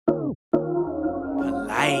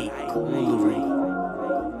Polite, coolery.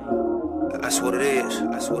 That's what it is.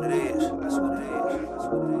 That's what it is. That's what it is. That's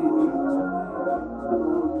what it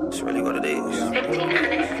is. It's really what it is.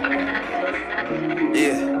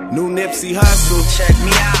 Yeah. New Nipsey Hussle. Check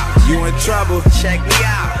me out. You in trouble. Check me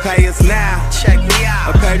out. Pay us now. Check me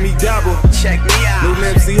out. Or pay me double. Check me out. New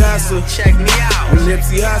Nipsey Hussle. Check me out. New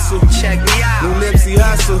Nipsey Hussle. Check me out. New Nipsey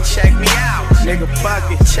Hussle. Check me out. Nigga, fuck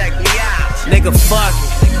it. Check me out. Nigga, fuck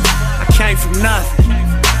it. I came from nothing.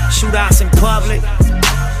 Shootouts in public.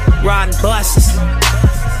 Riding buses.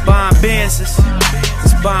 Buying Benzes.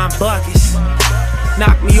 Just buying buckets.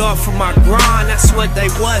 Knocked me off from my grind. That's what they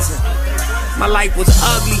wasn't. My life was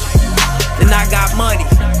ugly. Then I got money.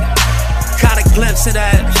 Caught a glimpse of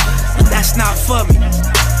that. But that's not for me.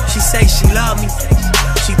 She say she love me.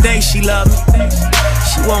 She think she love me.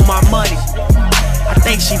 She want my money. I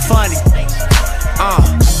think she funny.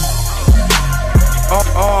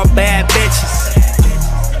 All bad bitches.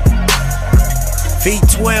 Feet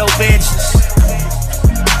 12 inches.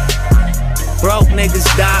 Broke niggas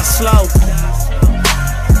die slow.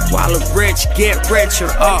 While the rich get richer.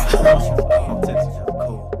 I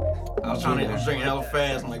was drinking hella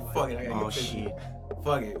fast. I'm like, fuck it. I gotta get Shit.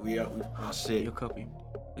 Fuck it. Oh shit. Your cup.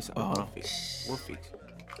 It's We'll fix.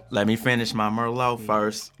 Let me finish my Merlot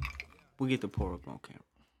first. We get the pour up on camera.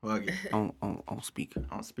 Fuck it. On speaker.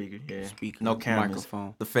 On speaker, yeah. Speaker. No cameras.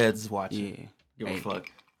 Microphone. The feds is watching. Yeah. Give a fuck.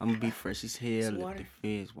 I'm gonna be fresh as hell if the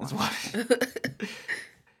feds watch.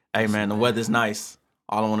 Hey man, the weather's nice.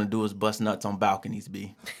 All I want to do is bust nuts on balconies,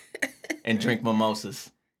 B, and drink mimosas.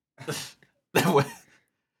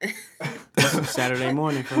 Saturday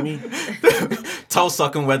morning for me. Toe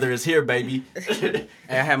sucking weather is here, baby. Hey,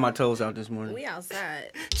 I had my toes out this morning. We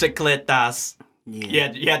outside. Chicletas.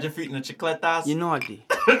 Yeah. You had your feet in the chicletas? You know I did.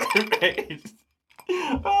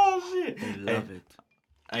 Oh shit. They love it.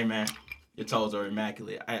 Hey man, your toes are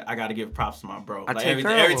immaculate. I gotta give props to my bro. I Like take every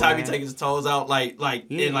care time of he it, takes his toes out, like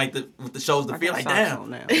Yeah. in like with the shows the I feel got like socks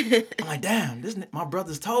on damn. now. I'm like damn, my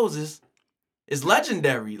brother's toes is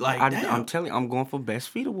legendary. Like damn. I'm telling you, I'm going for Best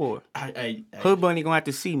Feet Award. Hey, Hood Bunny gonna have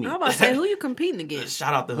to see me. I'm about to say, who you competing against?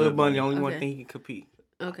 shout out to Hood Bunny, only Okay. one thing he can compete.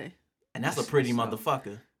 Okay. and that's a pretty That's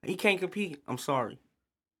motherfucker. He can't compete. I'm sorry.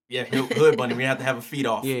 Yeah, Hood Bunny, we have to have a feet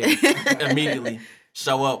off. Yeah. Immediately.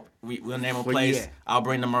 Show up. We'll name a Where place. you at? I'll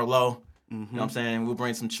bring the Merlot. Mm-hmm. You know what I'm saying? We'll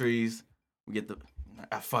bring some trees. We get the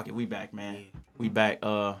fuck it. We back, man. Yeah. We back.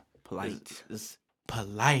 Polite. It's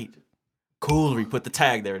polite. Coolery. Put the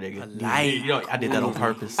tag there, nigga. Polite. You know, I did that on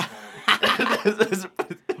purpose. Might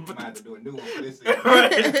have to do a new one for this.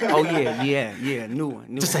 Oh yeah. New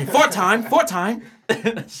one. Just say four time. All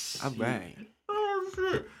right. Oh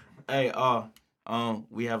shit. Hey,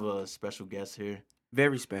 we have a special guest here.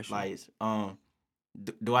 Very special. Like,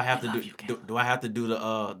 do I have to love do? you, Cam. Do I have to do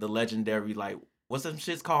the legendary, like, what's them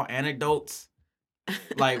shits called, anecdotes?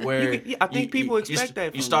 Like where I think people expect that.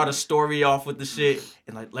 You from start you. a story off with the shit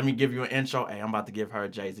and like, let me give you an intro. Hey, I'm about to give her a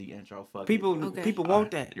Jay-Z intro. Fuck it. People Okay.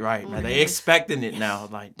 want that. Right, man. They Okay. expecting it now.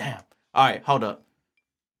 Like, damn. All right, hold up.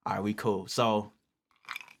 All right, we cool. So,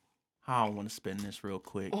 I don't want to spin this real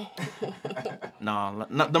quick. Nah,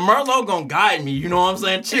 the Merlot gonna guide me. You know what I'm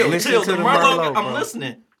saying? Chill, Listen chill. to The the Merlot, Merlot, I'm bro.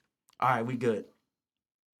 listening. All right, we good.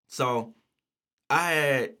 So, I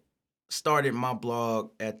had started my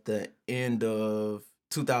blog at the end of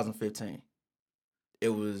 2015. It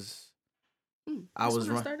was, I was when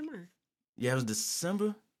I run. started mine. Yeah, it was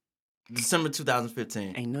December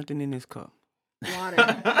 2015. Ain't nothing in this cup.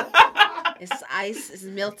 Water. It's ice. It's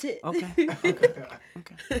melted. Okay.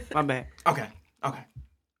 My bad. Okay.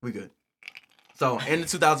 We good. So, end of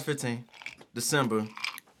 2015, December,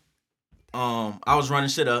 I was running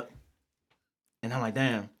shit up, and I'm like,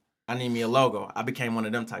 damn, I need me a logo. I became one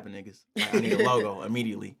of them type of niggas. Like, I need a logo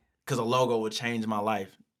immediately, because a logo would change my life.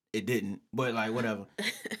 It didn't, but like, whatever.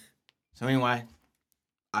 So anyway,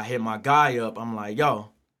 I hit my guy up. I'm like, yo,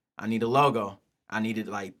 I need a logo. I needed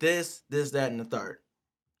like this, that, and the third.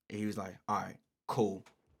 And he was like, all right, cool.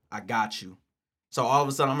 I got you. So all of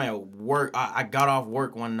a sudden, I'm at work. I got off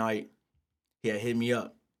work one night. He had hit me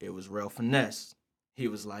up. It was Real Finesse. He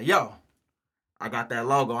was like, yo, I got that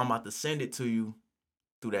logo. I'm about to send it to you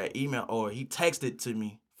through that email. Or he texted to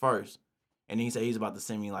me first. And he said he's about to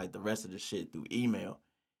send me like the rest of the shit through email.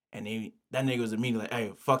 And that nigga was immediately like,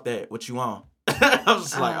 hey, fuck that. What you on? I was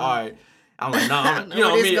just like, all right. I'm like, no, I you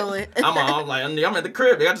know where me. this going. I'm like, I'm at the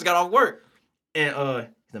crib. I just got off work. And he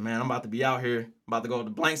said, man, I'm about to be out here. I'm about to go to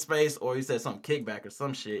blank space. Or he said something kickback or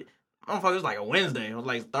some shit. I don't know if it was like a Wednesday. It was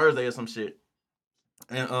like Thursday or some shit.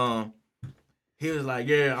 And he was like,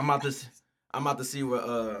 yeah, I'm about to see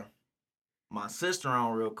what my sister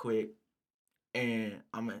on real quick. And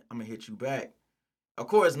I'm gonna hit you back. Of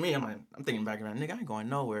course, I'm thinking back around, nigga, I ain't going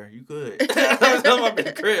nowhere. You good? I'm up in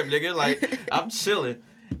the crib, nigga. Like, I'm chilling.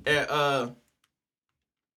 And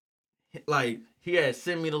like he had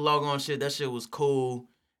sent me the logo and shit. That shit was cool.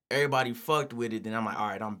 Everybody fucked with it. Then I'm like, all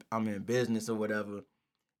right, I'm in business or whatever.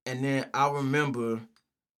 And then I remember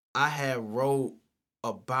I had wrote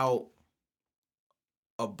about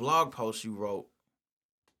a blog post you wrote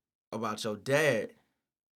about your dad.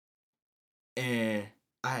 And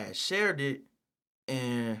I had shared it.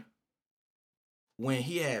 And when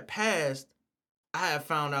he had passed, I had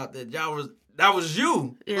found out that that was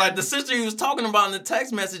you. Yeah. Like the sister he was talking about in the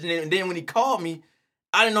text message. And then when he called me,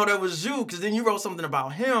 I didn't know that was you. Because then you wrote something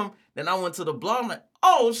about him. Then I went to the blog. I'm like,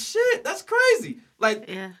 oh shit, that's crazy. Like,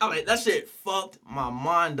 Yeah. I'm like, that shit fucked my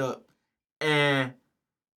mind up. And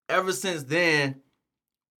ever since then,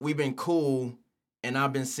 we've been cool. And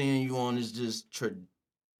I've been seeing you on this just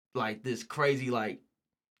like this crazy like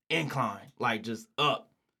incline, like just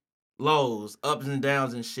up, lows, ups and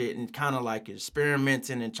downs and shit, and kind of like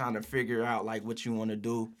experimenting and trying to figure out like what you want to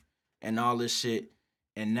do and all this shit.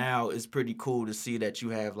 And now it's pretty cool to see that you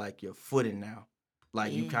have like your footing now.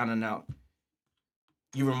 Like you kind of now,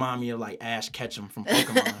 you remind me of like Ash Ketchum from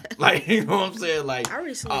Pokemon. Like, you know what I'm saying? Like I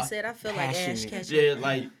recently said I feel like Ash passionate. Ketchum. yeah,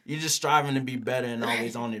 like you're just striving to be better and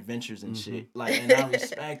always on adventures and shit. Like, and I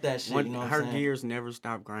respect that shit. You know what her I'm saying? gears never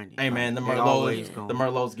stop grinding. Hey man, the They always Merlots, going. the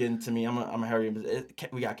Merlots getting to me. I'm a hurry.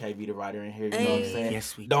 We got KV the writer in here. You know what I'm Hey. saying?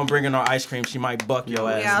 Yes, we Don't bring her no ice cream. She might buck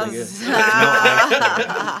your ass, Yeah, nigga.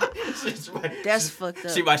 That's fucked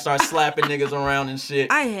up. She might start slapping niggas around and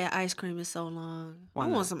shit. I ain't had ice cream in so long. Why I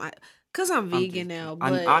not? want some cause I'm vegan now,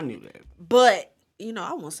 but I knew that. but you know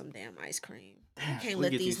I want some damn ice cream. You can't We'll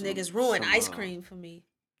let get you these some- niggas ruin some, ice cream for me.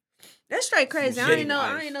 That's straight crazy. I shitty ain't know.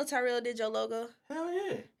 I ice. ain't know Tyrell did your logo. Hell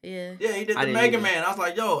yeah. Yeah. Yeah, he did I the didn't Mega either. Man. I was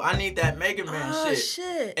like, yo, I need that Mega Man Oh shit.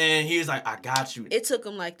 shit. And he was like, I got you. It took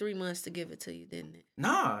him like 3 months to give it to you, didn't it?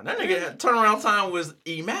 Nah, that nigga turnaround time was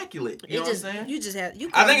immaculate. You know just, what I'm saying? You just had. You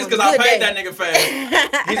I caught think him it's on a because I good paid day. that nigga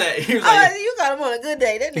fast. He was Oh, like, you got him on a good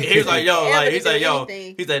day. That nigga. he was like, yo, ever like, to he's do like, yo,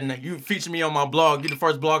 anything. he said, you feature me on my blog. You the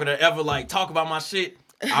first blogger to ever like talk about my shit.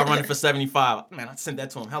 I run it for 75. Man, I sent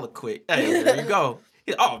that to him hella quick. Hey, there you go.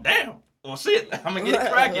 Oh damn. Well shit, I'm gonna get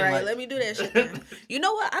it cracking. Right, like- let me do that shit. Then. You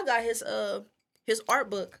know what? I got his art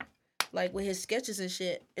book, like with his sketches and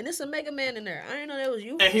shit, and it's a Mega Man in there. I didn't know that was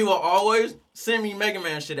you. And he will always send me Mega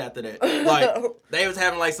Man shit after that. Like they was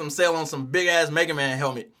having like some sale on some big ass Mega Man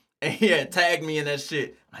helmet, and he had tagged me in that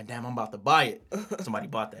shit. I'm like, damn, I'm about to buy it. Somebody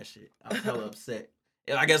bought that shit. I was hella upset.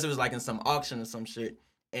 And I guess it was like in some auction or some shit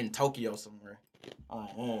in Tokyo somewhere.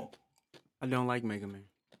 Oh, I don't like Mega Man.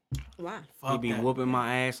 Wow, He fuck be that. whooping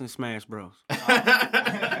my ass in Smash Bros.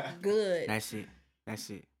 good, That's it. That's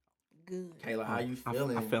it. good. Kayla, how you I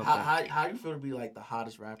feeling? felt how you feel to be like the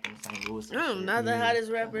hottest rapper in St. Louis? and I'm shit? not the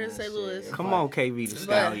hottest rapper in Yeah, St. shit. Louis. Come on, KV the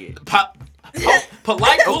Stallion.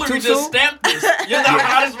 Polite Coolery Too just soon? stamped this. You're the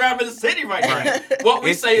hottest rapper in the city right now. What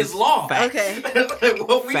we It's- say is it's law. fact. Okay,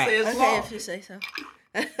 What we Fact. say is okay, law. if you say so.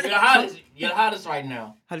 You're the hottest. You're the hottest right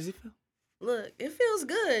now. How does it feel? Look, it feels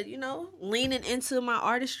good, you know, leaning into my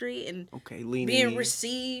artistry and Okay, leaning being in.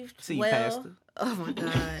 received See you, well. Pastor. Oh my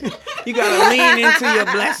god. You gotta lean into your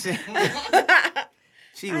blessing.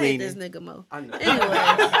 She I hate this leaning. nigga Mo. I know.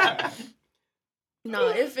 Anyway, no,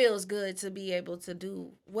 it feels good to be able to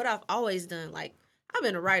do what I've always done. Like, I've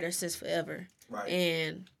been a writer since forever. Right.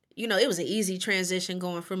 And, you know, it was an easy transition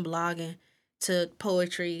going from blogging to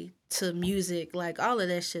poetry to music. Like, all of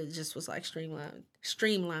that shit just was like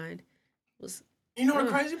streamlined. Was You know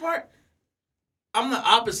the crazy part? I'm the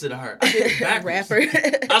opposite of her. I did it backwards.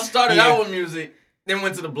 rapper. I started Yeah. out with music, then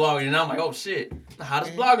went to the blogging, and I'm like, oh shit, the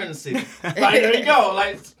hottest blogger in the city. Like, there you go.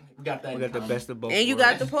 Like, we got that. We got the in best of both And you worlds.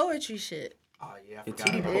 got the poetry shit. Oh yeah, I It's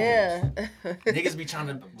forgot. you. about Yeah. that. Niggas be trying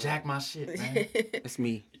to jack my shit, man. It's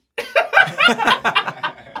me.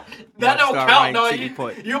 That don't Rockstar count, Ryan though. Tippy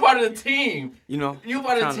Point. You part of the team. You know? You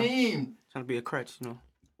part of the Tryna- team. Trying to be a crutch, you know?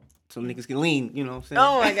 So niggas can lean, you know what I'm saying?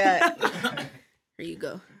 Oh my God. Here you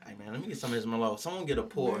go. Hey man, let me get some of this Merlot. Someone get a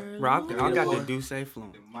pour. Bro, I got Boy. the Douce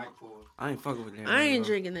Flume. I ain't fucking with that. I ain't bro.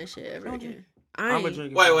 drinking that shit ever Don't again. I'm I a ain't.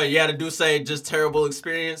 drinker. Wait, you had to do say just terrible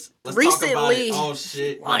experience? Let's talk about it. Recently. Oh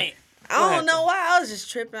shit. What? I don't know why. I was just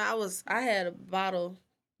tripping. I had a bottle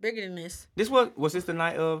bigger than this. This was this the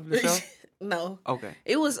night of the show? No. Okay.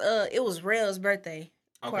 It was Rel's birthday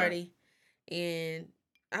Okay. party. And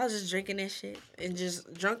I was just drinking that shit and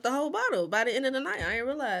just drunk the whole bottle. By the end of the night, I didn't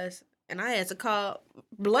realize. And I had to call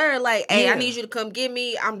Blur like, hey, Yeah. I need you to come get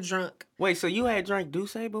me. I'm drunk. Wait, so you had drank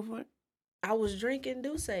Douce before? I was drinking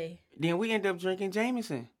Douce. Then we ended up drinking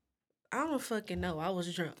Jameson. I don't fucking know. I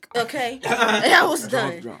was drunk. Okay. I was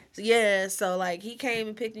done. Drunk. Yeah, so like he came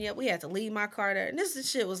and picked me up. We had to leave my car there. And this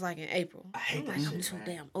shit was like in April. I hate I'm that like, shit, I'm too man.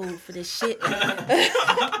 damn old for this shit.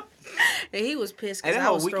 And he was pissed Hey, because that I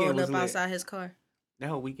whole was weekend throwing was up lit. outside his car. That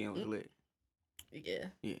whole weekend was lit. Yeah.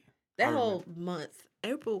 Yeah. That I whole month.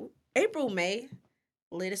 April, May,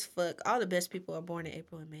 lit as fuck. All the best people are born in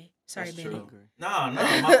April and May. Sorry, That's Benny. true.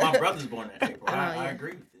 My brother's born in April. Oh, I yeah.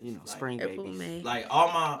 agree with this. You know, Like, spring April, babies. May. Like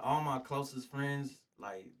all my closest friends,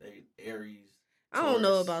 like they Aries. I don't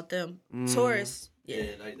know Taurus. about them. Mm. Taurus. Yeah,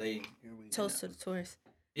 Yeah. like they. Toast to the Taurus.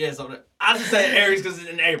 Yeah, so I just say Aries because it's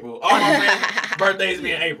in April. All my friends' birthdays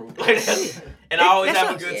be in April, like, and I always That's have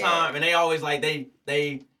a what- good yeah. time. And they always like they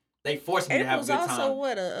force me to have a April's good also time.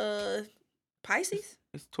 what a Pisces.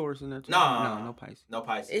 It's Taurus in there too. Nah. No Pisces. No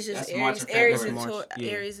Pisces. It's just That's March Aries, and Aries February. and March, yeah.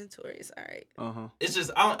 Aries and Taurus. All right. Uh-huh. It's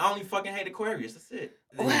just I only fucking hate Aquarius. That's it.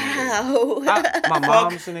 Wow. My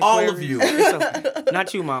mom's an Aquarius. all of you. It's okay.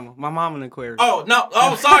 Not you, mama. My mom an Aquarius. Oh no!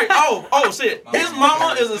 Oh sorry! Oh shit! His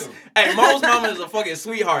mama is a hey. Mo's mama is a fucking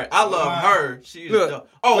sweetheart. I love her. She's Look.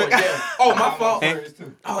 oh yeah. Oh my fault. Hey.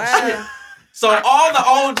 Oh Wow. shit! So all the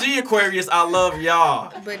OG Aquarius, I love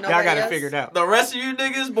y'all. But Y'all nobody got it else? figured out. The rest of you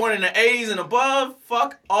niggas born in the 80s and above,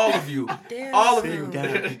 fuck all of you. Damn. All of See you. you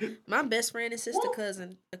down. My best friend and sister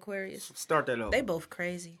cousin Aquarius. Start that over. They both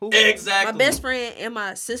crazy. Who? Exactly. My best friend and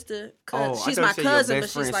my sister cousin. Oh, I She's thought my you said your cousin, but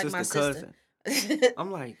best she's friend, like my sister, sister.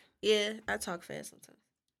 I'm like, Yeah, I talk fast sometimes.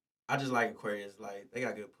 I just like Aquarius. Like, they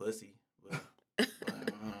got good pussy. But,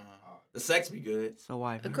 the sex be good. so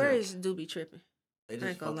why? Aquarius do be tripping. They I just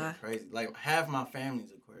ain't gonna fucking lie. crazy. Like, half my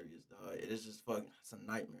family's Aquarius, dog. It is just fucking, it's a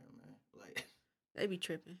nightmare, man. Like, They be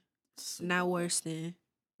tripping. super- Not worse than.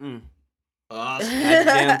 Mm. Shit.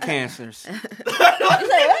 Damn cancers.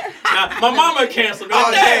 Nah, my mama canceled me.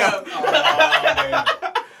 Oh, Damn.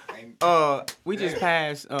 We just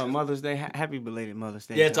passed Mother's Day. Happy belated Mother's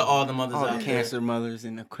Day. Yeah, to all the mothers all out the there. cancer mothers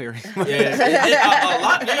in Aquarius. Yeah, a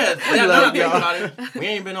lot. Yeah, We love y'all. about it. We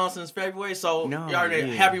ain't been on since February, so No, y'all already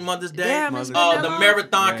yeah. Happy Mother's Day. Damn, Mother's it's been that The long?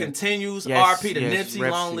 marathon Yeah. continues. Yes, RP to yes, Nipsey,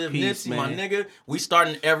 rest long in live peace, Nipsey, my man. nigga. We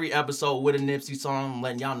starting every episode with a Nipsey song. I'm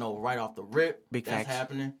letting y'all know right off the rip. Big That's facts.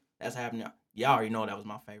 happening. That's happening. Y'all already know that was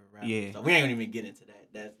my favorite rapper. Yeah. So we ain't gonna even get into that.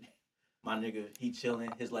 That's my nigga. He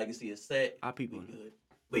chilling. His legacy is set. Our people. We good.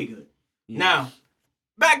 We good. Yeah. Now,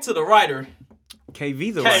 back to the writer.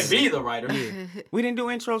 KV the writer. KB the writer. Yeah. We didn't do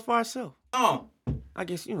intros for ourselves. I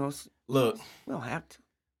guess, Look, we don't have to.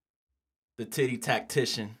 the titty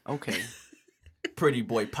tactician, Okay. pretty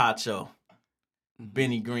boy Pacho,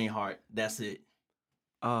 Benny Greenheart. That's it.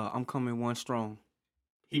 I'm coming one strong.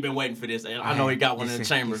 He been waiting for this. I know he got one in the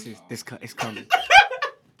chamber. It's coming.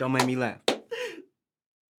 Don't make me laugh.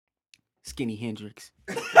 Skinny Hendrix.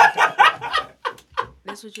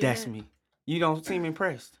 That's what you That's had? me. You don't seem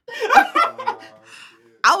impressed.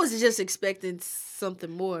 I was just expecting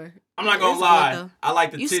something more. I'm not gonna It's lie. good, though. I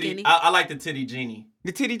like the You titty. skinny. I like the titty genie.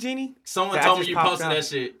 The titty genie? Someone That told me just you popped posted out. that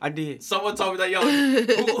shit. I did. Someone told me that, yo,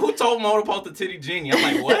 who told Mo to post the titty genie? I'm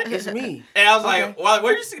like, what? It's me. And I was Okay. like, well,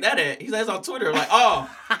 where you see that at? He says on Twitter. I'm like, oh.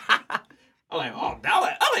 I'm like, oh, I'm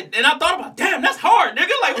like, and I thought about, damn, that's hard, nigga.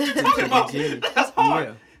 Like, what you talking about? Genie. That's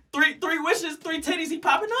hard. Yeah. Three wishes, 3 titties, he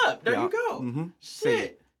popping up. There Yeah. you go. Mm-hmm. Say Shit.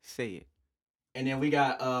 it. Say it. And then we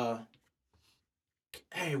got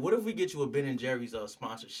hey, what if we get you a Ben and Jerry's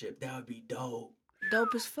sponsorship? That would be dope.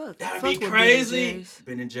 Dope as fuck. That Fuck would be with Ben and crazy. Jerry's.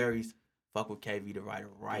 Ben and Jerry's. Fuck with KV the writer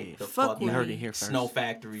right Yeah. the Fuck fuck with You heard me. it here first. Snow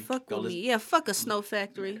Factory. Fuck Go with listen- me. Yeah, fuck a snow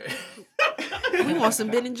factory. We want some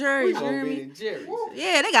Ben and Jerry's. You hear me?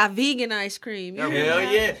 Yeah, they got vegan ice cream. You Hell hear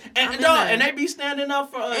me? yeah. I'm And in dog, there. and they be standing up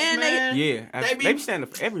for us, And man. Yeah. They They be- be standing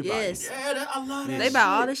for everybody. Yes. Yeah, I love that They shit.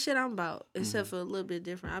 about all the shit I'm about, except for a little bit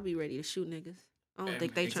different. I'll be ready to shoot niggas. I don't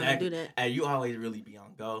think they trying to do that. Hey, you always really be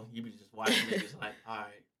on go. You be just watching niggas like, all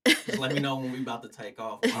right, just let me know when we about to take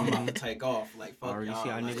off. I'm about to take off. Like, fuck Already y'all. see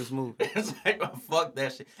how like, niggas move. It's like, fuck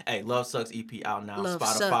that shit. Hey, Love Sucks EP out now. Love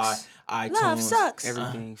Spotify, Sucks. iTunes. Love sucks.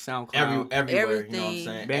 Everything. SoundCloud. Everywhere, you know what I'm Everything.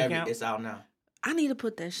 saying? Bandcamp? It's out now. I need to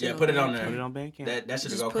put that shit. Yeah, put it on Bandcamp. there. Put it on Bandcamp. That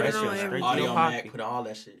should Just go put it crazy. on on there. everything. Audio Your Mac, pocket. put all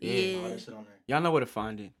that shit. Yeah. All that shit on there. Y'all know where to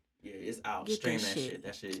find it. Yeah, it's out. Get Stream that that shit. shit.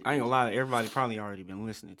 That shit. I ain't gonna lie. Everybody probably already been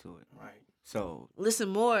listening to it. Right. So Listen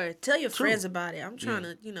more. Tell your True. friends about it. I'm trying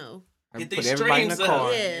to, Get put these everybody in the streams up.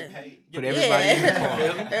 car. Yeah. Put everybody in the Yeah.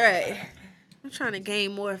 car. All right. I'm trying to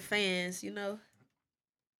gain more fans. You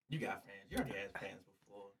got fans. You already had fans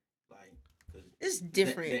before. Like, 'cause It's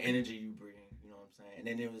different. The energy you bring, you know what I'm saying? And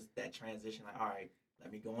then it was that transition, like, all right,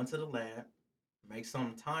 let me go into the lab, make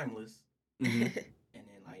something timeless, Mhm. and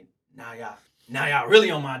then like now y'all really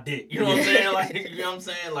on my dick. You know what I'm saying? Like, you know what I'm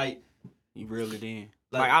saying? Like You reel it in.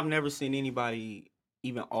 Like- Like I've never seen anybody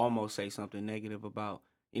even almost say something negative about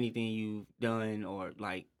anything you've done or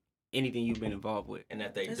like anything you've been involved with. And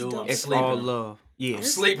that they That's do. dope. I'm It's sleeping. all love. Yeah, I'm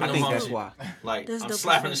sleeping. I think amongst that's it. why. Like That's I'm dope as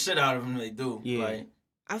slapping fuck. the shit out of them. They do. Yeah. Like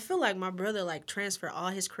I feel like my brother like transferred all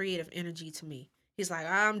his creative energy to me. He's like,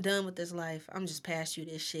 I'm done with this life. I'm just past you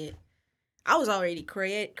this shit. I was already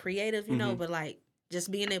creative, you know, but like just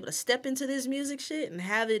being able to step into this music shit and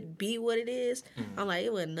have it be what it is, I'm like,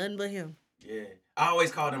 it wasn't nothing but him. yeah. I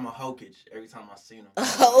always call them a hokage every time I see them.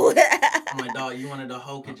 Oh, I'm like, dog, you one of the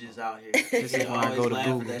hokages out here. This is You when I always go to laugh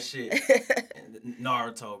at Google. that shit. And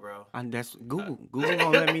Naruto, bro. And that's Google. Google gonna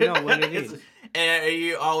let me know what it is. And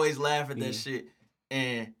you always laugh at Yeah. that shit.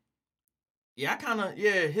 And yeah,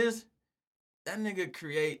 that nigga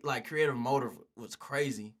creative motive was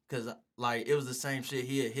crazy. Cause like it was the same shit.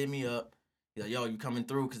 He had hit me up. He's like, yo, you coming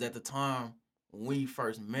through? Cause at the time when we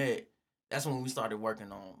first met, that's when we started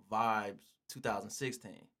working on Vibes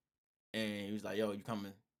 2016. And he was like, yo, you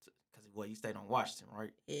coming? Cause he stayed on Washington,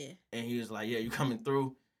 right? yeah. And he was like, yeah, you coming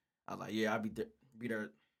through? I was like, yeah, I'll be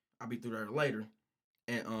there. I'll be through there later.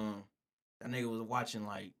 And that nigga was watching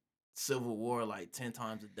like Civil War like 10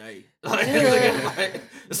 times a day. Like,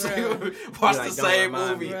 watch Like, the don't same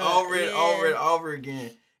remind movie me. over and Yeah. over and over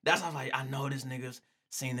again. That's how I was like, I know this nigga's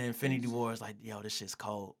seen the Infinity Wars. Like, yo, this shit's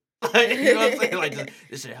cold. Like, you know what I'm saying? Like,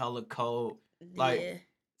 this shit hella cold. Like, yeah.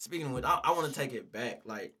 speaking of which, I want to take it back.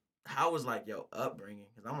 Like, how was like your upbringing?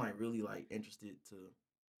 Because I'm like really like interested to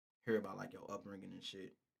hear about like your upbringing and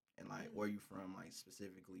shit, and like where you from, like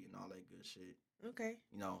specifically, and all that good shit. Okay.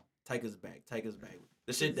 You know, take us back.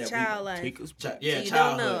 The shit that Child life. Take us yeah, So you don't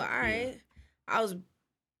childhood. know. All right. I was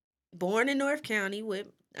born in North County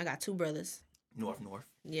I got two brothers. North.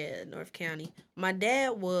 Yeah, North County. My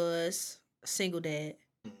dad was a single dad.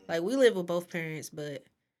 Mhm. Like we live with both parents, but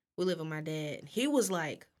we live with my dad. He was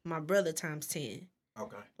like my brother times 10.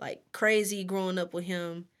 Okay. Like crazy growing up with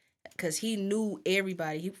him because he knew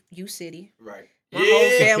everybody. U City. Right. My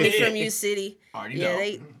whole family from U City. Already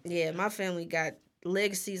Yeah, know. my family got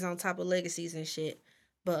legacies on top of legacies and shit.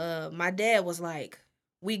 But my dad was like,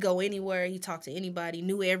 we go anywhere, he talked to anybody,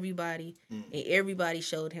 knew everybody, Mhm. and everybody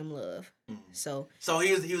showed him love. Mhm. So So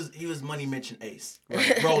he was Money Mention Ace.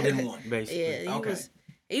 Right. Rolled in one. basically. yeah, Okay.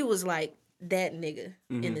 he was like that nigga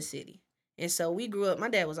in Mhm. the city. And so we grew up. My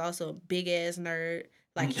dad was also a big ass nerd.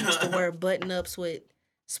 Like he used to wear button ups with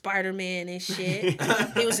Spider-Man and shit.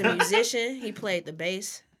 He was a musician. He played the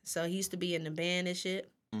bass. So he used to be in the band and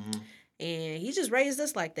shit. Mm-hmm. And he just raised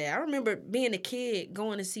us like that. I remember being a kid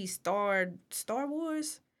going to see Star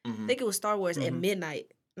Wars. Mm-hmm. I think it was Star Wars at Mhm.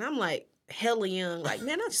 midnight. And I'm like hella young. Like,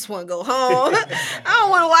 man, I just want to go home. I don't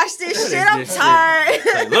want to watch this shit. I'm Just tired.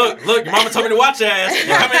 Like, look, your mama told me to watch your ass.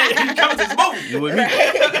 You coming to this movie. You with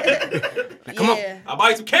me? Come Yeah. on, I'll buy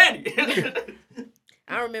you some candy.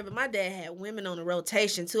 I remember my dad had women on the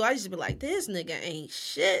rotation too. I used to be like, this nigga ain't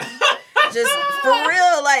shit. Just for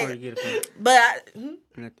real, Where you like. get it from? But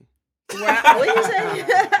Nothing. what you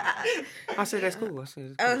say? I said that's cool. I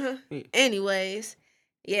said that's cool. Uh-huh. Yeah. Anyways,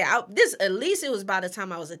 yeah, at least it was by the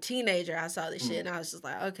time I was a teenager I saw this shit, and I was just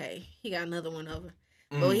like, okay, he got another one over.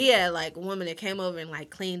 But he had like a woman that came over and like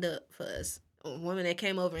cleaned up for us. A woman that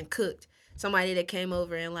came over and cooked. Somebody that came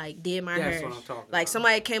over and like did my That's hair. what I'm talking Like about.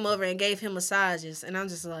 somebody came over and gave him massages, and I'm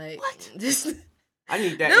just like, what? This. I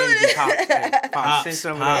need that Dude. energy, Pops. Pops, Pops, send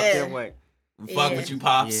some of Pops. that Yeah. their way. Fuck Yeah. with you,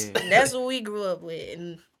 pops. Yeah. That's what we grew up with.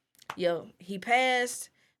 And yo, he passed.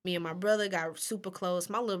 Me and my brother got super close.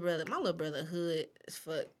 My little brother hood as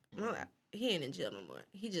fuck. He ain't in jail no more.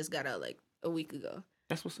 He just got out like a week ago.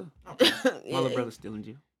 That's what's up. Okay. Yeah, My little brother's still in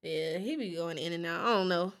jail. Yeah, he be going in and out. I don't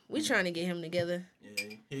know. We trying to get him together.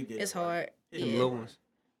 Yeah, he'll get It's it right. hard. He'll Them get it little right. ones.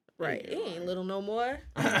 Right. Yeah, He ain't right. little no more.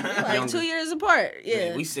 Like Younger. 2 years apart.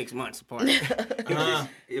 Yeah. We 6 months apart. Uh-huh.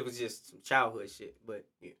 It was just some childhood shit, but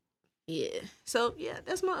yeah. Yeah. So yeah,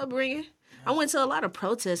 that's my upbringing. I went to a lot of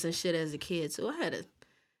protests and shit as a kid too.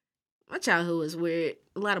 My childhood was weird.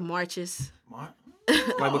 A lot of marches. Mark?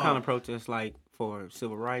 Like what kind of protests? Like for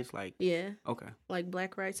civil rights? Like Yeah. okay, Like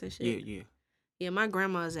black rights and shit. yeah, yeah. Yeah, my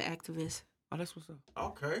grandma is an activist. Oh, that's what's up.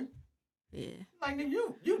 Okay. Yeah. Like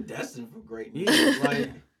nigga, you destined for greatness. Yeah. Like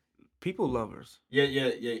People lovers.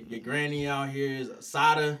 your granny out here is a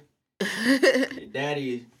Sada. Your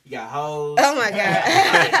daddy, he got hoes. Oh my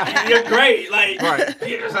God. Like, you're great. Like, Right.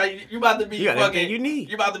 yeah, like you about to be You got fucking. everything you need.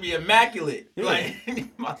 You about to be immaculate. Yeah. Like you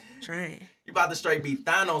Trying. about to straight be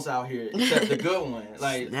Thanos out here, except the good one.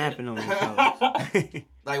 Like Snapping on themselves.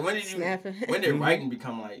 Like when did you? Snapping. When did Mhm. writing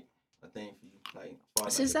become like a thing for you? Like as far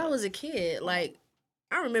as, Since like, I was a kid, like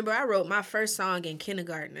I remember I wrote my first song in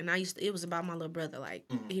kindergarten, and it was about my little brother. Like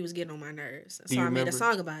Mhm. he was getting on my nerves, Do so you I made a remember?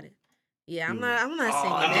 song about it. Yeah, I'm not singing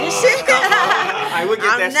Oh, that shit. All right, we'll get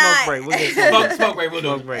I'm that not. smoke break. We'll get Smoke break, we'll do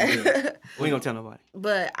smoke it. break. Yeah. We ain't gonna tell nobody.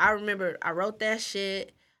 But I remember I wrote that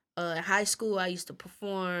shit. In high school, I used to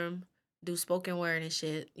perform, do spoken word and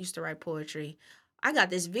shit. Used to write poetry. I got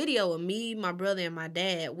this video of me, my brother, and my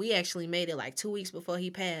dad. We actually made it like 2 weeks before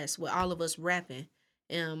he passed with all of us rapping.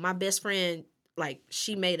 And my best friend, like,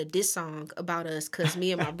 she made a diss song about us because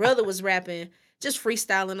me and my brother was rapping, just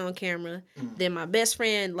freestyling on camera. Then my best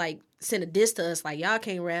friend, like, sent a diss to us, like, y'all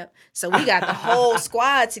can't rap. So we got the whole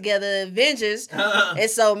squad together, Avengers. And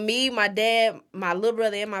so me, my dad, my little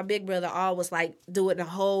brother, and my big brother all was, like, doing the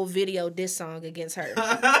whole video diss song against her.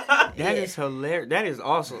 That is hilarious. That is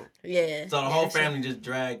awesome. Yeah. So the whole family just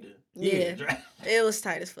dragged her. Yeah. Dragged- It was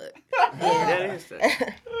tight as fuck. That is.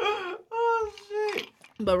 Oh shit.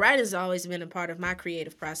 But writing's always been a part of my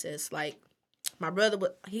creative process. Like, my brother,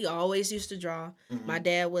 he always used to draw. My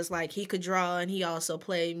dad was like, he could draw and he also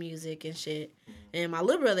played music and shit. And my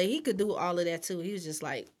little brother, he could do all of that too. He was just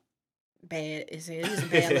like bad. He was a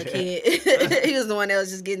bad little kid. He was the one that was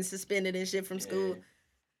just getting suspended and shit from school. Yeah.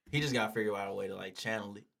 He just gotta figure out a way to like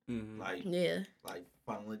channel it. Like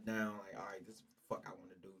funnel it down. Like, all right, this is what the fuck I want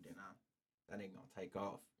to do. Then that ain't gonna take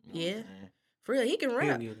off. You know what I'm saying? For real, he can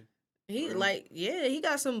rap. He like, he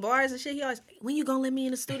got some bars and shit. He always, when you gonna let me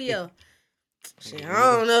in the studio? Shit,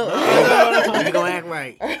 I don't know. You gonna act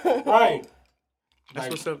right. Right. That's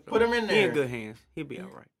Like, what's up. Put him in He there. in good hands. He'll be all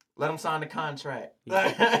right. Let him sign the contract.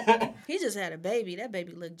 He just had a baby. That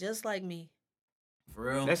baby looked just like me. For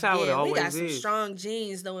real. That's how it Yeah, always we got is. some strong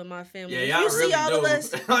genes though in my family. Yeah, If y'all you really see all do. of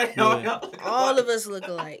us, Like, y'all look all alike. of us look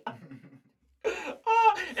alike.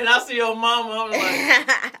 And I see your mama. I'm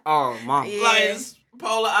like, Oh, mom. Yeah. like it's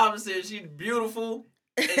polar opposite. She's beautiful.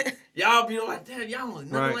 And y'all be like, Dad, y'all look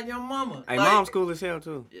nothing Right. like your mama. Hey, like, mom's cool as hell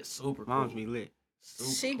too. Yeah, super Mom's cool. be lit.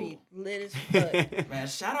 Super She cool. be lit as fuck. Man,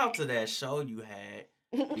 shout out to that show you had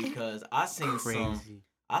because I seen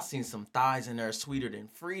Crazy. some thighs in there sweeter than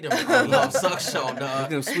freedom in the Love Suck show, dog.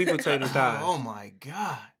 Them sweet potato thighs. Oh my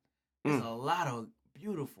god, there's a lot of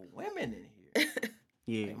beautiful women in here.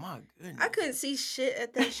 Yeah. Like, my goodness. I couldn't see shit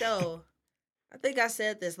at that show. I think I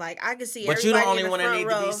said this. Like, I could see But you're everybody the only in the one that front need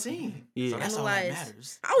to row. be seen. Yeah. So that's all that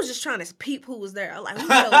matters. I was just trying to peep who was there. I was like, who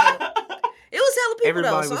showed up? It was hella people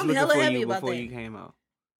Everybody though, so was I'm looking hella for happy you about before that. you came out.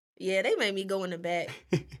 Yeah, they made me go in the back.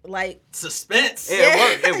 Like, Suspense.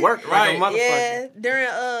 It worked Right. like a motherfucker. yeah,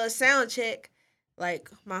 during sound check, like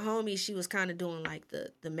my homie, she was kind of doing like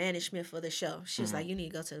the management for the show. She was like, "You need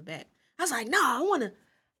to go to the back." I was like, "No, I want to.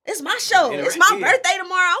 It's my show. It's my birthday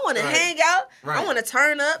tomorrow. I want to hang out. I want to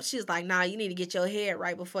turn up." She was like, "Nah, you need to get your hair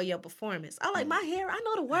right before your performance." I like my hair. I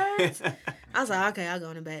know the words. I was like, "Okay, I'll go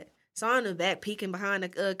in the back." So I'm in the back, peeking behind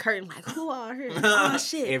the curtain, like, "Who are here? Oh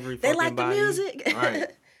shit, Every they fucking like the body. music." Right.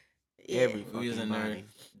 Yeah. Every We was fucking in there body.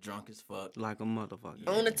 drunk as fuck. Like a motherfucker.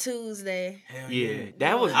 On a Tuesday. Hell Yeah.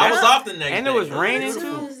 That was I was that- off the next and day. it was though. raining On a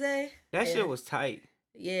too. Tuesday. That Yeah. shit was tight.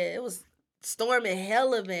 Yeah, it was storming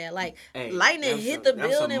hella bad. Like, Hey, lightning that was hit some- the that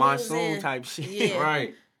was some building. we was monsoon in. type shit. Yeah.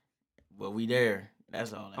 Right. But we there.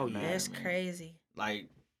 That's all that Oh, yeah. matters, That's man. crazy. Like,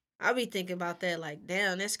 I be thinking about that. Like,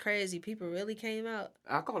 damn, that's crazy. People really came out.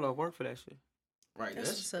 I called off work for that shit. right. That's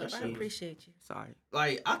what's up. that I shit- appreciate you. Sorry.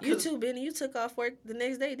 Like, I You could. too, Benny. You took off work the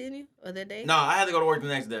next day, didn't you? Or that day? No, I had to go to work the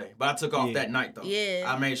next day, but I took off Yeah. that night though. Yeah.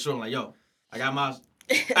 I made sure, I'm like, yo, I got my.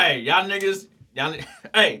 Hey, y'all niggas,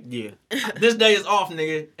 hey, Yeah. this day is off,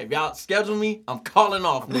 nigga. If y'all schedule me, I'm calling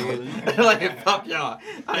off, nigga. Like, fuck y'all.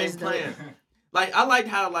 I ain't That's dope. playing. Like, I like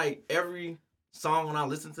how, like, every song when I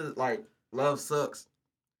listen to, like, Love Sucks,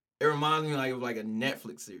 it reminds me, like, of, like, a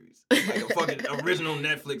Netflix series. Like, a fucking original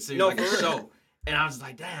Netflix series, No, like a for real. show. And I was just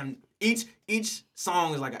like, damn, each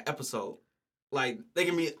song is like an episode. Like, they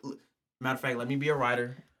can be, matter of fact, let me be a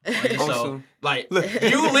writer on your show. Awesome. Like, Look.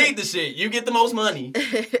 you lead the shit. You get the most money.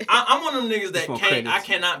 I'm one of them niggas that Just want can't. I credits.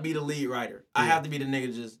 cannot be the lead writer. I Yeah. have to be the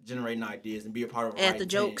nigga just generating ideas and be a part of. A At writing the team.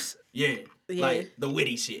 jokes. Yeah, Yeah. like the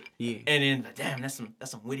witty shit. Yeah. And then, like, damn, that's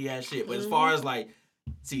some witty ass shit. But as Mm-hmm. far as like,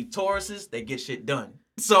 see, Tauruses, they get shit done.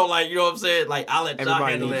 So like, you know what I'm saying? Like, I let y'all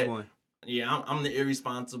Everybody handle needs that. one. Yeah, I'm the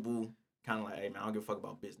irresponsible kind of like, hey man, I don't give a fuck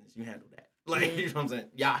about business. You handle that. Like, you know what I'm saying?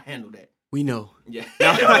 Y'all handle that. We know. Yeah.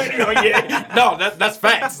 Yeah. No, that's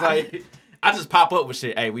facts. Like, I just pop up with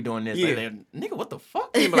shit. Hey, we doing this. Yeah. Like, nigga, what the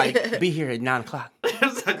fuck? Be like, be here at 9 o'clock.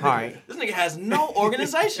 It's like, All right. This nigga has no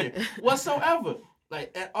organization whatsoever.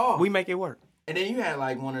 Like, at all. We make it work. And then you had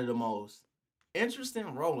like one of the most interesting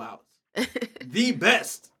rollouts. The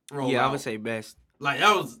best rollout. Yeah, I would say best. Like,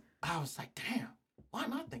 I was like, damn, why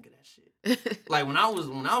not think of that shit? Like when I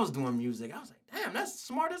was doing music, I was like, damn, that's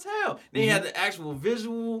smart as hell. Then you had the actual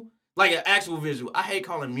visual, like an actual visual. I hate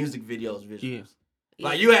calling music videos visuals. Yeah.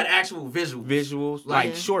 Like you had actual visuals, Like-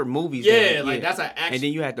 like short movies. Yeah, like that's an action. And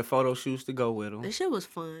then you had the photo shoots to go with them. That shit was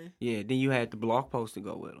fun. Yeah, then you had the blog post to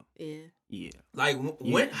go with them. Yeah. Yeah, Like You-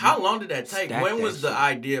 when? How long did that take? stack When that was the shit.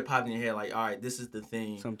 idea popping in your head? Like, all right, this is the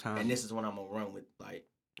thing, sometimes. and this is what I'm gonna run with. Like,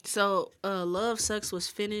 So, Love Sucks was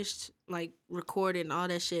finished, like recorded and all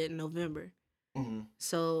that shit in November. mhm.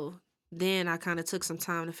 So then I kind of took some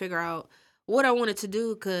time to figure out what I wanted to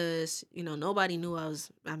do because, nobody knew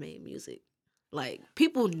I made music. Like,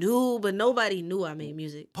 people knew, but nobody knew I made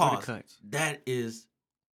music. For the Pause. cuts.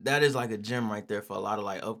 That is like a gem right there for a lot of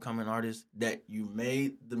like upcoming artists that you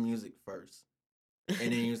made the music first, and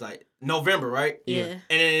then you was like November, right? Yeah. And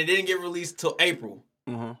then it didn't get released till April.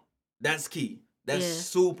 Uh-huh. That's key. That's Yeah.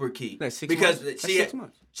 super key. Like 6 because months. That's she 6 had,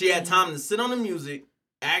 months. she had time to sit on the music,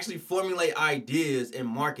 actually formulate ideas and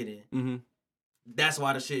marketing. Mm-hmm. That's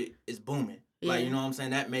why the shit is booming. Like, Yeah. you know what I'm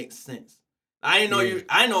saying? That makes sense. I didn't know Yeah.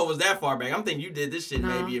 I didn't know it was that far back. I'm thinking you did this shit No.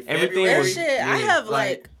 maybe in Everything February. That was- shit, I yeah, have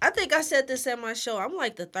like- I think I said this at my show. I'm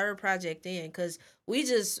like the third project in because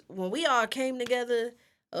when we all came together,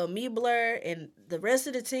 me, Blur, and the rest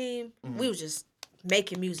of the team, Mhm. we was just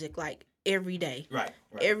making music like every day. Right.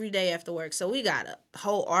 Every day after work. So we got a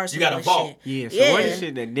whole arsenal got a of vault. shit. Yeah, so what Yeah. is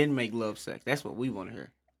shit that didn't make love sex? That's what we want to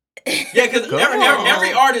hear. Yeah, because Go every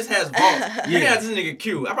on. artist has vaults. You Yeah. got this nigga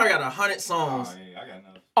Q. I probably got 100 songs. Oh, yeah, I got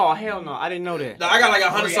nothing. Oh, hell no. I didn't know that. No, I got like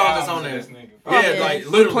 100 3 songs that's on albums there. of this Yeah, nigga. Yeah. like We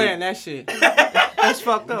literally. playing that shit. That's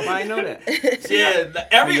fucked up. I didn't know that. Yeah,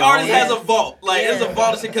 every Yeah. artist has a vault. Like it's a Yeah.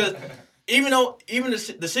 vault of shit because even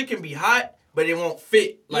the shit can be hot, but it won't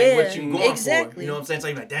fit like what Yeah, you going for. exactly. You know what I'm saying? So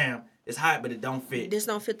you're like, damn, it's hot, but it don't fit. This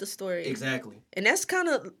don't fit the story. Exactly. And that's kind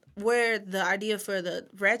of where the idea for the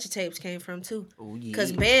Ratchet tapes came from too. Oh, yeah.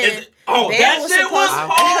 Because Is Ben, it- oh, Ben that was shit was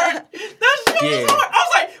supposed- hard. That shit Yeah. was hard. I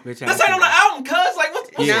was like, Bitch, this ain't on the album, cuz. Like, what's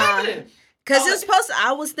Yeah. happening? Because I it's supposed to,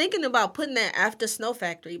 I was thinking about putting that after Snow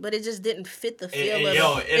Factory, but it just didn't fit the feel And, of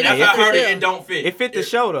yo, it. and It after didn't I heard fit it, it don't fit. It fit the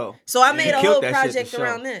show, though. So I You made a killed whole that shit to project show.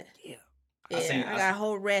 around that. Yeah. Yeah, seen- I got a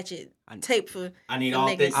whole Ratchet I- tape for. I need for all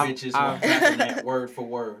thick niggas. bitches I- on rapping that word for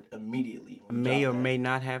word immediately. when we May drop or that. may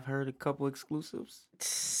not have heard a couple exclusives.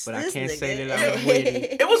 But I This can't say nigga. that I was waiting.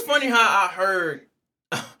 It was funny how I heard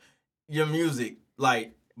your music,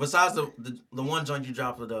 like besides the one joint you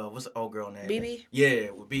dropped with what's the old girl name? BB? Yeah,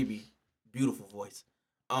 with BB, beautiful voice.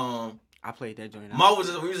 I played that joint. Mo was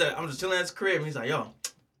I'm just chilling at his crib, and he's like, "Yo,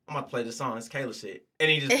 I'm about to play this song. It's Kayla shit,"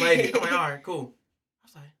 and he just played it. I'm like, "All right, cool." I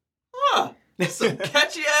was like, "Huh, that's some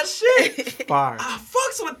catchy ass shit." Fire. I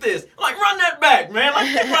fucks with this. I'm like, run that back, man. Like,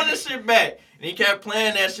 keep running this shit back. And he kept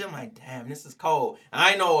playing that shit. I'm like, damn, this is cold. And I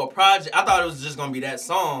didn't know a project. I thought it was just gonna be that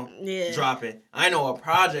song Yeah. dropping. I didn't know a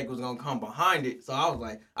project was gonna come behind it. So I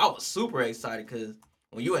was super excited because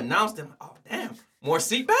when you announced it, I'm like, oh damn, more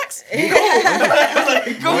seatbacks? Cool. I was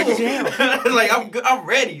like, More cool. jam. Like I'm good. I'm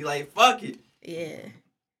ready. Like fuck it. Yeah.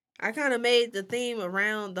 I kind of made the theme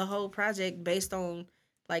around the whole project based on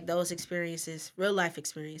like those experiences, real life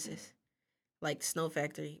experiences. Like Snow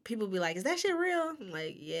Factory. People be like, is that shit real? I'm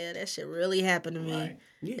like, yeah, that shit really happened to me. Right.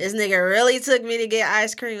 Yeah. This nigga really took me to get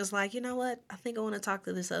ice cream. It's like, you know what? I think I want to talk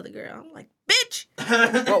to this other girl. I'm like, bitch,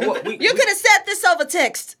 you could have said this over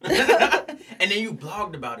text. And then you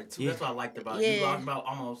blogged about it too. Yeah. That's what I liked about it. You Yeah. blogged about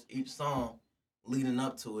almost each song leading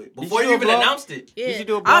up to it Did before you you do a even blog? announced it. Yeah. you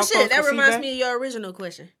do a Oh blog shit, post that for reminds feedback? me of your original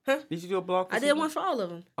question. Huh? Did you do a blog? I did one for all of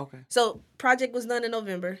them. Okay. So project was done in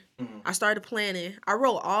November. Mhm. I started planning. I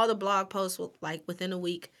wrote all the blog posts like within a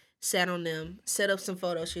week. Sat on them. Set up some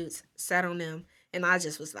photo shoots. Sat on them, and I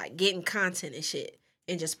just was like getting content and shit,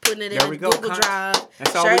 and just putting it There in we a go, Google con- Drive.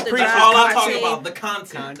 That's all shared we the preach. That's drive, all I talk content. about. The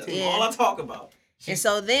content. That's Yeah. all I talk about. And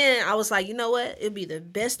so then I was like, you know what? It'd be the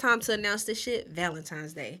best time to announce this shit,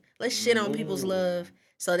 Valentine's Day. Let's shit on people's love.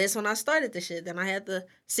 So that's when I started the shit. Then I had the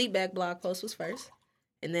Seatback blog post was first.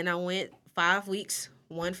 And then I went 5 weeks,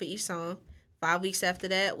 one for each song. 5 weeks after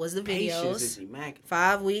that was the Patience videos. is immaculate.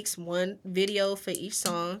 5 weeks, one video for each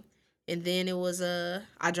song. And then it was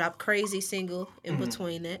I dropped Crazy single in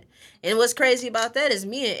between that. And what's crazy about that is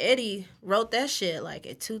me and Eddie wrote that shit like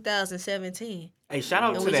in 2017. Hey, shout out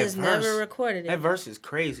And to we that just verse. never recorded it. That verse is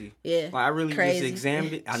crazy. Yeah. Like I really Crazy. just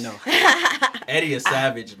examined it. I know. Eddie is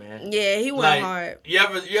savage, man. Yeah, he went Like, hard. You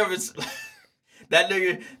ever that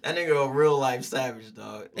nigga a real life savage,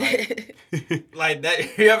 dog. Like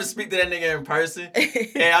that. You ever speak to that nigga in person?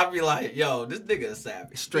 And I'll be like, yo, this nigga is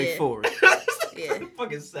savage. Straightforward. Yeah.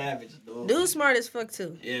 Fucking savage, dude. Dude smart as fuck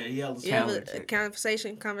too. Yeah, he hella You have savage. a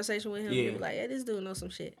conversation with him, Yeah. you be like, hey, this dude knows some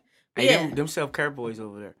shit. Hey, Yeah. them self-care boys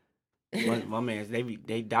over there. My man's,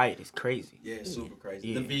 they diet is crazy. Yeah, super crazy.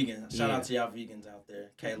 Yeah. The vegan. Shout Yeah. out to y'all vegans out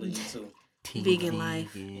there. Kayla, you too. Vegan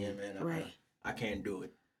life. Yeah, man. Right. I can't do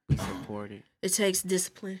it. We support it. It takes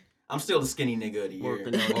discipline. I'm still the skinny nigga of the year.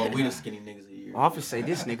 Working on Or it. we the skinny niggas of the year. Well, I often say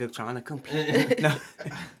this nigga trying to compete. No.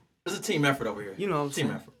 It's a team effort over here. You know what I'm team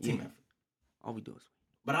saying? effort. Team Yeah. effort. All we do is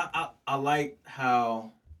But I like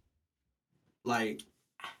how like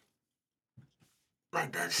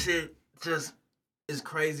that shit just is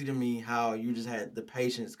crazy to me how you just had the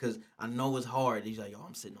patience because I know it's hard. He's like, yo,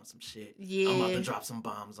 I'm sitting on some shit. I'm about Yeah. to drop some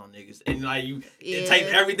bombs on niggas. And like it Yeah. takes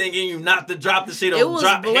everything in you not to drop the shit or It was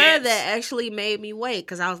drop Blur hands. that actually made me wait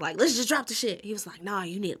because I was like, let's just drop the shit. He was like, nah,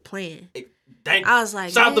 you need a plan. Thank I was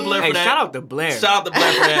like, shout out to man. Blair for Hey, that. shout out to Blair. Shout out to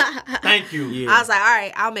Blair for that. Thank you. Yeah. I was like, all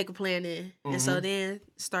right, I'll make a plan then. And so Mhm. then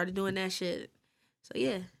started doing that shit. So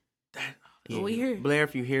yeah, Yeah. we here. Blair,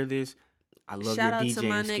 if you hear this, I love Shout your out to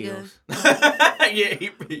my DJing nigga. skills. Yeah, he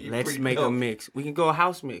Let's pretty make a dope. mix. We can go a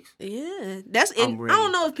house mix. Yeah, that's it. I'm I ready.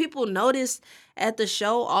 don't know if people noticed at the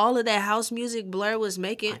show all of that house music Blur was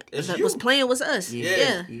making It's that you. was playing was us.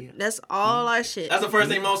 Yeah. Yeah, that's all our shit. That's the first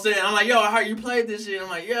thing Mo said. I'm like, yo, I heard you played this shit. I'm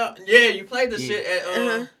like, yeah, you played this Yeah. shit at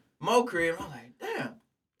Uh-huh. Mo crib. I'm like, damn,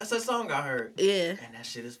 that's that song I heard. Yeah, And that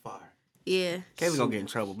shit is fire. yeah. Okay, we gonna get in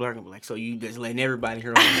trouble. Blur gonna be like, so you just letting everybody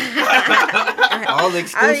hear all the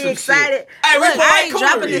exclusive I ain't excited. Hey, we Look, put I like ain't Cooler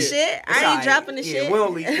dropping the in. shit. It's I ain't alright. dropping the Yeah, shit. we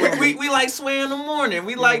only We like sway in the morning.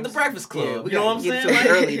 We like the Breakfast Club. we you know what I'm gotta saying? get to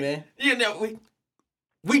it Like, early, man. You know,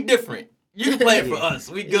 we different. You can play it for Yeah. us.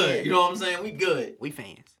 We good. Yeah. You know what I'm saying? We good. We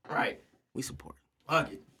fans. Right. We support.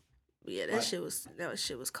 Fuck it. Yeah, Right. that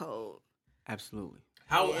shit was cold. Absolutely.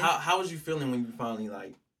 How Yeah. how was you feeling when you finally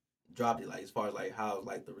like dropped it? Like as far as like how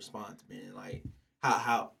like the response been? Like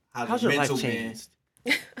how's How's your your mental life been? changed?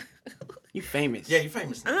 You famous. Yeah, you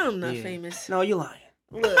famous. now. I'm not Yeah. famous. No, you're lying.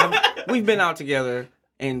 Look, We've been out together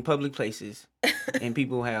in public places, and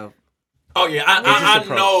people have. Oh yeah, What's I his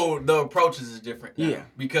approach? know the approaches is different. Now, Yeah.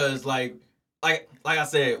 because like I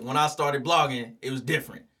said, when I started blogging, it was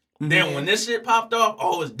different. Then Mhm. when this shit popped off,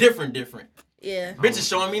 oh, it's different. yeah. Bitches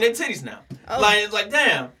showing me their titties now. Oh. Like it's like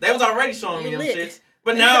damn, they was already showing me You them lit. shits,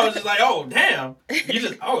 but now it's just like oh damn, you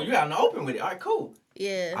you out in the open with it. All right, cool.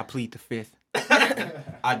 Yeah. I plead the fifth.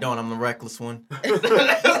 I don't. I'm the reckless one.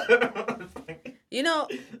 You know,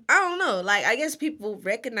 I don't know. Like, I guess people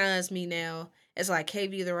recognize me now as like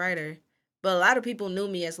KB the writer, but a lot of people knew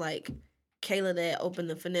me as like Kayla that opened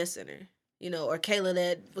the Finesse Center, you know, or Kayla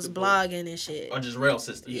that was The book. blogging and shit. Or just rail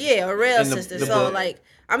sister. Yeah, a rail In the- sister. the So book. like,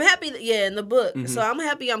 I'm happy. In the book. Mhm. So I'm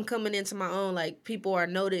happy I'm coming into my own. Like, people are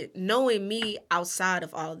knowing me outside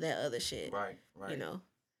of all of that other shit. Right. Right. You know,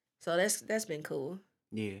 so that's been cool.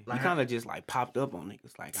 Yeah, Like- you kind of just like popped up on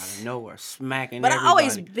niggas like out of nowhere, smacking. But I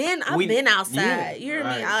always everybody. I've been outside. yeah, You hear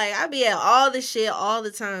right. me? I be at all the shit all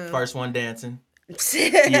the time. First one dancing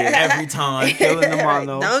Yeah. every time, Killing the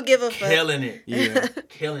mono. Don't give a fuck. killing it. Yeah,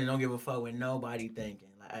 Killing. Don't give a fuck with nobody thinking.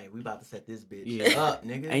 Like, hey, we about to set this bitch Yeah. up,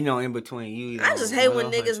 nigga. ain't no in between. You. I just hate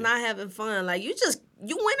when niggas not having fun. Like you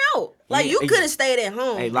went out. Like you could have stayed at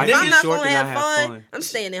home. Hey, If life is I'm not short gonna to have not have fun, fun. I'm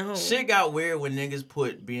staying at home. Shit got weird when niggas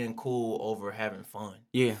put being cool over having fun.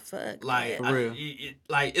 Yeah, Fuck. Like, For I- real.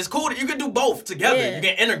 like it's cool that you can do both together. Yeah. You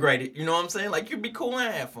can integrate it. You know what I'm saying? Like you can be cool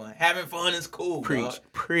and have fun. Having fun is cool. preach, Bro.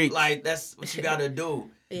 preach. Like that's what you gotta do.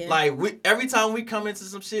 Yeah. Like every time we come into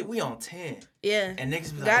some shit, we on 10, yeah. and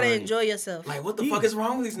niggas be like, Gotta "Right." enjoy yourself. Like what the Yeah. fuck is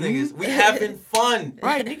wrong with these Mhm. niggas? We having fun.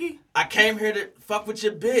 right, nigga. I came here to fuck with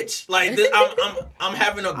your bitch. Like I'm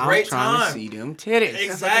having a I'm great trying time. to see them titties.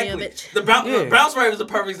 Exactly. bitch. The Yeah. bounce rate was the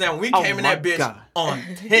perfect example. We Oh came in my that bitch God. on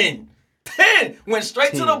 10. 10. Went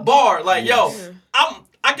straight to 10. the bar. Like, Yes. yo,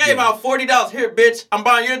 I gave Yeah. out $40. Here, bitch. I'm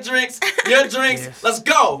buying your drinks. Your drinks. Yes. Let's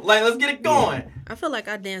go. Like, let's get it going. I feel like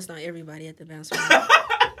I danced on everybody at the bounce party.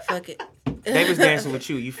 Fuck it. They was dancing with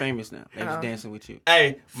you. You famous now. They was Oh. dancing with you.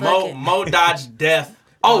 Hey, Fuck it. Mo dodged death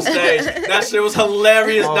on stage. That shit was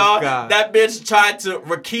hilarious, Oh, dog. God. That bitch tried to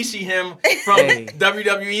Rikishi him from Hey.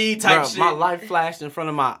 WWE type Bruh, shit. my life flashed in front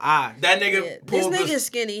of my eyes. That nigga Yeah. This pulled nigga's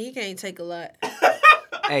skinny. He can't take a lot.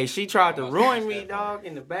 Hey, she tried to ruin me, dog,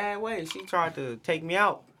 in the bad way. She tried to take me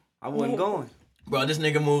out. I wasn't going. Bro, this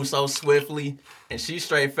nigga moved so swiftly, and she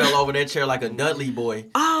straight fell over that chair like a Dudley boy.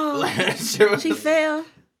 Oh, Like, she was- she fell.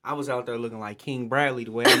 I was out there looking like King Bradley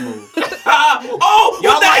the way I moved. Oh,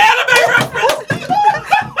 Y'all with the anime reference.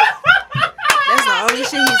 That's the only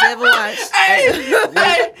shit he's ever watched.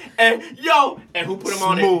 Hey, and who put him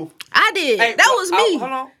on it? Smooth. I did. Hey, that was me.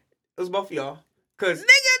 hold on. It was both of y'all. Cause Nigga,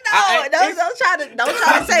 I- no, don't try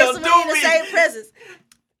to say Don't some do in the me. same presence.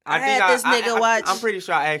 I had this nigga watch. I'm pretty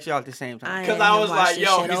sure I asked y'all at the same time. Because had I him was watch like, this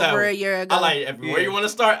yo, shit he's over like, a year ago. I like, where Yeah. you want to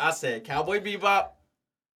start? I said, Cowboy Bebop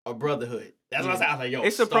or Brotherhood. That's what I said. I was like, yo,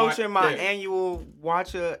 It's approaching my annual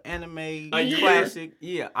watch a anime year? classic.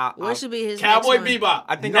 Yeah, What should be his Cowboy next one? Bebop.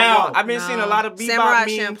 I think now. I've been seeing a lot of Bebop Samurai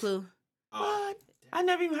memes. Champloo. What? I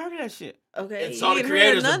never even heard of that shit. Okay, It's you all the ain't heard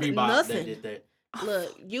creators of nothing- Bebop that nothing. did that.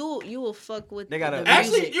 Look, you will fuck with They got the a-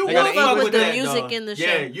 Actually, music. you They will got an fuck English with the that, music dog. in the Yeah,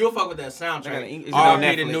 show. you'll fuck with that They got an soundtrack. English- is it R.I.P.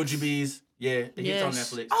 on to Netflix? Nujabes. Yeah, it's on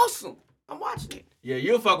Yes. Netflix. Awesome. I'm watching it. Yeah,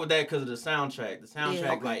 you'll fuck with that because of the soundtrack. The soundtrack,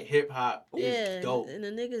 Yeah. like hip hop, Yeah, is dope. and the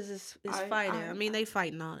niggas is I- fighting. I mean, they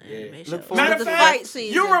fighting all the Yeah. anime Look shows. for- Matter But of the fact, fight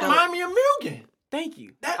scenes you are dope. remind me of Mugen. Thank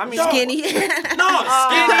you. That- I mean, dog. Skinny. No, skinny.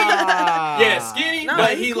 Ah. Yeah, skinny, No,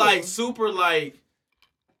 but he he cool. like super like.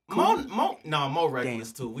 Mo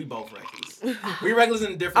reckless too. We both reckless. We reckless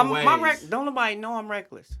in different ways. Don't nobody know I'm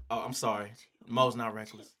reckless. Oh, I'm sorry. Mo's not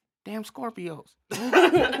reckless. Damn Scorpios.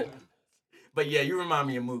 But yeah, you remind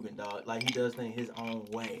me of Mugen, dog. Like he does things his own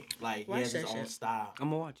way. Like he Watch has his that own shit. style. I'm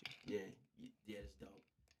gonna watch it. Yeah, it's dope.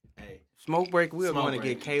 Hey, Smoke break. We're Smoke going to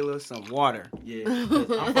break. get Kayla some water. yeah. 'Cause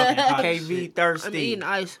I'm fucking hot as KV shit. thirsty. I'm eating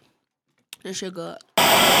ice. That shit good.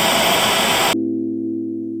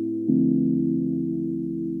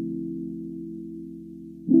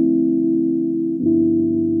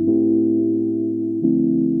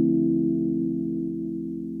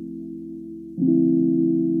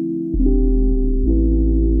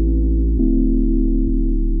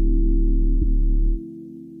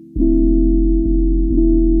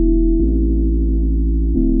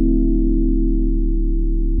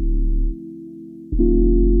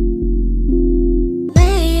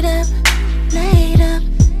 Laid up,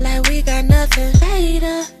 like we got nothing.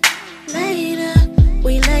 Later,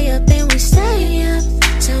 we lay up and we stay up.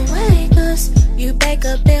 Some wake us, you back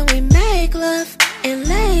up and we make love and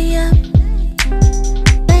lay up.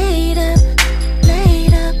 Laid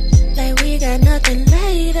up, like we got nothing.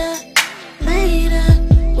 Later,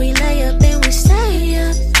 we lay up and we stay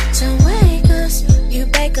up. Some wake us, you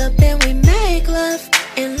back up and we make love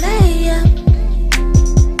and lay up.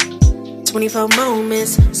 24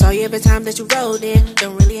 moments, saw you every time that you rolled in.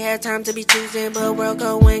 Don't really have time to be choosing, but world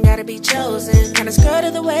going, gotta be chosen. Kinda scared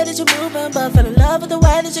of the way that you're moving, but fell in love with the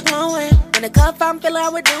way that you're glowing. In the cup, I'm feeling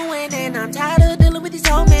how we're doing, and I'm tired of dealing with these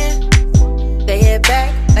old men. They head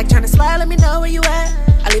back, like trying to slide, let me know where you at.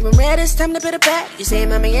 I leave them red, it's time to put it back. You say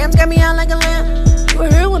my yams got me out like a lamb. You were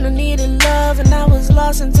here when I needed love, and I was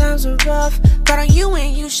lost and times were rough. Caught on you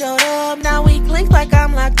when you showed up, now we clink like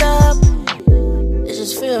I'm locked up. It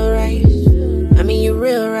just feel right. I mean, you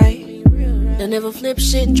real right. Don't ever flip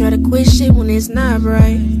shit and try to quit shit when it's not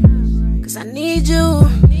right. Cause I need you,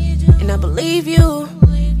 and I believe you.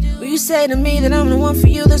 When you say to me that I'm the one for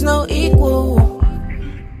you, there's no equal.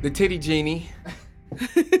 The Titty Genie,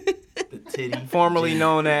 The titty. formerly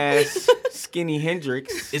known as Skinny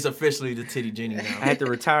Hendrix. It's officially the titty genie now. I had to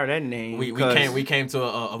retire that name. We 'cause- came to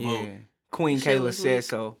a vote. Yeah. Queen Shit Kayla was said weak.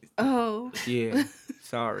 so. Oh, Yeah.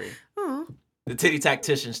 Sorry. oh, The titty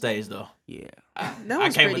tactician stays though. Yeah. that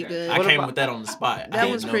was came pretty with, good. I What came about- with that on the spot. I That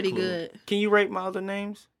had was no pretty clue. good. Can you rate my other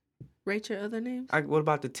names? Rate your other names. What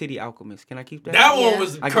about the Titty Alchemist? Can I keep that? That Yeah. one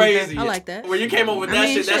was I get crazy. that. I like that. When you came up with I that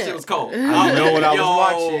mean, shit, that shit. shit was cold. I know what I was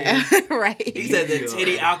watching. Right. He said the Yeah.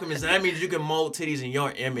 titty alchemist. That means you can mold titties in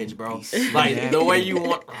your image, bro. Peace. Like Yeah. the way you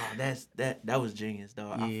want. Oh, that was genius,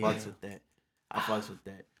 dog. I Yeah. fucks with that. I fucks with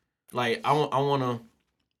that. Like I wanna.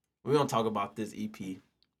 We're gonna talk about this EP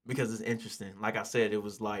because it's interesting. Like I said, it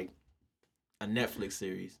was like a Netflix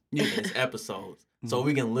series. Yeah. And it's episodes, so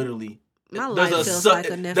we can literally. My there's life a feels sub- like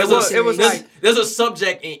a Netflix there's a- series. it was like- There's a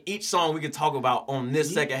subject in each song we can talk about on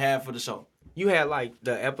this second half of the show. You had like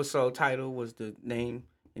the episode title was the name,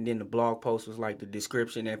 and then the blog post was like the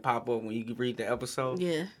description that pop up when you could read the episode.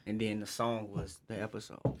 Yeah. And then the song was the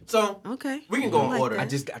episode. So Okay. we can go I in like order.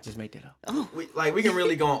 that. I just made that up. Oh. We can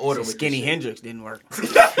really go in order So with Skinny this shit. Hendrix didn't work.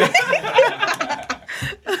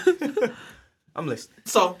 I'm listening.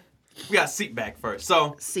 So we got seat back first.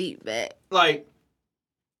 So Seat back. like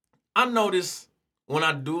I notice when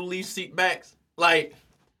I do leave seat backs, like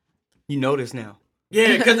You know this now.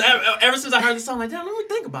 yeah, because ever since I heard this song, like damn, let me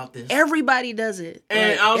think about this. Everybody does it.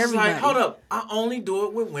 And Like, I was just everybody. like, hold up, I only do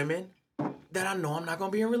it with women that I know I'm not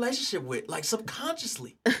gonna be in a relationship with, like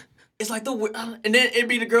subconsciously. It's like and then it'd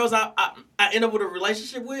be the girls I end up with a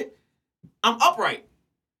relationship with. I'm upright,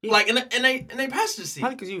 like in they passenger seat.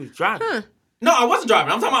 Probably because you was driving. Huh. No, I wasn't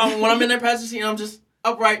driving. I'm talking about when I'm in their passenger seat and I'm just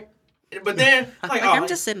upright. But then, like, Like, oh, I'm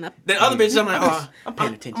just sitting up. then other bitches, I'm like, oh, I'm paying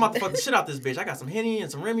I'm attention. about to fuck the shit out this bitch. I got some Henny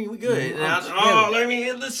and some Remy. We good. And I I'm just, chilling. let me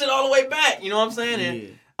get this shit all the way back. You know what I'm saying? And Yeah.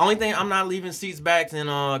 only thing, I'm not leaving seats back in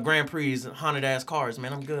Grand Prix haunted ass cars,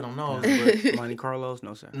 man. I'm good on those. But Monte Carlos,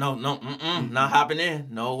 no sir. no, not hopping in.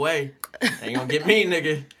 No way. Ain't gonna get me,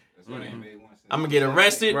 nigga. That's why they ain't made one I'm gonna get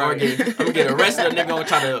arrested or I'm gonna get arrested. A nigga gonna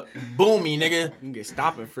try to boom me, nigga. You can get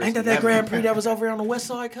stopping frisk. Ain't that Grand Prix that was over here on the west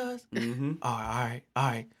side, cuz? Mm-hmm. All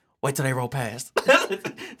right. Wait till they roll past.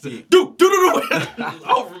 Do.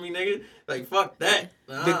 Over me, nigga. Like, fuck that.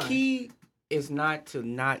 The key is not to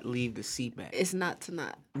not leave the seat back. It's not to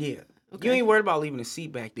not. Yeah. Okay. You ain't worried about leaving the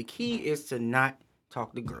seat back. The key is to not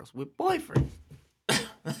talk to girls with boyfriends.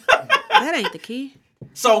 That ain't the key.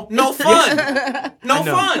 So, no fun. No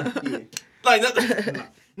fun. Yeah. Like, that,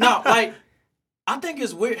 no, like, I think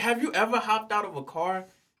it's weird. Have you ever hopped out of a car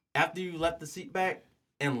after you left the seat back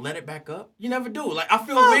and let it back up? You never do. Like, I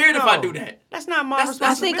feel weird if I do that. That's not my I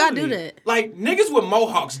responsibility. think I do that. Like, niggas with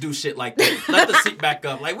mohawks do shit like that. Let the seat back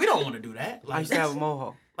up. Like, we don't want to do that. Like, I used to have a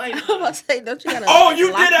mohawk. Like, I'm about to say, don't you gotta? oh,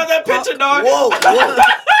 you lock- did have that picture, dog. Whoa.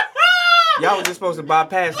 Y'all was just supposed to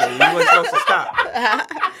bypass it. You wasn't supposed to stop.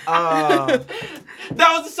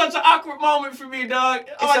 That was such an awkward moment for me, dog.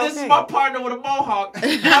 Oh, this is my partner with a mohawk. I've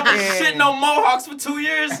been shitting on mohawks for 2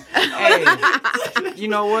 years. Hey, you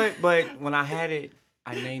know what? But when I had it,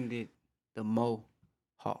 I named it the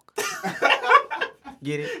Mohawk.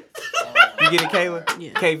 Get it? You get it, Kayla?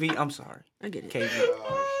 Yeah. KV, I'm sorry. I get it.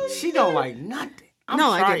 KV. She don't like nothing. I'm No,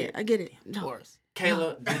 sorry. I get it. No.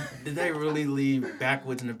 Kayla, did they really leave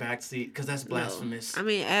backwards in the back seat? Because that's blasphemous. I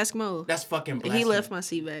mean, ask Mo. That's fucking blasphemous. He left my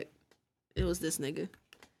seat back. It was this nigga.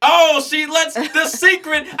 Oh, she lets the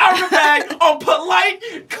secret out of her bag on polite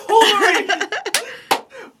coolery.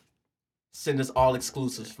 Send us all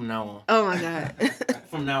exclusives from now on. Oh my God.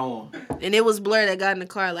 From now on. And it was Blur that got in the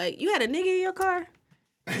car like, you had a nigga in your car?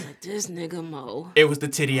 I was like, this nigga Mo. It was the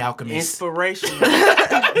Titty Alchemist. Inspiration.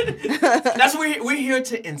 That's what we're here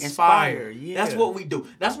to inspire. Yeah. That's what we do.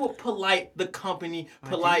 That's what Polite, the company,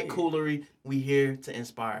 Polite Coolery, we here to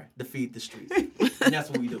inspire, to feed the streets. And that's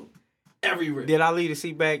what we do. Every rip. Did I leave the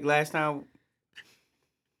seat back last time?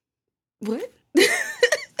 What?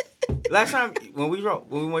 Last time when we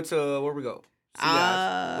went to where we go?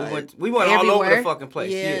 We went all everywhere. over the fucking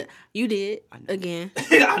place. Yeah. You did. I know. Again.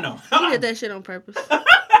 I know. You did that shit on purpose.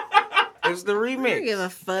 It's the remix. I don't give a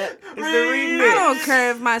fuck. It's the remix. I don't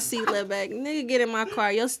care if my seat left back. Nigga, get in my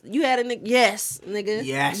car. You had a nigga. Yes, nigga.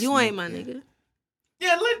 Yes, You ain't nigga. my nigga.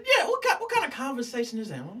 Yeah, what kind of conversation is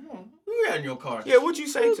that? Who got in your car? Yeah, what you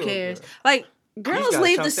say Who to cares? her? Like, girls gotta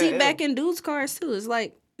leave chunk the seat that back L. in dudes' cars too. It's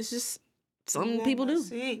like, it's just something people do.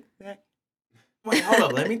 See, Wait, hold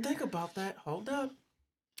up. Let me think about that. Hold up.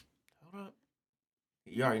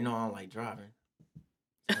 You already know I don't like driving.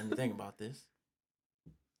 So let me think about this.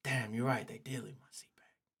 Damn, you're right. They did leave my seat back.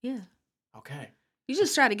 Yeah. Okay. You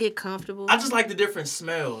just try to get comfortable. I just like the different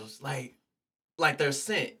smells. Like their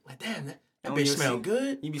scent. Like, damn, that On bitch your smell seat.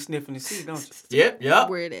 good. You be sniffing the seat, don't you? Yep.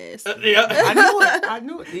 Weird ass. Yeah. I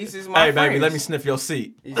knew it. These is my Hey, friends. baby, let me sniff your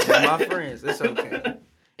seat. These is my friends. It's okay.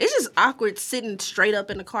 It's just awkward sitting straight up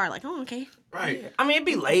in the car. Like, oh, okay. Right. I mean, it'd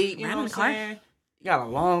be late. You Right know in what the I'm car. saying? You got a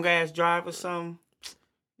long ass drive or something.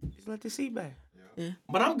 Just let the seat back.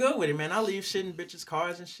 But I'm good with it, man. I leave shit in bitches'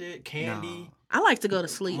 cars and shit. Candy. I like to go to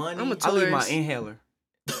sleep. Money. I'm a I tourist. leave my inhaler.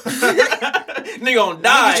 Nigga gonna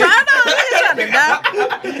die. Nigga trying to die.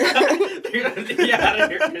 Get out of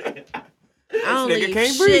here. I don't Nigga leave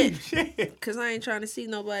can't shit. breathe. Because I ain't trying to see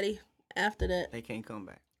nobody after that. They can't come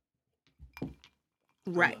back.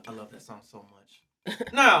 Right. I love that song so much.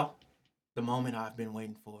 Now, the moment I've been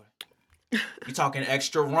waiting for. You talking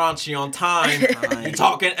extra raunchy on time. You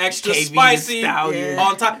talking extra KV the spicy Stallion.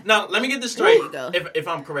 on time. Now, let me get this straight. There you go. If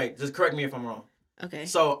I'm correct, just correct me if I'm wrong. Okay.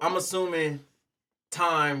 So I'm assuming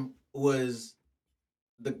time was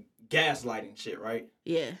the gaslighting shit, right?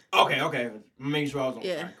 Yeah. Okay. Make sure I was on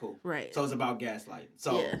Yeah. track. Cool. Right. So it's about gaslighting.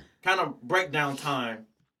 So Yeah. kind of break down time.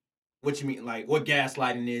 What you mean, like what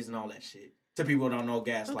gaslighting is and all that shit. To people who don't know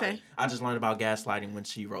gaslighting. Okay. I just learned about gaslighting when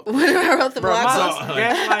she wrote. When I wrote the Bro, blog my post.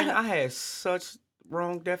 gaslighting, I had such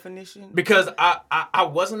wrong definition. Because I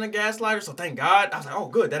wasn't a gaslighter, so thank God. I was like, oh,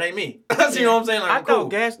 good, that ain't me. You know what I'm saying? Like, I I'm cool. thought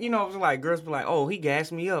gas, it was like girls be like, oh, he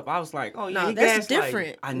gassed me up. I was like, oh, yeah, No, he that's gaslighting.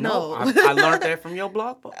 different. I know. No. I learned that from your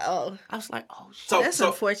blog post. Oh, I was like, oh, shit. So, that's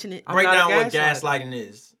unfortunate. I'm break not a down what gaslighter. gaslighting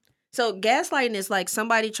is. So gaslighting is like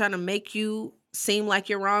somebody trying to make you seem like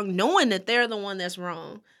you're wrong, knowing that they're the one that's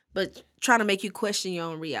wrong, but trying to make you question your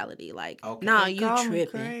own reality. Like, Okay. nah, They you call me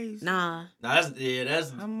tripping. crazy. Nah. Now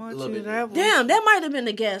that's How much a little is bit. that? Damn, that might have been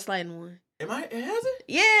the gaslighting one. Has it?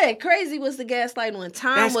 Yeah, crazy was the gaslighting one.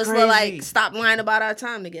 Time That's was the crazy. like, stop lying about our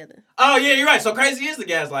time together. Oh yeah, you're right. So crazy is the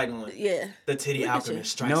gaslighting one. Yeah. The Titty Look at Alchemist you.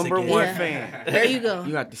 strikes Number again. one Yeah. fan. There you go.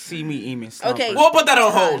 You got to see me eating Okay. We'll put that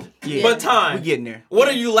on hold. Yeah. But time. We getting there. What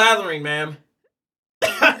are you lathering, ma'am?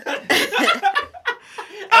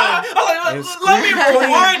 let me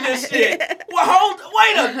rewind this shit. Well,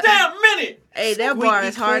 wait a damn minute. Hey, that bar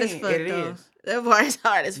is Squeaky hard as clean. fuck, It though. is. That bar is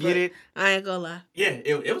hard as fuck. Get it? I ain't gonna lie. Yeah,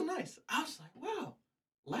 it was nice. I was like, wow,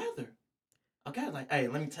 lather. Okay, like, hey,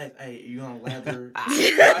 let me take. Hey, you gonna lather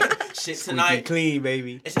shit Squeaky tonight? clean,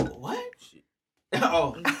 baby. It said, what?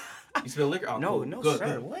 Oh, you spill liquor? Oh, No, cool. no, Good, sir.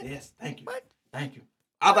 good. What? Yes, thank you. What? Thank you.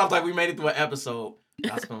 I thought like we made it through an episode.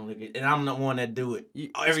 I spilled liquor, and I'm the one that do it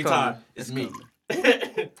every time. It's me.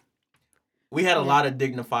 We had a lot of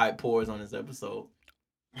dignified pours on this episode.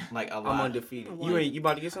 Like a lot. I'm undefeated. Wow. You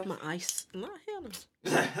about to get something? My ice. No, hell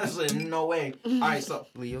no. I said, no way. All right, so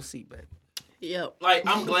Leave your seat back. Yep. like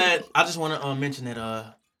I'm glad. I just want to mention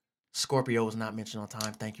that Scorpio was not mentioned on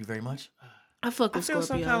time. Thank you very much. I fuck I with feel Scorpios.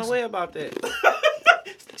 some kind of way about that.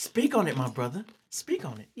 Speak on it, my brother. Speak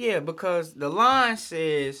on it. Yeah, because the line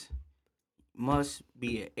says must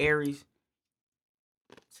be an Aries.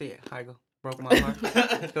 Say it, how you go? Broke my heart.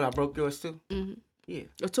 Because I broke yours too. Mm-hmm. Yeah.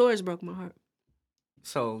 A Taurus broke my heart,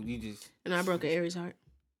 So you just and I broke an Aries heart.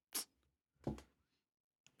 I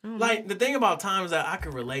don't know. Like the thing about time is that I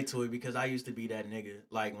could relate to it because I used to be that nigga.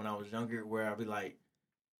 Like when I was younger, where I'd be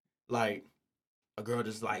like a girl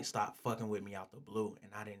just like stopped fucking with me out the blue,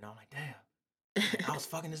 and I didn't know. Like, damn, I was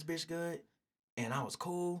fucking this bitch good, and I was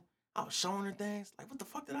cool. I was showing her things. Like, what the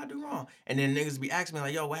fuck did I do wrong? And then niggas be asking me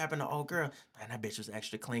like, yo, what happened to old girl? Man, that bitch was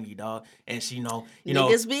extra clingy, dog. And she know,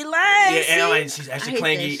 niggas be lying. yeah, and like she's I extra hate that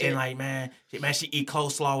clingy, shit. and like man, she eat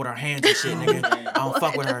coleslaw with her hands and shit, nigga. I don't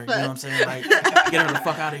fuck with the her. You know what I'm saying? Like, get her the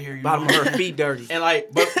fuck out of here. You bottom know? of her feet dirty. And like,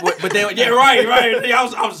 but then yeah, right. I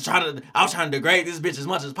was trying to degrade this bitch as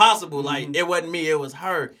much as possible. Like, it wasn't me, it was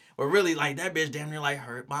her. But really, like that bitch damn near like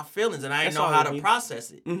hurt my feelings, and I didn't That's know all how it to is.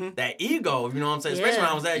 process it. Mhm. That ego, you know what I'm saying? Especially Yeah.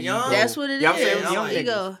 when I was that young. That's what it is. Yeah, I'm saying Yeah, young like,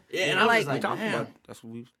 niggas. Yeah, and I I'm like just We like, talking damn. about that's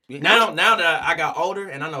what we yeah. Now that I got older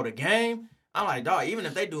and I know the game, I'm like, dog, even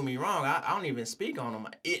if they do me wrong, I don't even speak on them.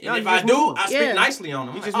 And No, if you I just do, move. I speak Yeah. nicely on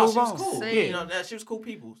them. You Like, just oh, move she was on. cool. Same. You know, that she was cool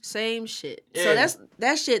people. Same shit. Yeah. So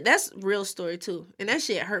that's real story too, and that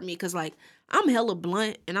shit hurt me because like I'm hella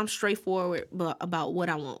blunt and I'm straightforward about what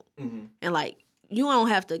I want, Mm-hmm. and like you don't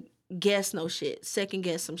have to guess no shit, second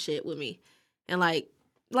guess some shit with me, and like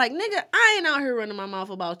nigga, I ain't out here running my mouth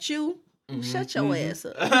about you. Shut your ass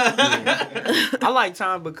up. I like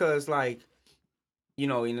time because like, you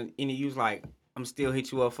know, in the use like I'm still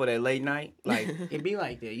hit you up for that late night. Like it be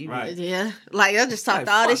like that. You be- Right. Yeah, like I just talked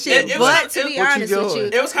Like, all this fuck shit, it. but It to was- be what you honest with you,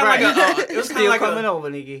 doing? It was kind of Right. like it was kind Still of like coming a over,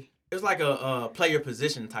 nigga. it was like a play your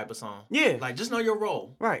position type of song. Yeah. Like just know your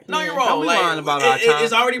role. Right. Know your Yeah. role. Don't be like lying about our time.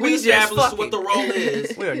 it's already been We just established fuck what it. the role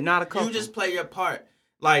is. We are not a couple. You just play your part.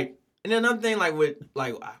 Like, and then another thing, like with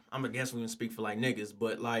like I'm against we can speak for like niggas,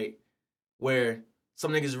 but like where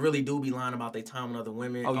some niggas really do be lying about their time with other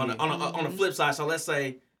women. Oh, on yeah. on the flip side, so let's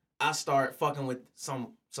say I start fucking with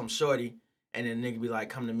some shorty, and then nigga be like,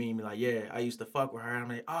 come to me and be like, yeah, I used to fuck with her. I'm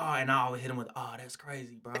like, oh, and I always hit him with, oh, that's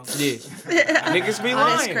crazy, bro. Yeah. Niggas be Oh,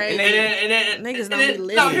 lying. that's crazy. And then Niggas and don't then- be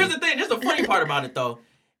living. No, here's the thing. This is the funny part about it though.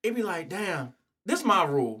 It be like, damn, this is my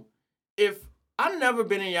rule. If I never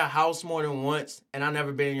been in your house more than once, and I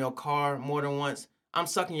never been in your car more than once, I'm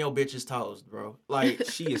sucking your bitch's toes, bro. Like,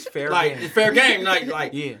 She is fair like game. it's fair game.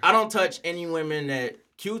 Like Yeah. I don't touch any women that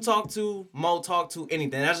Q talk to, Mo talk to,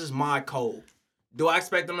 anything. That's just my code. Do I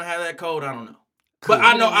expect them to have that code? I don't know. But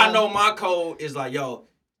I know my code is like, yo,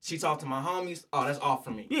 she talked to my homies. Oh, that's off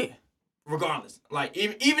for me. Yeah. Regardless, like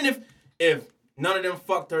even if none of them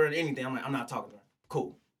fucked her or anything, I'm like, I'm not talking to her.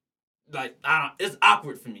 Cool. Like it's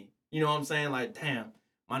awkward for me. You know what I'm saying? Like, damn,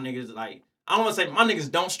 my niggas like I don't want to say my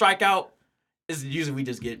niggas don't strike out. It's usually we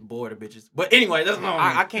just get bored of bitches. But anyway, that's not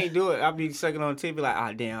I can't do it. I'll be sucking on the teeth, be like,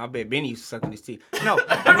 ah, damn, I bet Benny used to suck on his teeth. No,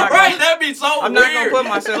 I'm not right, gonna, that'd be so I'm weird. not gonna put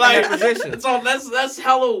myself in that position. So that's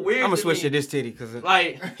hella weird. I'm gonna to switch me. to this titty because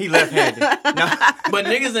Like, he left-handed. No. but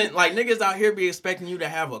niggas out here be expecting you to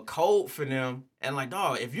have a code for them, and like,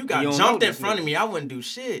 dog, if you got You don't jumped know in this front of nigga. me, I wouldn't do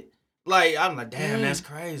shit. Like, I'm like, damn, that's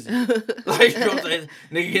crazy. Like, you know what I'm saying?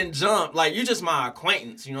 Nigga getting jumped. Like, you just my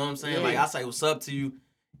acquaintance. You know what I'm saying? Yeah. Like, I say what's up to you.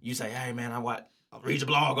 You say, hey man, I'll read your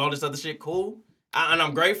blog, all this other shit. Cool. And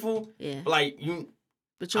I'm grateful. Yeah. But like you,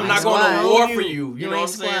 But you I'm ain't not going to squad. war for you. You You know what I'm ain't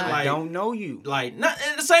saying? squad. I Like, don't know you. like, not,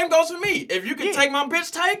 and the same goes for me. If you can Yeah. take my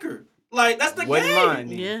bitch, take her. Like, that's the Wasn't game. mine.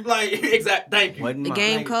 Yeah. Like, exact. Thank you. Wasn't The mine.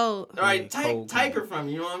 game Like, code. All right, Yeah, cold take game. her from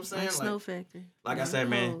me. You know what I'm saying? Like Snow Factory. Like I Game said,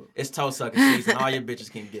 man, code. it's toe sucking season. All your bitches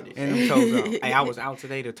can get it. And them toes out. Hey, I was out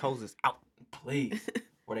today. The toes is out. Please.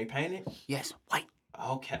 Were they painted? Yes, white.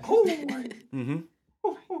 Okay. Ooh. Mm-hmm.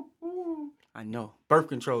 I know. Birth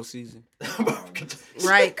control season.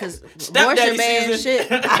 Right, because Stepdaddy abortion ban season. shit.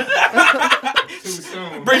 Too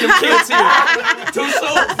soon. Bring them kids here. Too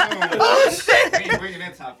soon. We ain't bringing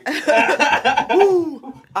that topic.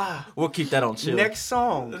 We'll keep that on chill. Next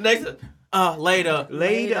song. Next, Laid Up.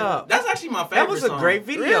 Laid Up. That's actually my favorite That was a song. great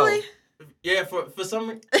video. Really? Yeah, for some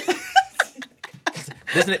reason.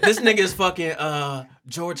 this nigga is fucking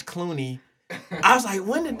George Clooney. I was like,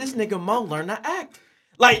 when did this nigga Mo learn to act?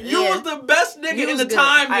 Like, you Yeah. was the best nigga You in was the good.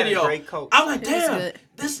 Time I had a video. great coach. I'm like, He was damn, good.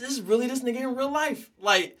 this is really this nigga in real life.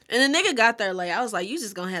 Like, And the nigga got there late. I was like, you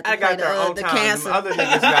just gonna have to I play got there on the time. Them cancer. other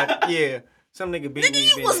niggas got, yeah. Some nigga beat Nigga, me.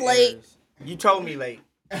 you been was in late. errors. You told me late.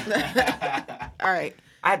 All right.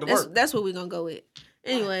 I had to work. That's what we gonna go with.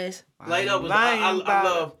 Anyways, Laid Up was, Lying I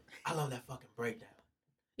about love that fucking breakdown.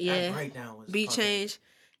 yeah. That breakdown was Beat fucking- change.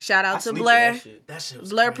 Shout I out to sleep with Blur. that shit. That shit was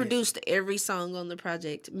Blur crazy. produced every song on the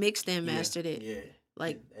project, mixed and mastered it. Yeah.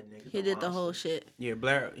 Like, That nigga he did the monster. whole shit. Yeah,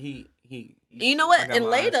 Blair, he. You know I what? got And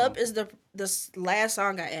my Laid eyes Up on is the last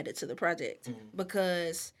song I added to the project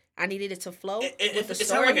because I needed it to flow with the It sounded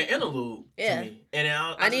story. like an interlude Yeah. to me. And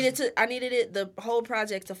I needed it the whole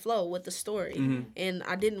project to flow with the story, Mm-hmm. and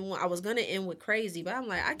I didn't want. I was gonna end with Crazy, but I'm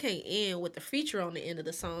like, I can't end with the feature on the end of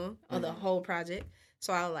the song or the whole project.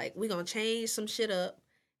 So I was like, we gonna change some shit up,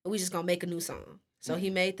 and we just gonna make a new song. So he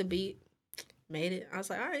made the beat, made it. I was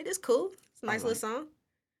like, all right, it's cool. It's a nice little song.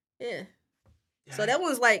 Yeah. So that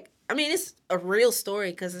one's like, I mean, it's a real story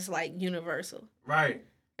because it's like universal. Right.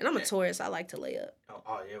 And I'm a tourist. I like to lay up.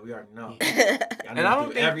 Oh yeah, we already know. And I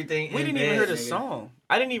don't think everything. we in didn't even bed, hear the nigga. song.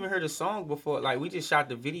 I didn't even hear the song before. Like we just shot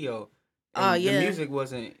the video. and Oh, yeah. The music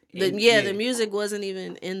wasn't. The music wasn't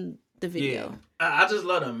even in the video. I just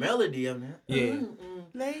love the melody of that. Yeah.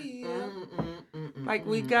 Later. Like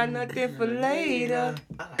we got nothing for later.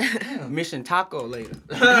 I like, damn. Mission taco later.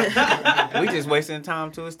 We just wasting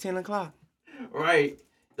time till it's 10 o'clock. Right.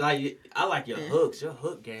 Like I like your hooks. Your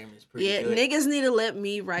hook game is pretty Yeah, good. niggas need to let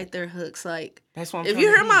me write their hooks. Like, That's what I'm if trying you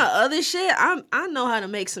to hear do. my other shit, I know how to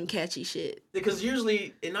make some catchy shit. Because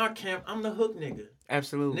usually in our camp, I'm the hook nigga.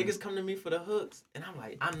 Absolutely. Niggas come to me for the hooks, and I'm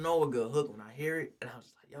like, I know a good hook when I hear it, and I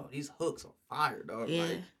was like, yo, these hooks are fire, dog. Yeah,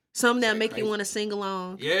 Like, something that that make you crazy? want to sing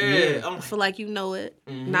along. yeah. Yeah. I'm like, Feel like you know it.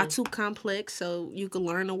 Mhm. Not too complex, so you can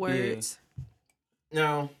learn the words.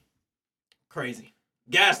 no, crazy.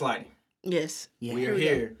 Gaslighting. Yes. Yeah. We are we go.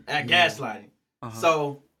 here at gaslighting. Uh-huh.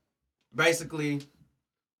 So basically,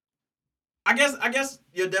 I guess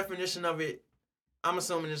your definition of it, I'm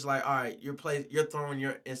assuming it's like, all right, you're throwing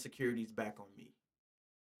your insecurities back on me.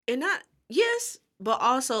 And not yes, but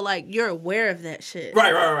also like you're aware of that shit.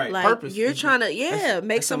 Right. Like Purpose. you're trying to That's-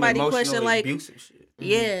 make that's some somebody emotional question like abusive shit.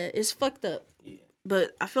 yeah, it's fucked up. Yeah.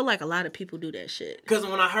 But I feel like a lot of people do that shit. Because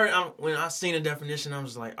when I seen the definition, I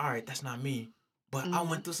was like, all right, that's not me. But I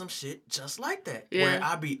went through some shit just like that. Yeah. Where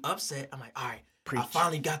I be upset. I'm like, all right, I Preach.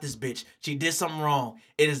 finally got this bitch. She did something wrong.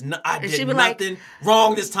 It is I she did be like, nothing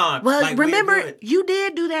wrong this time. Well, Like, we're remember good. you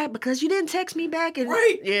did do that because you didn't text me back and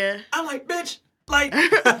Right. Yeah. I'm like, bitch, like,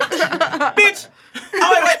 bitch.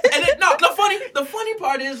 Oh, wait. And the funny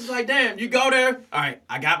part is like, damn, you go there. All right,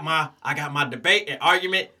 I got my debate and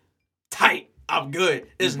argument tight. I'm good.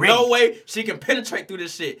 There's no way she can penetrate through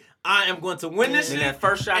this shit. I am going to win this And shit. that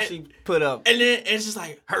first shot And- she put up. And then it's just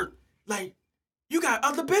like, hurt. Like, you got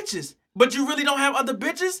other bitches, but you really don't have other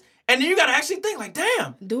bitches. And then you got to actually think, like,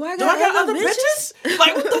 damn, Do I do I got other bitches? bitches?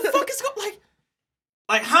 Like, what the fuck is going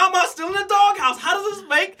like, how am I still in the doghouse? How does this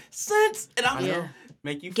make sense? And I was Yeah. like,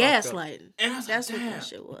 Make you fucked up. Gaslighting. and I was That's like, what damn. that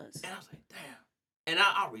shit was. And I was like, damn. And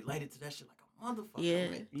I related to that shit like a motherfucker. Yeah.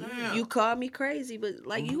 I'm like, damn. You called me crazy, but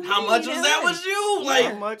like you How made much me was that way. was you? How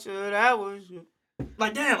Like, much of that was you?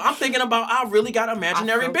 like, damn, I'm thinking about I really got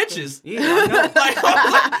imaginary felt bitches. Yeah, I know. Like,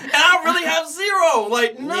 and I really have zero.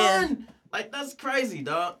 Like, none. Like, that's crazy,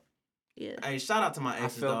 dog. Yeah. Hey, shout out to my I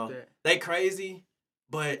exes, felt dog. that. They crazy,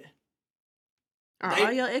 but Are They-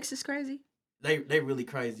 all your exes crazy? they really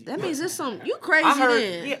crazy. That means it's some you crazy I heard.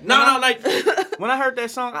 then. Yeah, No, like, When I heard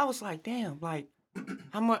that song, I was like, damn, like,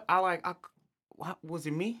 how much? Was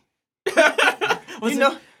it me? was You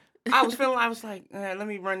know, I was like, let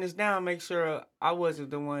me run this down, make sure I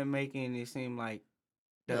wasn't the one making it seem like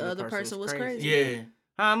The other person was crazy. Yeah.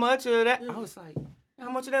 How much of that? I was like,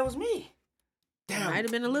 how much of that was me? Damn. Might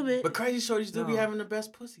have been a little bit. But crazy shorties do be No. having the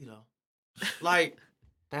best pussy, though. Like,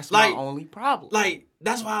 That's Like- my only problem. like,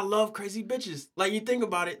 that's why I love crazy bitches. Like, you think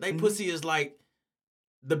about it, they pussy is like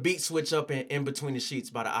the beat switch up in Between the Sheets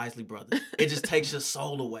by the Isley Brothers. It just takes your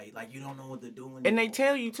soul away. Like, you don't know what they're doing. And they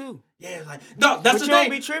tell you too. Yeah, like, no, that's But the you don't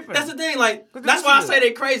thing. be tripping. That's the thing. Like, 'Cause that's this why I is say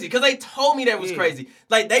they crazy. Because they told me that was Yeah. crazy.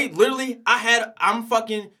 Like, they literally, I'm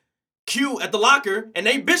fucking Q at the locker, and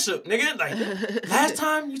they Bishop, nigga. Like, last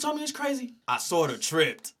time you told me it's crazy, I sort of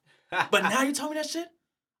tripped. But now you told me that shit,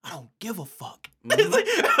 I don't give a fuck. It's like,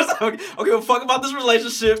 I don't give a fuck about this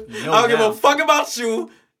relationship. I don't give a doubt. fuck about you.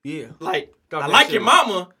 Yeah. Like, Thought I that like shit your was-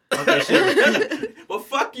 mama. Okay, shit. But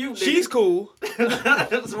fuck you, nigga. She's cool.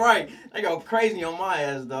 That's right. They go crazy on my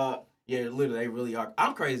ass, dog. Yeah, literally, they really are.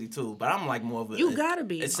 I'm crazy too, but I'm like more of a You gotta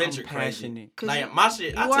be. eccentric I'm crazy. passionate. 'Cause Like my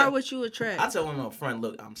shit, You I are tell, what you attract. I tell women up front,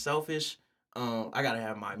 look, I'm selfish. I gotta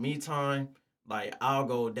have my me time. Like I'll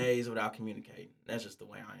go days without communicating. That's just the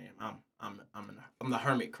way I am. I'm the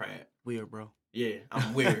hermit crab. Weird, bro. Yeah,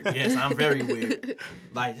 I'm weird. Yes, I'm very weird.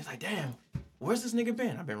 Like it's like, damn, where's this nigga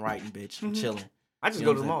been? I've been writing, bitch. I'm chilling. I just You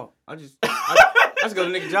go know to the what mall. I just go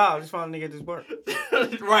to the nigga job. Just find a nigga at this work.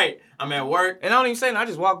 Right. I'm at work. And I don't even say nothing. I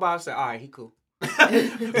just walk by and say, all right, he cool.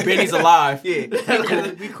 Benny's alive. Yeah, he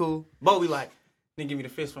cool. We cool. Bo be like, nigga give me the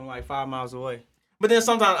fist from like 5 miles away. But then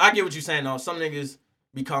sometimes I get what you're saying though. Some niggas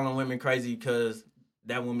be calling women crazy because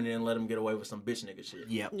that woman didn't let them get away with some bitch nigga shit.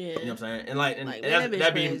 Yep. Yeah. You know what I'm saying? And like, Like, and man, that'd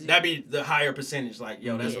that bitch be crazy. the higher percentage. Like,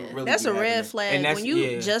 yo, that's Yeah. what really That's be a red happening. flag. And that's- When you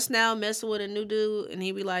yeah. just now messing with a new dude and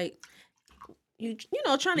he be like, you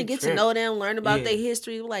know, trying to You get to tripping. know them, learn about Yeah. their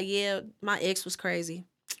history. Like, yeah, my ex was crazy.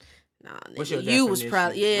 Nah, What's nigga, your you was definition?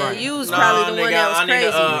 probably Right. you was Nah, probably the one nigga, that was I need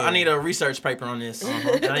crazy. I need a research paper on this.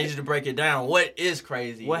 And I need you to break it down. What is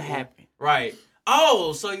crazy? What happened? Right.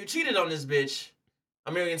 Oh, so you cheated on this bitch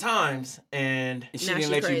a million times, and And she Now didn't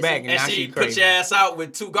she let crazy. you back, and now she she put crazy. your ass out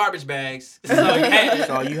with 2 garbage bags. So you had That's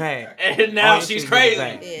all you had. and now All your she's shit crazy.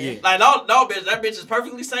 back. Yeah. Yeah. Like no, bitch. That bitch is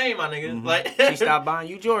perfectly sane, my nigga. Mhm. Like She stopped buying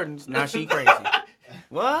you Jordans. Now she crazy.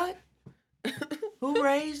 What? Who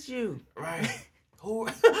raised you? Right. Who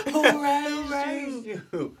Who raised raised you?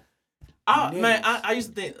 you? Man, I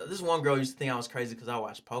used to think this one girl used to think I was crazy because I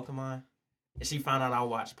watched Pokemon, and she found out I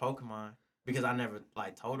watched Pokemon because I never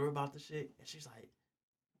like told her about the shit, and she's like,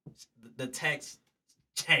 the text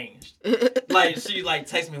changed. Like she like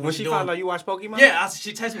texted me When she found out you watch Pokemon? Yeah,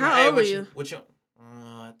 she texted me. How Hey, old what were you? What you?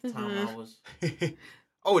 At the time I was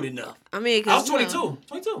Old enough. I mean, I was 'cause, 22.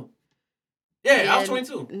 22. Yeah, I was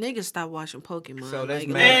 22. Niggas stopped watching Pokemon. So that's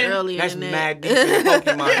like, mad. earlier That's than that. mad deep in the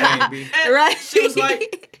Pokemon game, B. And Right. She was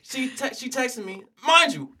like, she texted me.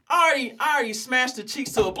 Mind you, I already smashed the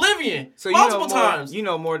cheeks to oblivion So you multiple know more, times. You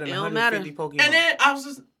know more than It don't 150 Pokemon. And then I was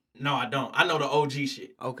just, no, I don't. I know the OG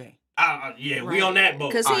shit. Okay. Yeah, we Right. on that boat.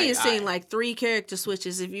 Because he Aight, had seen aight. like 3 character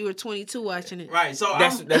switches if you were 22 watching it. Right, so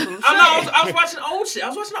That's what I'm saying. I was watching old shit. I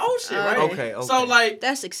was watching old shit, right? Okay. So like,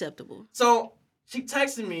 That's acceptable. so she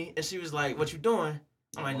texted me and she was like, "What you doing?"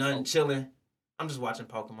 I'm like, "Nothing, chilling. I'm just watching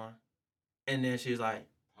Pokemon." And then she was like,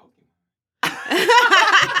 you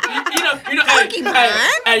know, Pokemon?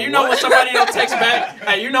 hey, you know when somebody don't text back.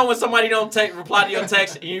 Hey, you know when somebody don't reply to your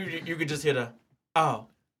text, and you could just hear the, oh.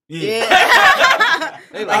 Yeah.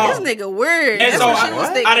 They Like, Oh. this nigga weird. And That's so what she was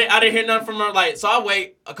thinking. I didn't hear nothing from her. Like, so I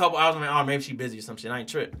wait a couple hours. I'm like, oh, maybe she busy or some shit. I ain't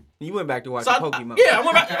trip. You went back to watch So Pokemon. I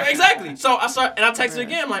went back exactly. So I start and I texted her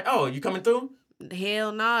again. I'm like, oh, you coming through?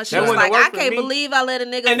 Hell nah. She That was wouldn't like, work I for can't me. believe I let a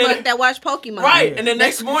nigga And then- fuck that watch Pokemon. Right. Yeah. And the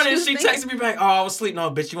next That's what morning she she was texted me back, oh, I was asleep. No,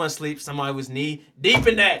 bitch, you want to sleep? Somebody was knee deep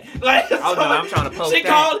in that. Like, Oh, no, I'm trying to poke She that.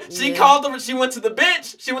 called. She Yeah. called them. She went to the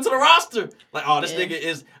bench. She went to the roster. Like, oh, this Yeah. nigga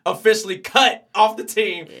is officially cut off the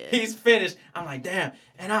team. Yeah. He's finished. I'm like, damn.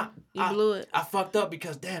 And You blew it. I fucked up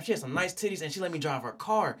because damn, she had some nice titties and she let me drive her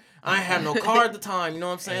car. I ain't have no car at the time. You know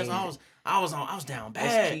what I'm saying? So I was down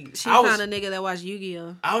bad. key. She I was, found a nigga that watched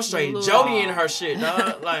Yu-Gi-Oh. I was straight Blew it. Jody in her shit,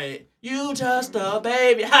 dog. Like, you just a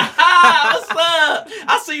baby. Ha ha, what's up?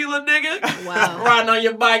 I see you, little nigga. Wow. Riding on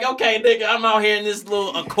your bike. Okay, nigga, I'm out here in this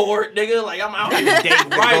little Accord, nigga. Like, I'm out here dating,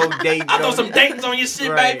 right? Go date, I throw Jody. some dates on your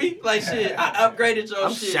shit, Right. baby. Like, shit, I upgraded your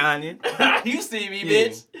I'm shit. shining. You see me, Yeah.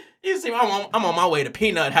 bitch. You see me. I'm on my way to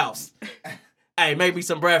Peanut House. Hey, make me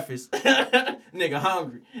some breakfast. Nigga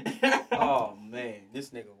hungry. Oh man,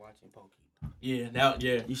 this nigga watching Pokemon.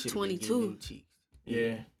 Yeah. You should 22.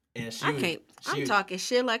 Yeah. And she I was- can't. she I'm was- talking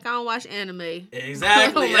shit like I don't watch anime.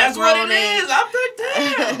 Exactly. Like That's what grown it age. is.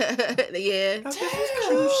 I'm like, damn. Yeah.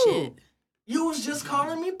 Damn. Shit. You was just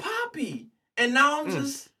calling me Poppy. And now I'm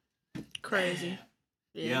just Crazy.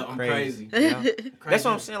 Yeah, I'm Crazy. crazy. Yeah. Crazy. That's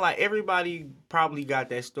what I'm saying. Like everybody probably got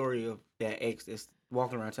that story of that ex that's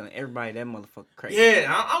walking around telling everybody that motherfucker crazy. Yeah,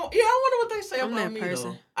 I wonder what they say I'm about that me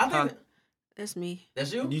person. though. I think Huh? That's me.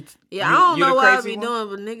 that's you. Yeah, I don't you the know what I crazy be one? doing,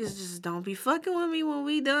 but niggas just don't be fucking with me when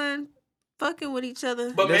we done fucking with each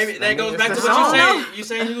other. But That's- maybe I that mean, goes it's back to the what you song. saying. You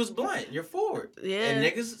saying you was blunt. You're forward. Yeah. And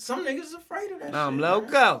niggas, some niggas afraid of that. I'm shit,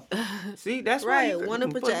 loco. See, that's why Right, you want to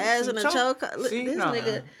can put your ass in a choke? Look, See, this nah.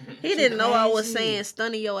 nigga, he didn't know I was crazy. saying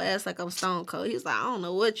stunning your ass like I'm Stone Cold. He's like, I don't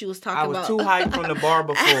know what you was talking I was about. too hyped from the bar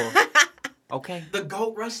before. Okay. The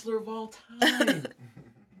GOAT wrestler of all time.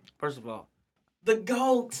 First of all, The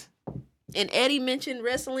GOAT. And Eddie mentioned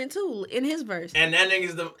wrestling too in his verse. And that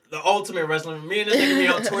nigga's the ultimate wrestler. Me and this nigga be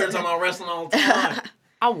on Twitter talking about wrestling all the time.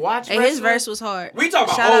 I watched Hey, wrestling. his verse was hard. We talk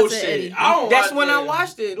about Shout out old to shit. Eddie. I don't That's watch when I that.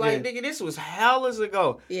 watched it. Like, Yeah. nigga, this was hellas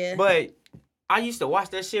ago. Yeah. But I used to watch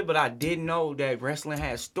that shit, but I didn't know that wrestling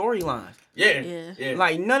had storylines. Yeah.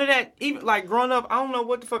 Like, none of that, even, like, growing up, I don't know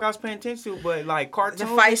what the fuck I was paying attention to, but, like, cartoons The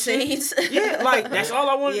and fight shit, scenes. yeah, like, that's all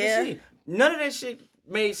I wanted Yeah. to see. None of that shit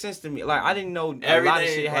made sense to me. Like, I didn't know a lot of Everything,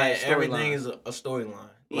 shit had like, everything storylines. is a storyline.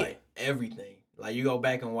 Yeah. Like everything. Like you go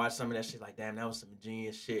back and watch some of that shit. Like damn, that was some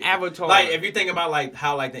genius shit. Avatar. Like if you think about like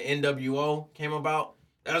how like the NWO came about,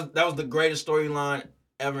 that was the greatest storyline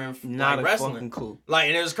ever in Not like, a wrestling. fucking clue. Like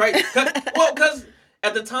and it was crazy. Cause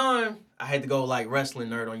at the time I had to go like wrestling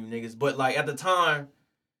nerd on you niggas, but like at the time,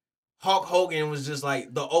 Hulk Hogan was just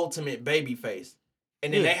like the ultimate baby face,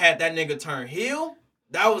 and then Yeah. they had that nigga turn heel.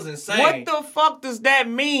 That was insane. What the fuck does that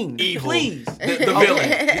mean? Evil. Please. The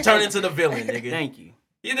villain. You turn into the villain, nigga. Thank you.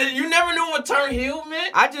 You never knew what turn heel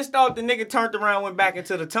meant? I just thought the nigga turned around, went back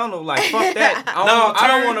into the tunnel. Like, fuck that. I No,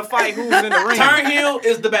 don't want to fight who's in the ring. Turn heel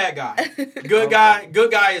is the bad guy.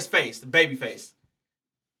 Good guy is face, the baby face.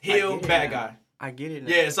 Heel, get it bad now. guy. I get it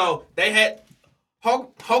now. Yeah, so they had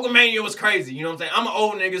Hulkamania was crazy, you know what I'm saying? I'm an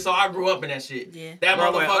old nigga, so I grew up in that shit. Yeah. That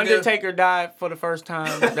Bro, when motherfucker. Undertaker died for the first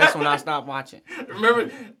time, that's when I stopped watching.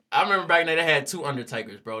 I remember back then they had two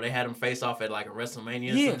Undertakers, bro. They had them face off at like a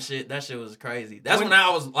WrestleMania or Yeah. some shit. That shit was crazy. That's when I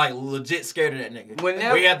was like legit scared of that nigga.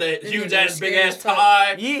 Whenever- we had the This huge nigga ass, was big scared ass as fuck.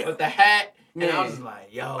 tie Yeah. with the hat. And I Man. was like,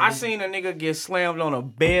 yo. I this- seen a nigga get slammed on a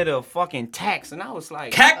bed of fucking tacks, and I was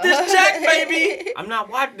like, Cactus Jack, baby. I'm not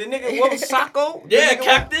watching. The nigga, what was Sacco? The Yeah, nigga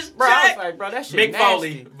Cactus Bro, I Jack. was like, bro, that shit Mick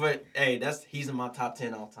nasty. Foley. But hey, he's in my top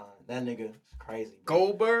 10 all time. That nigga is crazy. Bro.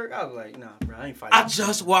 Goldberg? I was like, nah, bro, I ain't fighting. I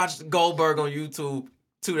just watched Goldberg on YouTube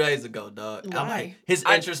 2 days ago, dog. I'm Why? like, his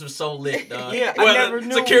interest was so lit, dog. Yeah, I Well, never the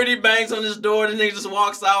knew. Security bangs on his door, the nigga just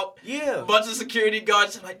walks out. Yeah. Bunch of security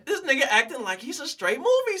guards. I'm like, this nigga acting like he's a straight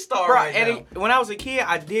movie star Bro, right and now. when I was a kid,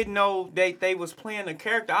 I didn't know they was playing a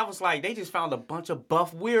character. I was like, they just found a bunch of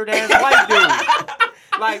buff, weird ass white dudes.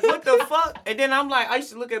 Like, what the fuck? And then I'm like, I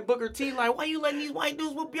used to look at Booker T like, why you letting these white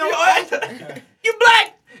dudes whoop your ass? You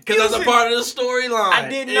black? Because that's a part of the storyline. I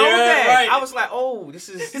didn't know Yeah, that. right. I was like, oh, this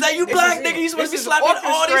is. He's like, you this black is- nigga, you supposed to be this is slapping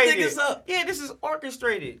all these orchestrated. niggas up. Yeah, this is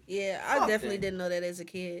orchestrated. Yeah, I Fuck definitely that. didn't know that as a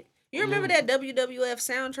kid. You remember that WWF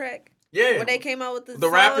soundtrack Yeah. when they came out with the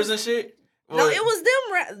rappers songs? and shit? No, it was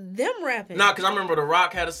them rapping. Nah, because I remember The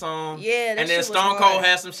Rock had a song. Yeah, that and then shit was Stone Cold hard.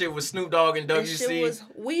 had some shit with Snoop Dogg and That WC. shit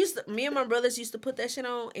was me and my brothers used to put that shit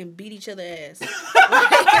on and beat each other ass.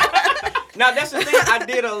 Now that's the thing. I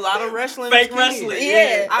did a lot of wrestling. Fake as a kid. wrestling,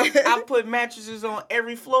 Yeah. I put mattresses on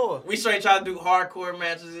every floor. We straight tried to do hardcore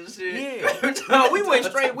matches and shit. Yeah. No, we went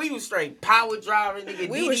straight. We was straight power driving, nigga.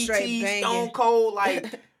 We was straight DDT, banging. Stone Cold.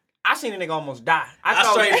 Like, I seen a nigga almost die.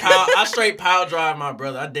 I straight power drive my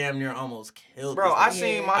brother. I damn near almost killed Bro, this I nigga.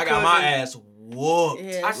 seen Yeah. my I cousin. got my ass whooped.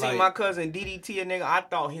 Yeah. I seen Like, my cousin DDT a nigga. I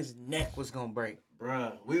thought his neck was gonna break.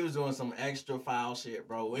 Bruh, we was doing some extra foul shit,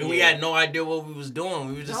 bro. And we Yeah. had no idea what we was doing.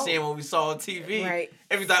 We was just No. seeing what we saw on TV. Right.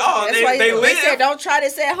 And we was like, oh, That's why they they live. said don't try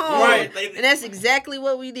this at home. Right. And that's exactly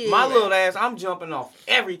what we did. My little ass, I'm jumping off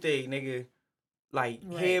everything, nigga. Like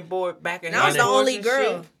Right. headboard, back and And I was the headboards only and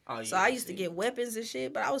girl. shit. Oh, So yeah. I used to get weapons and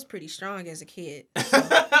shit, but I was pretty strong as a kid.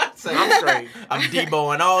 Say, I'm straight. I'm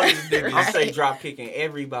Deboing all these niggas. I'm straight drop kicking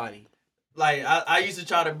everybody. Like I used to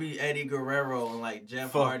try to be Eddie Guerrero and like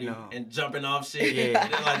Jeff Fuck Hardy no. and jumping off shit. Yeah.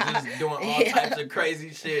 And then, like just doing all Yeah. types of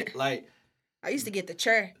crazy shit. Like I used to get the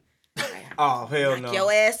chair. Oh hell Knock no.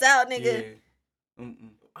 your ass out, Yeah. nigga. Mm-mm.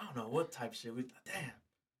 I don't know what type shit we damn.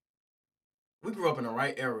 We grew up in the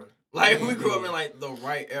right era. Like we grew up in like the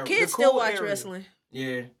right era. Kids The still cool watch area. wrestling.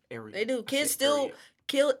 Yeah. Area. They do. I Kids said still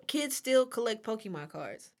area. kids still collect Pokemon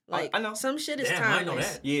cards. Like I know. some shit is Damn, I didn't know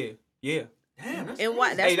timeless. that. Yeah, yeah. Damn, that's And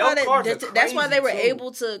why? crazy. That's Hey, why those cards are that's why they were crazy, too.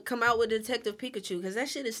 able to come out with Detective Pikachu because that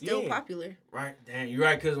shit is still Yeah. popular. Right, damn, you're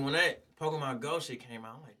right. Cause when that Pokemon Go shit came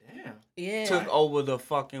out, I'm like, damn. Yeah. Took over the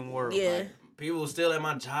fucking world. Yeah. Like, People still at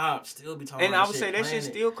my job still be talking. and about I would say that playing shit's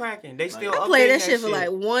it. still cracking. They still I played updating that shit for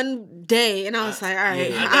like one day, and I was like, all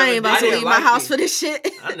right, Yeah. I ain't about to I didn't leave my like house it. for this shit.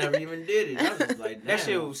 I never even did it. I was just like, damn. That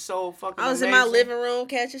shit was so fucking. I was in my amazing. living room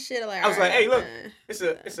catching shit. Like, I was all like, right, hey, look, man.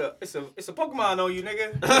 it's a Pokemon on you,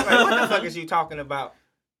 nigga. I was like, what the fuck is you talking about?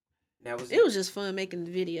 That was It was just fun making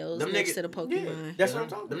the videos Them next niggas- to the Pokemon. That's what I'm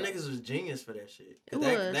talking Them about. niggas was genius for that shit. 'Cause It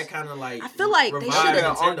that, was. That kind of like. I feel like they revived should've-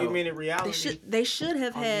 An Nintendo. augmented reality. They should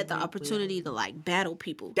have had the Argument opportunity to like battle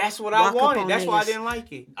people. That's what I Walk up wanted. on That's why I niggas. didn't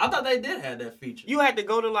like it. I thought they did have that feature. You had to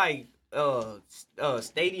go to like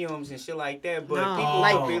stadiums and shit like that, but No. people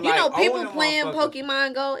Like, would be you like, know, own people them playing motherfuckers.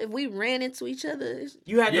 Pokemon Go. If we ran into each other,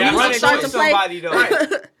 You had to Yeah, run you into start to play. somebody though. Right.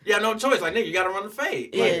 Yeah, no choice. Like, nigga, you gotta run the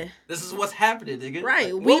fade. Like, Yeah. this is what's happening, nigga.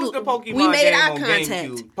 right? What was the Pokemon we made game eye on contact.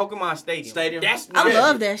 GameCube? Pokemon Stadium. That's I rare.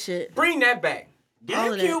 love that shit. Bring that back.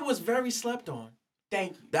 All of that. GameCube was very slept on.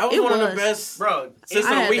 Thank you. That was It one of was. the best Bro, systems.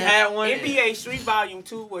 I had We that. had one. NBA Street Volume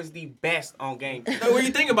 2 was the best on GameCube. No, when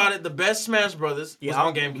you think about it, the best Smash Brothers was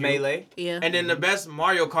on GameCube. Melee. Yeah. And then the best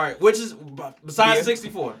Mario Kart, which is besides Yeah.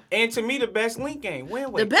 64. And to me, the best Link game.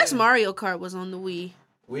 Wind The best Waker. Mario Kart was on the Wii.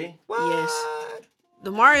 We What? Yes.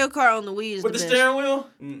 The Mario Kart on the Wii is with the the best. steering wheel.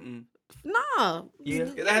 Mm-mm. Nah. Yeah.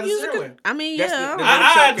 That had the Music- steering wheel. I mean, That's yeah. the- I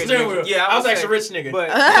had the nunchuck steering nigga. wheel. Yeah, I was would actually say. rich nigga. But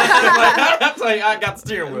That's like I got the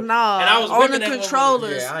steering wheel. Nah. And I was on whipping the that motherfucker.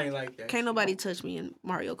 controllers. yeah, I ain't like that. Can't nobody touch me in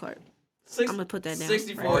Mario Kart. Six- I'm gonna put that down.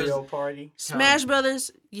 64 is Mario Party. Smash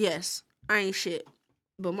Brothers, yes. I ain't shit.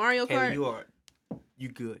 But Mario Hey, Kart, you are. You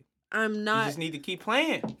good. I'm You not. just need to keep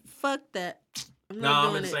playing. Fuck that. I'm No, not I'm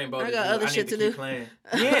doing in the it. same boat. I as got you. other I shit need to keep do. Playing.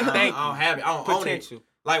 Yeah, thank I don't have it. I don't own it. Potential.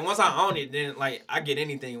 Like once I own it, then like I get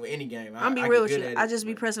anything with any game. I'm be I real get with good you. at I it. just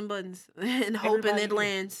be pressing buttons and hoping Everybody it do.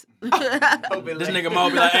 lands. This nigga Mo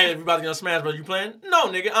be like, hey, if you about to get on Smash Bros, you playing? No,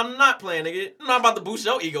 nigga, I'm not playing, nigga. I'm not about to boost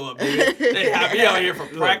your ego up, nigga. They have me out here for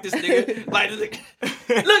practice, nigga. Like, this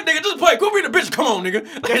nigga, look, nigga, just play. Quit being a bitch. Come on, nigga.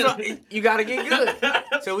 That's right. You gotta get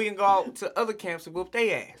good, so we can go out to other camps and whoop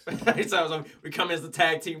their ass. So we come as the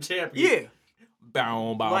tag team champions. Yeah,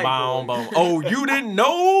 Bow, bow, Light bow, boy. bow. Oh, you didn't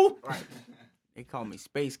know? right. They call me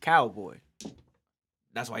Space Cowboy.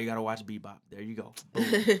 That's why you gotta watch Bebop. There you go. Boom.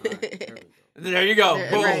 All right, there we go. There you go.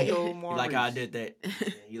 Boom. Right. You like how I did that. Yeah,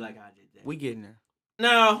 you like how I did that. We getting there.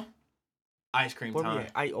 Now, ice cream Where we time.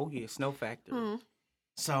 at? Oh yeah, Snow Factory. Hmm.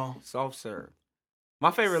 So, Soft serve.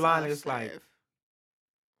 My favorite line Soft is like, serve.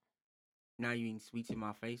 "Now you eating sweets in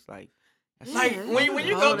my face." Like, that's like Yeah, when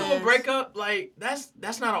you go old through a ass. breakup, like that's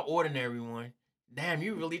not an ordinary one. Damn,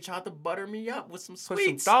 you really tried to butter me up with some put some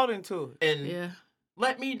sweets thought into it. and Yeah.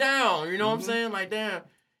 let me down. You know what I'm Mhm. saying? Like, damn,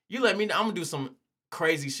 you let me down. I'm gonna do some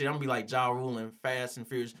crazy shit. I'm gonna be like Ja Rule and Fast and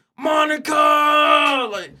Furious, Monica,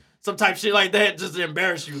 like some type shit like that, just to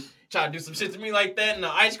embarrass you. Try to do some shit to me like that, and the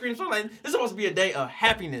ice cream. So I'm like, this is supposed to be a day of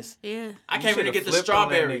happiness. Yeah. I You can't really shoulda get the flipped on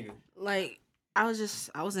that strawberry. nigga. Like, I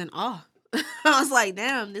was in awe. I was like,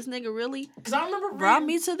 damn, this nigga really Cause I remember brought reading-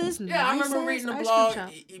 me to this Yeah, I remember nice-ass reading the ice cream blog. shop.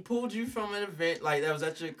 He pulled you from an event like that was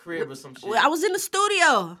at your crib or some shit. Well, I was in the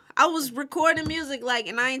studio. I was recording music, like,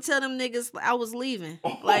 and I ain't tell them niggas I was leaving.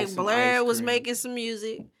 Like, some Blair ice was cream. making some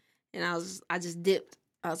music, and I just dipped.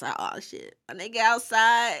 I was like, oh shit, a nigga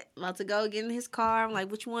outside about to go get in his car. I'm like,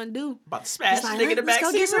 what you want to do? About to smash He's like, nigga in the let's back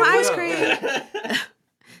go seat. get some real ice quick. cream.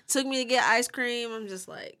 Took me to get ice cream. I'm just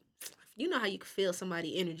like, you know how you can feel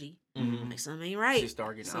somebody energy. Mhm. Like, something ain't right. Shit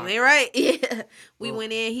start getting Something hot. ain't right. Yeah. We Ugh.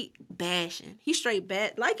 went in, he bashing. He straight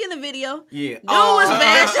bad. Like in the video. Yeah. Dude was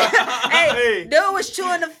bashing. hey, Hey. dude was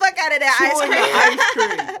chewing the fuck out of that Chewing the ice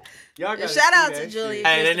cream. ice cream. Y'all gotta Shout see out that to shit. Julian.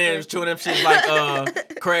 Hey, then they was chewing them shit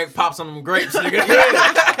like Craig pops on them grapes, nigga.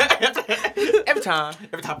 Every time.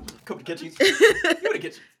 Every time, come to the kitchen. Go to the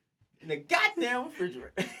kitchen. In the goddamn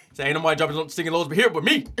refrigerator. Say, ain't nobody dropping singing lows but here but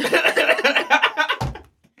me.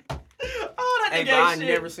 Oh, that Hey, nigga but I ain't shit.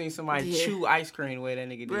 never seen somebody Yeah. chew ice cream the way that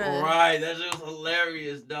nigga did. Bruh. Right, that shit was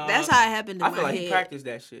hilarious, dog. That's how it happened in I my feel like head. he practiced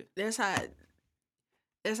that shit. That's how it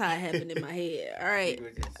happened in my head. All right.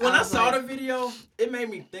 When I was saw like- the video, it made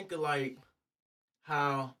me think of like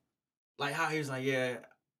how he was like, yeah,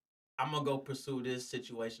 I'm gonna go pursue this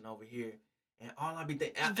situation over here, and all I be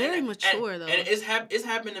thinking, It's very mature, though. and it's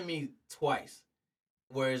happened to me twice,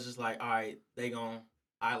 where it's just like, all right,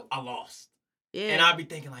 I lost, Yeah. and I be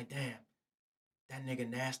thinking like, damn, that nigga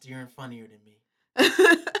nastier and funnier than me.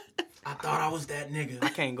 I thought I was that I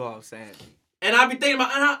nigga, can't go outside. and I be thinking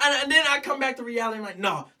about, and then I come back to reality, I'm like,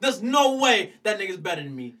 no, there's no way that nigga's better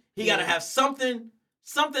than me. He gotta Yeah. have something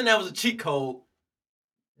that was a cheat code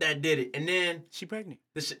that did it. And then She pregnant.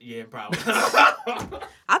 this shit, yeah, probably.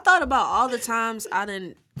 I thought about all the times I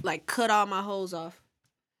done like cut all my hoes off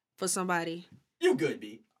for somebody. You good,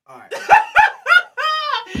 B. All right.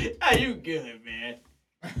 Hey, you good, man.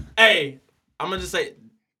 Hey, I'm gonna just say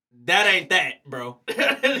that ain't that, bro.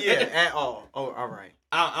 Yeah, at all. Oh, all right.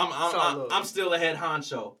 I'm still a head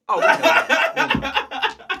honcho. Oh, we know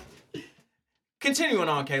that. Continuing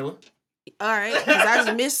on, Kayla. All right, because I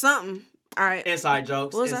just missed something. All right. Inside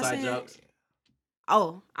jokes. What was I Inside saying? jokes.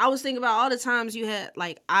 Oh, I was thinking about all the times you had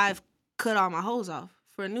like I've cut all my hoes off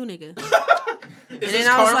for a new nigga. Is then this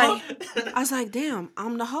I was karma? I was like, damn,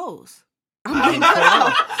 I'm the hose. I'm I'm getting cut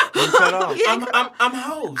off. cut off. Yeah, I'm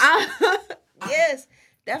hoes. yes,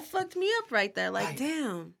 that fucked me up right there. Like, Like-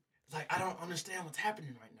 damn. It's like I don't understand what's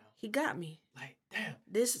happening right now. He got me. Like, damn.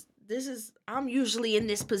 This is. I'm usually in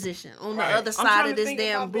this position on Right. the other I'm side trying of to this think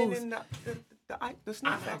damn if I've been booth. in the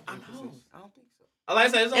Sneak I Factory know. position. I don't think so. Like I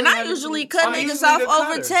said, it's And only I happened usually to- cut I'm niggas usually off the over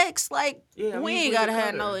cutter. text. Like, Yeah, I'm we ain't usually gotta the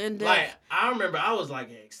have no cutter. in depth. Like, I remember I was like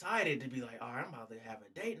excited to be like, all right, I'm about to have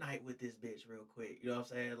a date night with this bitch real quick. You know what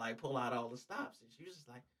I'm saying? Like, pull out all the stops. And she was just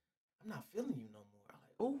like, I'm not feeling you no more. I'm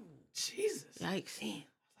like, Ooh. Jesus. Yikes. I was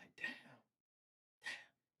like, damn.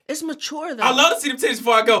 It's mature though. I love to see them titties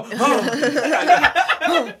before I go.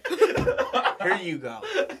 Here you go.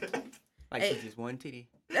 Like Hey. she's just one titty.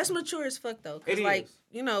 That's mature as fuck though. Cause It like, is.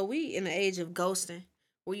 you know, we in the age of ghosting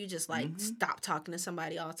where you just like Mhm. stop talking to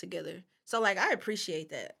somebody altogether. So like I appreciate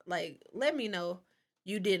that. Like, let me know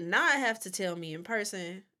you did not have to tell me in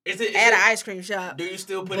person Is it, at an ice cream shop. do you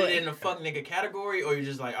still put But- it in the fuck nigga category, or you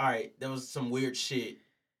just like, all right, there was some weird shit,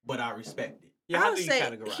 but I respect it? Yeah, I how would do you say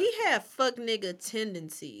categorize? he had fuck nigga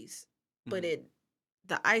tendencies, but Mhm.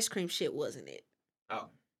 the ice cream shit wasn't it. Oh,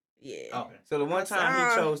 Yeah. okay. So the one I said, time he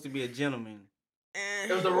 "Ah." chose to be a gentleman.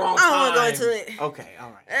 It was the wrong I don't want to go time. into it. Okay,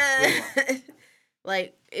 all right. Move on.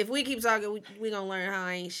 Like, if we keep talking, we gonna learn how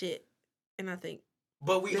I ain't shit. And I think,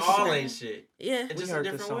 But we This is all the- ain't shit. yeah, It's We just in heard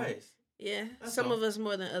the different song. ways. yeah. That's Some all. of us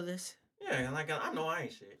more than others. Yeah, like I know I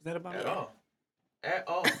ain't shit. Is that about At it? all. At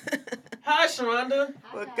all. Hi, Sharonda.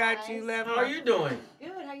 What got you left? How are you doing?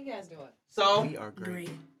 Good. How you guys doing? So, We are great. Great.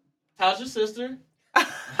 how's your sister?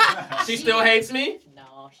 She still hates me?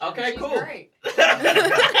 No. Okay, she's cool. Great.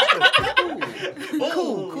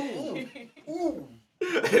 Ooh, cool.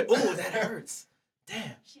 Ooh, that hurts.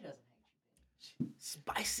 Damn. She doesn't hate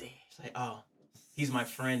Spicy. It's like, oh, he's my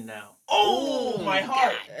friend now. Oh, my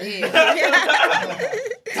heart.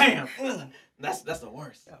 Damn. That's the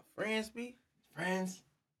worst. Yeah, friends be. Friends?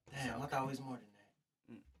 Damn, I thought it was more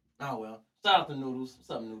than that. Oh, well. Shout out to Noodles. What's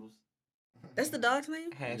up, Noodles? That's the dog's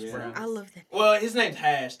name? Hash Yeah. browns. I love that. Well, his name's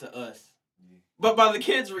Hash to us. But by the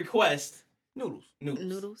kids' request, Noodles. Noodles.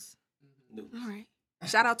 Noodles. Noodles. All right.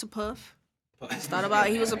 Shout out to Puff. Puff. Thought about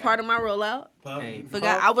he was a part of my rollout. Puff. Hey,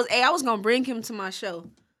 Forgot I was gonna bring him to my show,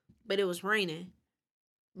 but it was raining.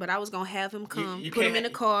 But I was gonna have him come, You put him in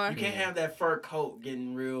can't- the car. You can't have that fur coat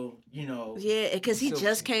getting real, you know. Yeah, because he Silky.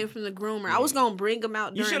 just came from the groomer. I was gonna bring him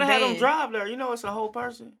out You during should have had him band. drive there. You know it's a whole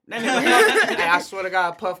person. That nigga, hey, I swear to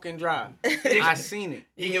God, Puff can drive. I seen it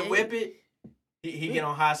He Yeah. can whip it. He get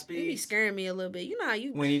on high He be speed. scaring me a little bit. You know how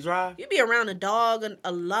you when he drive. you be around a dog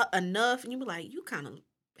a lot enough, and you be like, you kind of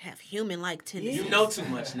have human like tendencies. You know too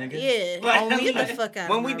much, nigga. Yeah. Like, Get the fuck out.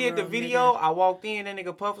 When of we my did the room, video, nigga. I walked in. That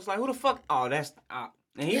nigga Puff was like, "Who the fuck?" Oh, that's.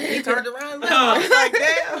 And he turned around. And left. I was like,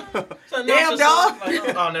 "Damn, So damn now dog." it's just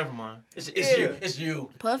like, oh, never mind. It's Yeah. you. It's you.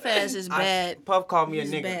 Puff ass is bad. Puff called me a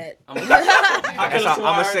He's nigga. bad. I'm I That's could've how swore I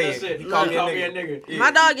I'ma heard say that it. shit. He You called me a called nigga. Yeah.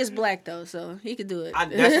 My dog is black though, so he could do it.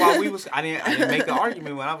 That's why we was. I didn't make the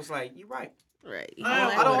argument when I was like, "You right." right. He I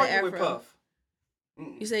black I don't with an argue with afro. Puff.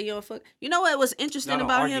 You say you don't fuck. You know what was interesting No, I don't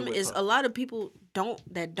about argue him with is Puff. a lot of people don't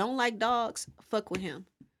like dogs fuck with him.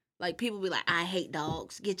 Like people be like, I hate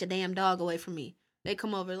dogs. Get your damn dog away from me. They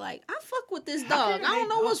come over like, I fuck with this How dog. can I don't they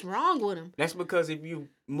know dog? what's wrong with him. That's because if you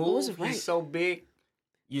was move, right. he's so big,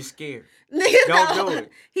 you're scared. Nigga, Don't no. do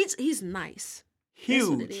it. He's nice. That's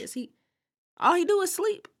what it Huge. is. All he do is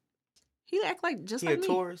sleep. He act like just He a like me.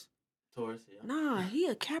 Taurus. Taurus, yeah. Nah, he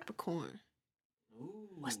a Capricorn. Ooh.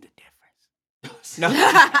 What's the difference? No.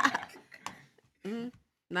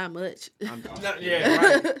 Not much. I'm No, yeah,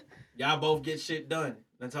 right. Y'all both get shit done.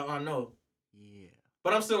 That's all I know. Yeah.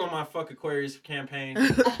 But I'm still on my fuck Aquarius campaign.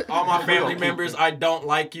 All my We family gonna keep members, it. I don't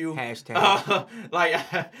like you. Hashtag. Like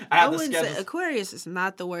I I have the wouldn't say schedule Aquarius is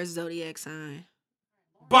not the worst zodiac sign.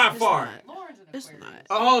 by It's far. not. Lauren's an It's Aquarius. not.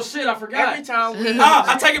 Oh shit, I forgot. Every time we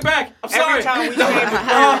I take it back. I'm sorry. every time we say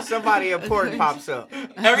Aquarius, somebody important pops up.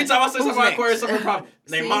 Every time I say Who's something about next? Aquarius, something problem.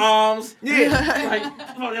 Their See? moms. Yeah.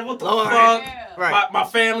 Like, what the Lord. fuck? Yeah. Right. My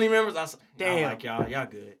family members. I Damn. like y'all. Y'all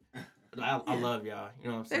good. I love y'all. You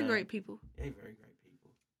know what I'm saying? They're great people. They very great people.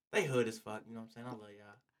 They hood as fuck. You know what I'm saying? I love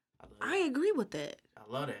y'all. I agree with that. I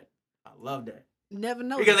love that. I love that. Never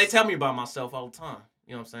know. Because they tell me about myself all the time.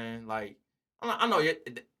 You know what I'm saying? Like, I know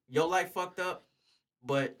your life fucked up,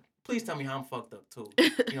 but please tell me how I'm fucked up too.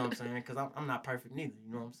 You know what I'm saying? Because I'm not perfect neither.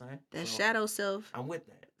 You know what I'm saying? that So, shadow self, I'm with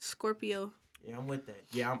that. Scorpio. Yeah, I'm with that.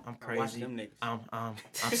 Yeah, I'm I watch crazy. them niggas. I'm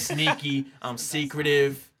sneaky. I'm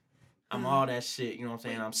secretive. I'm all that shit. You know what I'm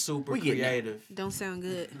saying? I'm super We get that. creative. Don't sound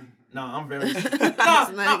good. No, I'm very. It's no,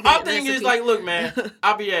 not a our good thing is recipe. like, look, man.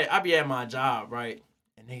 I be at my job, right?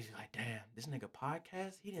 And niggas be like, damn, this nigga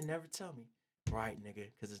podcast. He didn't never tell me, right, nigga?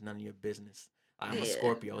 Because it's none of your business. I'm a Yeah.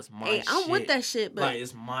 Scorpio. It's my Hey, shit. I'm with that shit, but like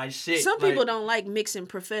it's my shit. some Like, people don't like mixing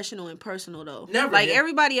professional and personal though. Never, Like yeah.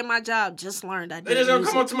 everybody at my job just learned I They did just gonna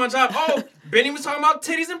music. come up to my job. Oh, Benny was talking about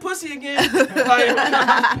titties and pussy again.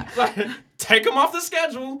 like, take him off the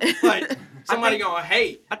schedule. Like somebody gonna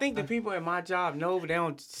hate. I think the people at my job know, but they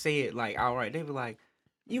don't say it like outright. They be like,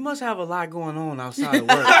 "You must have a lot going on outside of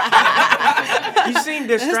work. You seem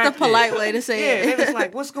distracted." That's the polite way to say Yeah, it. they was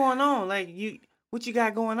like, "What's going on? Like what you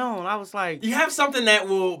got going on?" I was like, You have something that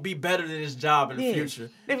will be better than this job in the Yeah. future.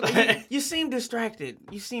 They be like, you seem distracted.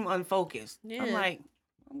 You seem unfocused. Yeah. I'm like,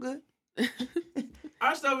 I'm good.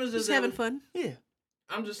 Our stuff is Just just having fun. Yeah.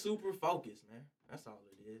 I'm just super focused, man. That's all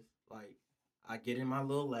it is. Like, I get in my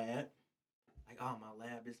little lab. Like, oh, my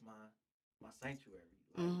lab is my sanctuary.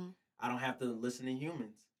 Like, I don't have to listen to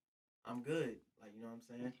humans. I'm good. Like, you know what I'm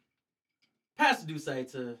saying? Pastor do say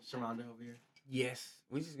to Sharonda over here. Yes.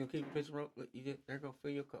 We just gonna keep the picture roll. Look, you get there. Go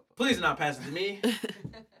fill your cup up. Please not pass it to me.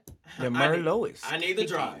 The I need- Merlois. I need the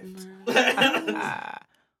drive. Ah,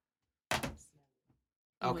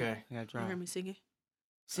 Okay. I gotta You drive. heard me singing?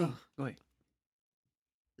 Sing. Go ahead.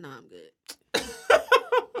 No, I'm good.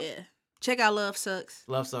 Yeah. Check out Love Sucks.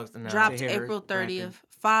 Love sucks tonight. Dropped Harris April 30th. rapping.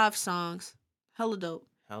 5 songs. Hella dope.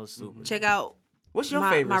 Hella super. Check out What's your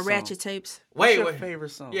my favorite my song? Ratchet tapes. What's Wait, your wait. favorite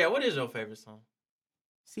song? Yeah, what is your favorite song?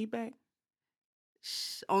 Seatback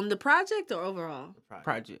On the project or overall?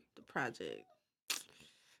 Project. The project.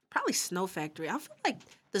 Probably Snow Factory. I feel like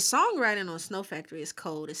the songwriting on Snow Factory is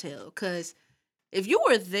cold as hell. Cause if you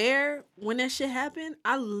were there when that shit happened,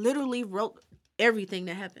 I literally wrote everything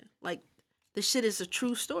that happened. Like the shit is a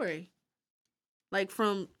true story. Like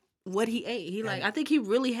from what he ate. He like I think he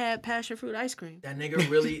really had passion fruit ice cream. That nigga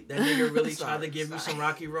really tried Sorry, to give you some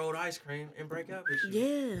Rocky Road ice cream and break up with you.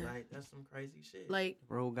 Yeah. Like, that's some crazy shit. Like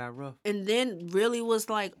Road got rough. and then really was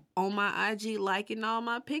like on my IG liking all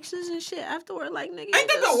my pictures and shit afterward. Like nigga, Ain't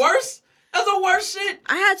that the worst? That's the worst shit.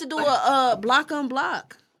 I had to do a block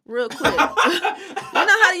unblock real quick. You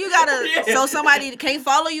know how you gotta Yeah. so somebody can't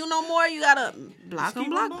follow you no more. You gotta block keep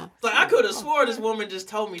unblock them them. Like, I could have swore this woman just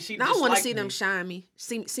told me she Now I disliked want to see me. them shine me,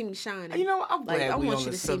 see me shining. You know what? I'm Like, glad I we want on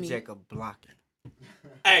you the to see me. subject of blocking.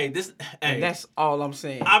 Hey, And that's all I'm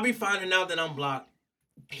saying. I be finding out that I'm blocked.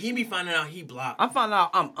 He be finding out he blocked. I'm finding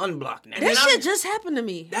out I'm unblocked now. And that then shit I'm- just happened to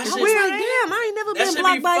me. That I was shit- like, Weird, damn, ain't I ain't never That been shit be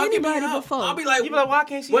blocked by fucking me anybody up. before. I'll be like, You be like, why I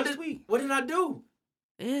can't see what this did, tweet? what did I do?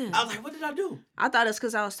 yeah. I was like, what did I do? I thought it's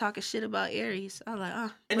because I was talking shit about Aries. I was like,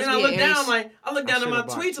 And must then I be look an down, Aries. like, I look down at my should've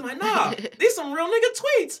blocked tweets. I'm like, nah, these some real nigga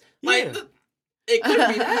tweets. Like, Yeah. it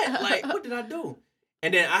couldn't be that. Like, what did I do?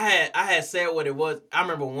 And then I had said what it was. I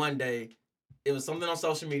remember one day, it was something on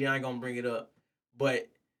social media. I ain't gonna bring it up, but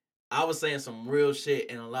I was saying some real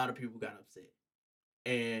shit, and a lot of people got upset.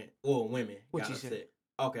 And women What got you upset. said?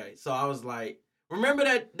 Okay, so I was like, remember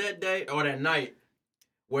that day or that night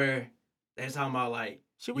where they was talking about like,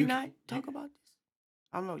 Should we You- not talk about this?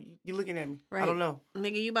 I don't know. You looking at me. I Right. don't know.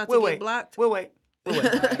 Nigga, you about to We'll get wait. blocked? We'll wait.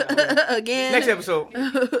 Again. Next episode.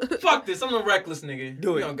 fuck this, I'm a reckless nigga.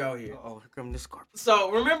 Do We it. gonna go here. Oh, here come the Scorpion.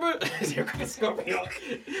 So remember, Scorpio.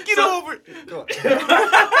 Get over it. Go.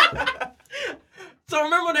 So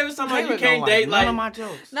remember they was talking about Taylor you can't don't date none like. of my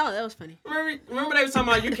jokes. No, that was funny. Remember they was talking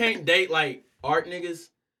about you can't date like art niggas.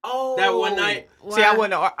 Oh, That one night. See, I Why?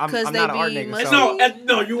 wasn't. I'm 'Cause not they an art be nigga. musty? So.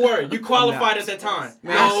 No, you were. You qualified at that time.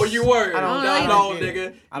 Man, No, you were. I don't- I no, don't get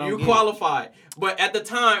it. nigga. I don't You get it. qualified. But at the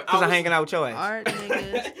time, Because I I'm was hanging out with your ass. Art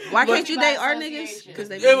niggas. Why But- can't you date art niggas? Association. Because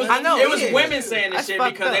they It was, I know, it was yeah. women saying this That's shit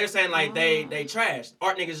fucked because up. they were saying like they trashed.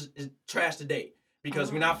 Art niggas is trash to date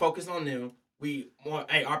because we're not focused on them. We want,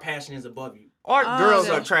 hey, our passion is above you. Art Oh, girls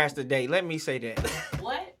okay. are trash today. Let me say that.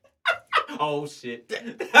 What? Oh shit.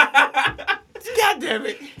 God damn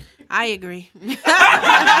it. I agree.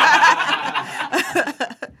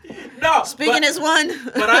 No. Speaking but, as one.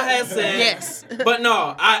 but I had said yes. But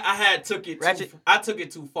no, I had took it. Ratchet. I took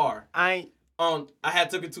it too far. I ain't. I had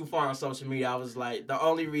took it too far on social media. I was like, the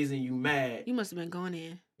only reason you mad, You must have been going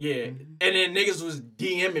in. yeah. And then niggas was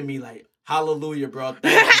DMing me like, hallelujah, bro.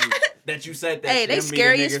 Thank you that you said that. Hey, shit. they Them be the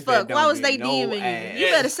scary as niggas fuck. that Why don't was they get no DMing ass. you?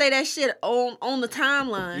 You better say that shit on the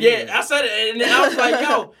timeline. Yeah, I said it, and then I was like,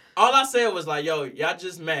 yo, all I said was like, yo, y'all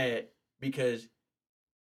just mad because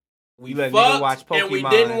we You let nigga watch fucked and we Pokemon.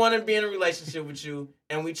 didn't want to be in a relationship with you,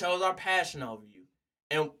 and we chose our passion over you,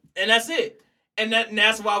 and that's it. And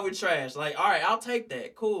that's why we trash. Like, all right, I'll take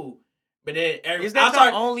that, cool. But then Is that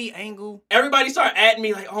the only angle? everybody started adding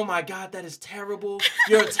me like, oh my god, that is terrible.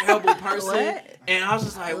 You're a terrible person. What? And I was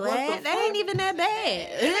just like, what the What? fuck? That ain't even that bad.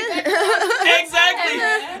 Exactly.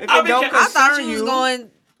 If I it don't became- I thought concern you was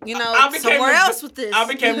going, you know, I became somewhere the- else with this. I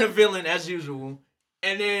became the villain as usual.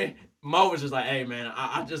 And then Mo was just like, hey, man,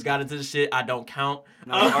 I just got into the shit. I don't count.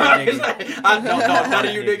 No, art He's nigga. like, I don't know none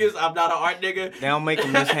of you niggas. I'm not an art nigga. They don't make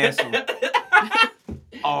him this handsome.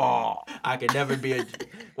 Oh, I can never be a.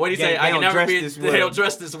 What do you Yeah, say? they I can don't never dress be. this They well. don't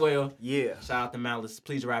dress this well. yeah. Shout out to Malice.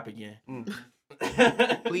 Please rap again.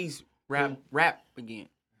 Please rap again.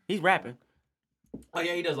 He's rapping. Oh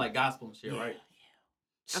yeah, he does like gospel and shit, right?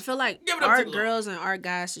 I feel like Give it up to art the girls and art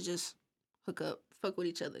guys should just fuck with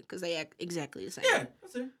each other because they act exactly the same. Yeah,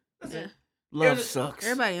 that's it. That's Yeah. it. Love Yeah, sucks.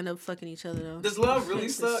 Everybody end up fucking each other though. Does love really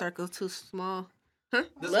It's the suck? circle too small. Huh?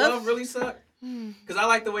 Does love really suck? Because I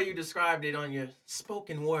like the way you described it on your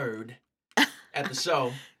spoken word at the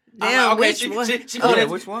show. I'm Damn, like, which she one? going Oh, in-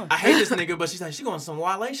 which one? I hate this nigga, but she's like, she going some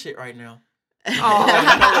Wale shit right now.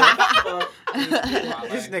 Oh,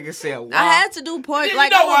 this nigga said, wow. I had to do part You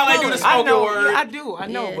like know I'm why a they do the poet. I spoken know, word. yeah, I do, I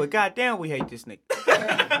know, Yeah. but goddamn, we hate this nigga.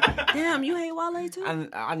 Damn, you hate Wale too?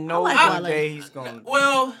 I know I like one Wale. day he's gonna.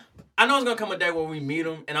 Well, I know it's gonna come a day where we meet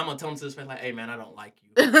him, and I'm gonna tell him to his face like, "Hey, man, I don't like you."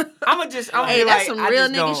 I'm gonna Hey, be that's like, some I real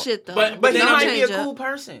just nigga don't- shit though. But But he then I'm might be a change up. cool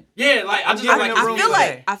person. Yeah, like I just Yeah, like in the I room feel with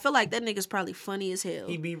like that. I feel like that nigga's probably funny as hell.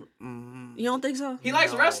 He be. You don't think so? he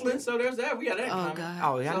likes wrestling, so there's that. We got that. in Oh common. god.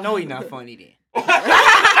 Oh, I know he not funny then.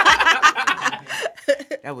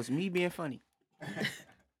 That was me being funny.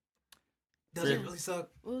 Does it really suck?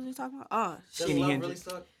 What was he talking about? Oh, Does shit. Skinny love Hendrix.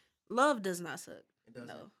 really suck? Love does not suck. It doesn't.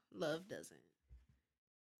 No, love doesn't.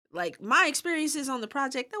 Like my experiences on the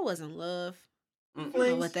project, that wasn't love. I don't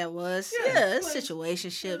know what that was. Yeah, Yeah, it's flings.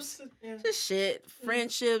 situationships, Yeah. just shit,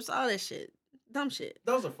 friendships, all that shit, dumb shit.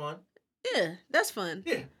 Those are fun. Yeah, that's fun.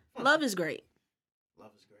 Yeah. Fun. Love is great.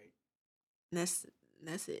 Love is great. And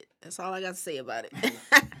that's it. That's all I got to say about it.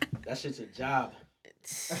 That shit's a job.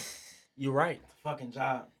 You're right. It's a fucking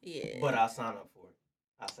job. Yeah. But I'll sign up for it.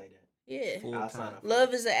 I'll say that. Yeah. Full I'll time. sign up. For Love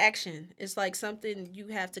it. is an action. It's like something you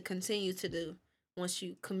have to continue to do once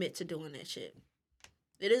you commit to doing that shit.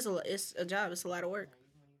 It's a job. It's a lot of work.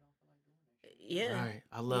 Yeah. Right.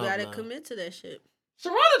 I You love gotta love. commit to that shit.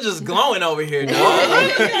 Sharona just glowing over here, dog.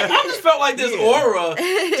 I just felt like this aura.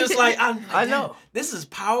 Just like I know. This is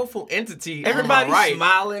powerful entity. Everybody's right.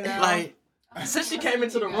 smiling now. Like since she came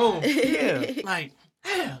into the room, Yeah. like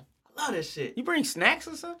damn, I love this shit. You bring snacks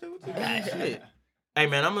or something? What you got? Shit. Hey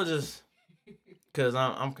man, I'm gonna just cause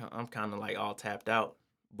I'm kind of like all tapped out,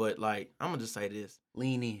 but like I'm gonna just say this: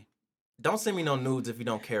 Lean in. don't send me no nudes if you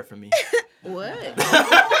don't care for me. What?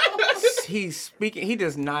 He's speaking. He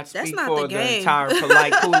does not That's speak not for the the game. entire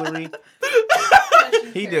polite coolery.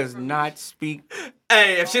 He does not speak.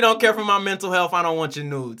 Hey, if she don't care for my mental health, I don't want your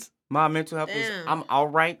nudes. My mental health is. Damn. I'm all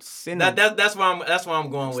right. Send That's them. where I'm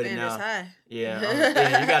going with it Standards now. high.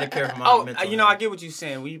 Yeah, you gotta care for my Oh, mental you know, I health. get what you're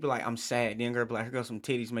saying. When you be like, I'm sad. Then girl be like, here go some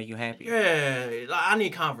titties make you happy. Yeah, like, I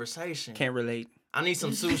need conversation. Can't relate. I need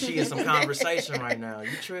some sushi and some conversation right now.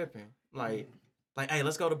 You tripping? Like, hey,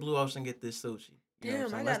 let's go to Blue Ocean and get this sushi. You know Damn,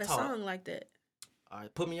 what I I'm saying? got a Let's talk. song like that. All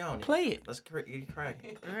right, put me on it. Play it. Let's get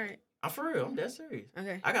cracking. All right. I'm for real. I'm dead serious.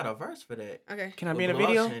 Okay. I got a verse for that. Okay. Can I With be in a Blue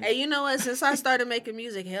video? Ocean. Hey, you know what? Since I started making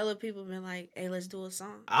music, hella people been like, "Hey, let's do a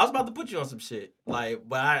song." I was about to put you on some shit. Like,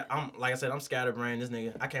 but I'm like I said, I'm scatterbrained. This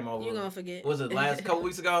nigga, I came over. You gonna forget? Was it last couple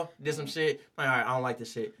weeks ago? Did some shit. Like, all right, I don't like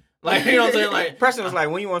this shit. Like, you know what I'm saying? Like, Preston was like,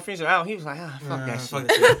 when you want to finish it out, he was like, ah, fuck that shit. fuck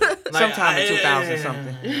that shit. Sometime in 2000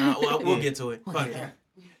 something. We'll get to it. Fuck it.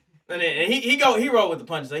 And then he rolled with the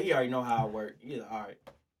punches. Like, he already know how I work. He's like, all right,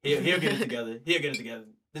 he'll get it together. He'll get it together.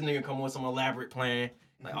 This nigga come with some elaborate plan.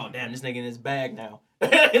 Like, oh damn, this nigga in his bag now.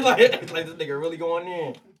 like this nigga really going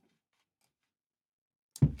in.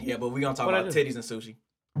 Yeah, but we gonna talk What I about do? titties and sushi.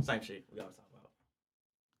 Same shit. We gotta talk about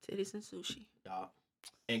Titties and sushi. dog.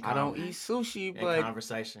 In I don't conver- eat sushi, in but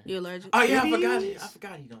conversation. You allergic? Oh yeah, I Titties.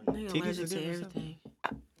 forgot he don't. Nigga Titties allergic is to different everything.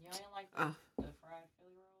 Y'all ain't like Oh. the fried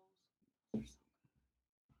Philly rolls?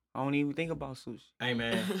 I don't even think about sushi. Hey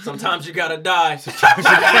man, sometimes you gotta die.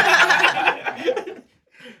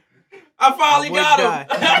 I finally I would got him.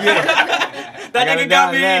 die. Yeah. That I nigga gotta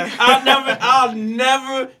got die me. now. I'll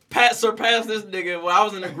never surpass this nigga. When I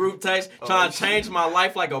was in a group text trying to change my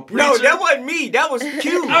life like a preacher. No, that wasn't me. That was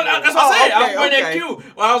Q. That's what I said. I was pointing at okay. Q.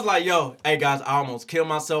 Well, I was like, yo, hey guys, I almost killed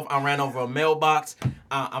myself. I ran over a mailbox.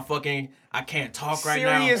 I can't talk right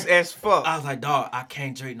now. Serious as fuck. I was like, dog, I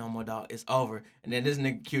can't drink no more, dog. It's over. And then this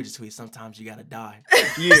nigga Q just tweets, sometimes you gotta die.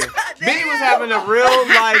 Yeah. Benny was having a real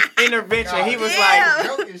life intervention. He was like,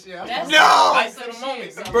 That's No! That's some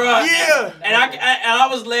shit, bro. Bruh. Yeah. And I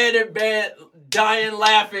was laying in bed dying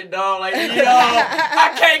laughing, dog. Like, yo,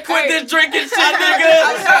 I can't quit this drinking shit,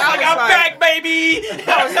 nigga. I'm back, baby.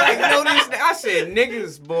 I was like, no, I said,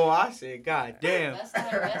 niggas, boy. I said, God damn. That's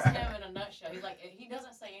him in a nutshell. He's like, he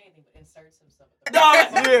doesn't say anything but inserts himself.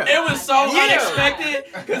 Dog, Yeah. it was so Yeah. unexpected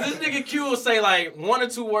because this nigga Q will say like 1 or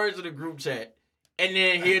 2 words in the group chat. And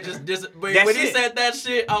then he'll just but That's when he it. said that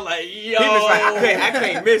shit, I'm like, yo. He was like, I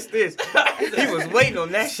can't miss this. He was waiting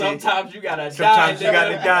on that shit. Sometimes you gotta Sometimes die, you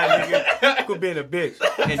gotta nigga. die, nigga. Quit being a bitch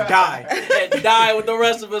and die. And die with the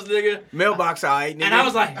rest of us, nigga. Mailbox, all right, nigga. And I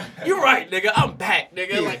was like, you're right, nigga. I'm back,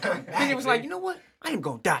 nigga. Yeah. Like, I'm back, Then he was like, nigga. you know what? I am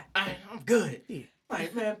gonna die. I'm good. Yeah.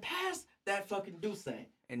 Like, man, pass that fucking Douce.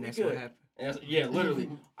 And We that's good. what happened. And yeah, literally.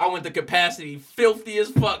 I went to capacity filthy as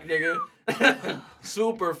fuck, nigga.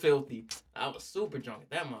 Super filthy. I was super drunk at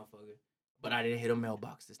that motherfucker. But I didn't hit a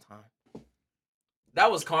mailbox this time. That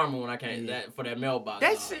was karma when I came for that mailbox.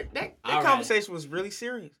 That Alright. conversation was really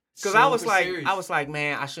serious. Cause I was Super like, serious.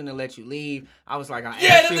 man, I shouldn't have let you leave. I was like,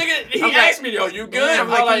 Yeah, the nigga, he I'm asked like, me, yo, you good? Yeah, I'm I'm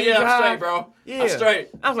like, like, can you yeah, I'm drive? straight, bro. Yeah. I'm straight.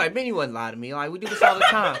 I was like, Ben, you wouldn't lie to me. Like, we do this all the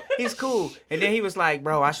time. He's cool. And then he was like,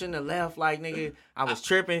 bro, I shouldn't have left. Like, nigga, I was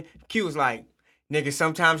tripping. Q was like, nigga,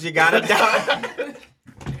 sometimes you gotta die.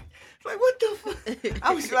 Like, what the fuck?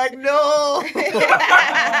 I was like, no. Oh my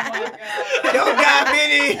God. Don't die,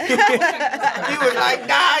 Benny. He was like,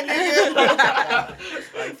 die,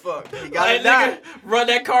 nigga. Like, fuck. You gotta Like, die. nigga, run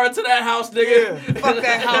that car to that house, nigga. Yeah, fuck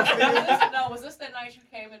that house, nigga. Was this that night you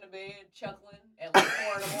came into bed chuckling at like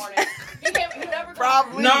 4 in the morning? He never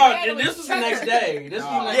Probably. No, this was the next day. This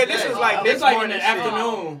was the next Yeah, this day. was like this next like in morning the shit.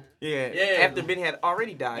 afternoon. Yeah. Yeah. After Ben had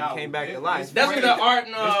already died, he came back to life. That's when the art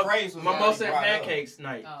and This phrase was mimosa and already brought up. pancakes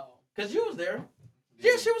night. Oh. Cause you was there.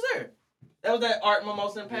 Yeah, she was there. That was that art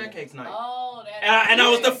mimosa and pancakes night. Oh, that. And I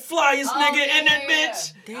was the flyest Oh, nigga in that yeah.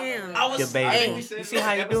 bitch. Damn. I was Debatable. Hey. You see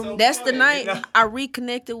how you do? That's the night I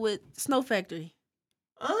reconnected with Snow Factory.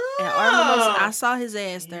 At Art Mimosa. I saw his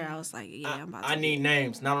ass there. I was like, yeah, I'm about to. I need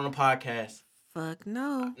names, not on the podcast. Fuck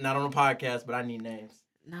no. Not on the podcast, but I need names.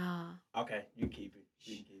 Nah. Okay, you keep it.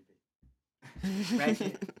 You can keep it.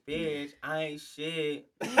 Ratchet, bitch, I ain't shit.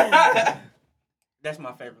 That's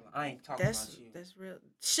my favorite line. I ain't talking about you. That's real.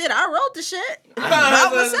 Shit, I wrote the shit I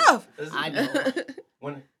about know. myself. I know.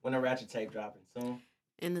 When the ratchet tape dropping soon?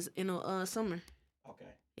 In the summer. Okay.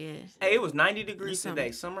 Yeah. Hey, it was 90 degrees Summer.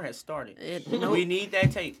 today. Summer has started. Nope. We need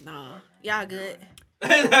that tape. Nah. Y'all good.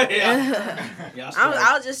 yeah.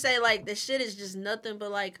 I'll just say like the shit is just nothing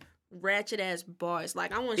but like ratchet ass bars.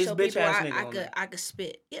 Like I want to This show bitch people ass I nigga on could there. I could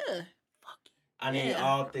spit. Yeah. I need Yeah.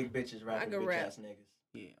 all thick bitches rapping can bitch rap. ass niggas.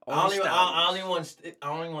 Yeah. I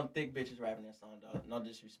only want thick bitches rapping that song, dog. No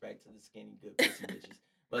disrespect to the skinny good pussy bitches,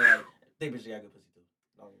 but like thick bitches got good pussy too.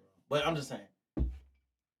 Don't get me wrong. But I'm just saying,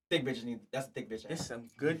 thick bitches need. That's a thick bitch. It's Ass. some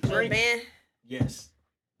good But drink. man, Yes,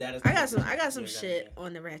 that is. I got some Yeah, shit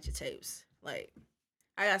on the ratchet tapes. Like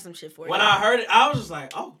I got some shit for When you. I heard it, I was just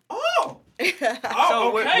like, oh,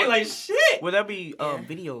 So what- okay, what- like shit. Will there be Yeah.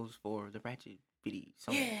 videos for the Ratchet video?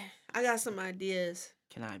 Yeah, I got some ideas.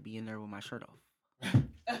 Can I be in there with my shirt off?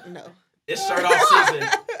 No. It's shirt off season.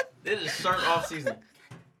 This is shirt off season.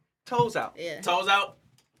 Toes out. Yeah. Toes out.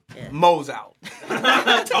 Mo's out.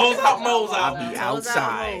 Toes out. Mo's I'll out. be Toes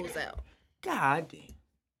outside. moles out. God damn.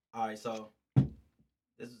 All right, so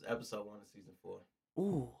this is episode 1 of season 4.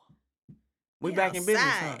 Ooh. We We back in business,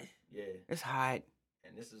 huh? outside. Yeah. It's hot.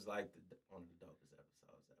 And this is like one of the dopest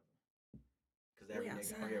episodes ever. Because every We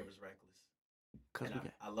nigga on here outside. was reckless. Cause And we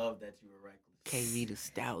got I love that you were reckless. KV the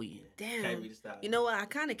Stallion. Damn. KB the style. You know what? I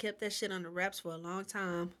kind of kept that shit on the wraps for a long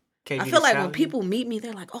time. KV I the feel like when Stallion? people meet me,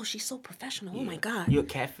 they're like, "Oh, she's so professional. Oh my god." You're a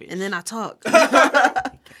catfish. And then I talk.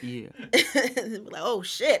 Yeah. Like, oh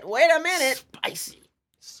shit! Wait a minute. Spicy.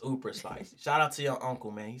 Super spicy. Shout out to your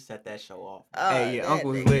uncle, man. He set that show off. Hey, yeah, that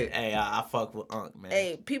Uncle was nigga. lit. Hey, I fuck with Unc, man.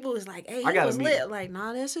 Hey, people was like, "Hey, I he gotta was meet lit." him. Like,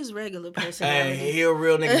 nah, that's his regular Hey, personality. he a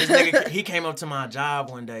real nigga. This nigga, he came up to my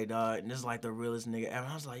job one day, dog, and this is like the realest nigga ever.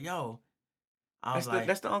 I was like, yo. I was like,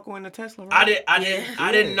 That's the uncle in the Tesla, right? I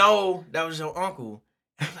didn't know that was your uncle.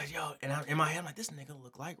 I was like, yo, and in my head, I'm like, this nigga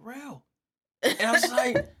look like Rel. And I was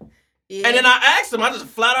like, Yeah. and then I asked him, I just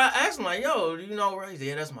flat out asked him, like, yo, do you know Rel? He said,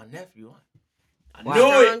 yeah, that's my nephew. I Wow. knew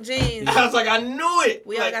Strong it. jeans. I was like, I knew it.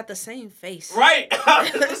 We all Like, got the same face. right. I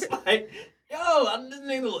was just like, yo, this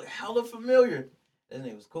nigga look hella familiar. This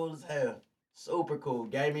nigga was cool as hell. Super cool.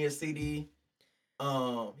 Gave me a CD.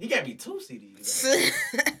 He gave me 2 CDs.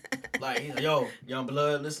 Like, he's like, yo, Young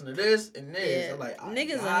Blood, listen to this and this. Yeah. I'm like, I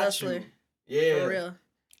Niggas a got hustler. you. Yeah. For real.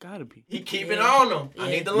 Gotta be. He keep Yeah. it on them. I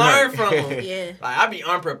Yeah. need to learn Right. from him. Yeah. Like, I be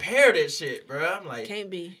unprepared at shit, bro. I'm like, Can't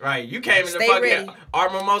be. right, you came in the Stay fucking ready.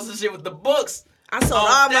 Art Mimosa shit with the books. I sold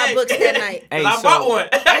all my books that night. Hey, I bought one.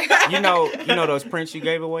 you know those prints you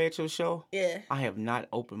gave away at your show? Yeah. I have not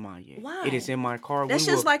opened mine yet. Why? It is in my car. That's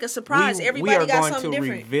just like a surprise. We Everybody are got going something to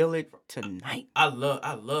different. reveal it tonight. I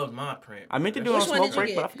love my print. I meant to do it on Which one smoke did you break,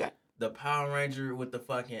 get? but I forgot. The Power Ranger with the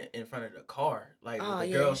fucking in front of the car, like Oh, with the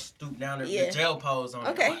yeah. girl stoop down there, Yeah. the jail pose on.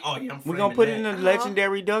 Okay. It. Like, oh yeah, I'm We're gonna framing put it in that. the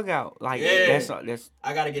legendary dugout. Like Yeah. that's.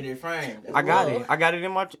 I gotta get it framed. I got Whoa. it. I got it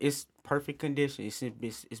in my. It's perfect condition.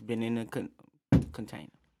 It's been in a container.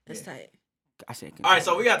 That's tight. I said. All right,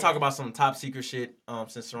 so we gotta talk about some top secret shit.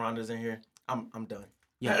 Since Sharonda's in here, I'm done.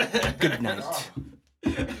 Yeah. Good night.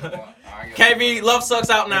 KB, Love Sucks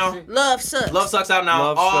out now. Love sucks. Love Sucks out now.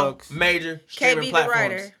 Love all Sucks. major KB streaming the platforms.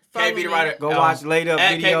 Writer. Follow KB the me. Writer. Go watch Laid Up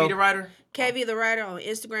at video. KB the Writer. KV the Writer on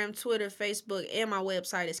Instagram, Twitter, Facebook, and my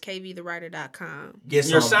website is kvthewriter.com. Get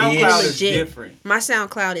Your some SoundCloud bitch. is Legit. different. My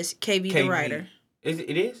SoundCloud is KV the KV. Writer. It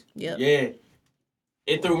is. Yep. Yeah,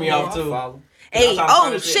 it threw me off too. Follow. Hey, I'm trying to find oh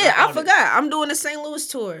this shit. shit, I I found it. forgot. I'm doing the St. Louis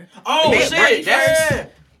tour. Oh May shit! 31st. Yeah.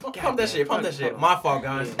 Pump that shit. Pump that shit. My fault,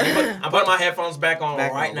 guys. I'm putting my headphones back on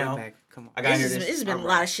Back right on, now. back. Come on. I gotta hear This this. has been a All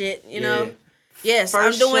lot right. of shit, you Yeah. know. Yes,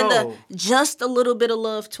 First I'm doing show. the Just a Little Bit of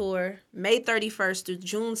Love tour, May 31st through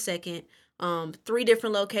June 2nd. 3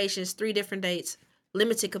 different locations, 3 different dates,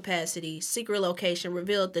 limited capacity, secret location,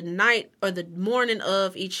 revealed the night or the morning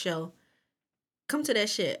of each show. Come to that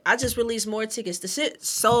shit. I just released more tickets. The shit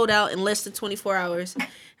sold out in less than 24 hours. And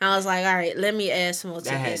I was like, all right, let me add some more That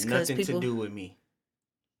tickets. had 'cause nothing people, to do with me.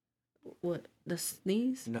 What? The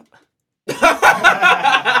sneeze? No.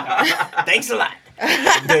 Thanks a lot.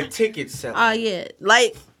 The ticket seller. Oh, yeah.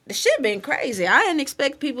 Like, the shit been crazy. I didn't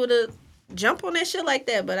expect people to jump on that shit like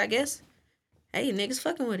that, but I guess, hey, niggas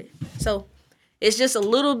fucking with it. So, it's just a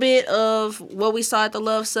little bit of what we saw at the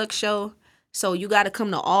Love Sucks show. So, you got to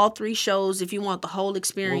come to all 3 shows if you want the whole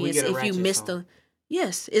experience. get a If you ratchet missed song? the...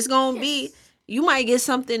 Yes, it's going to be... You might get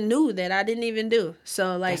something new that I didn't even do.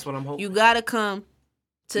 So, like, That's what I'm hoping. you got to come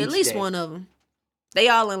to at Each least day. one of them. They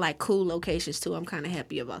all in, like, cool locations, too. I'm kind of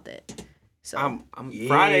happy about that. So, I'm Yeah.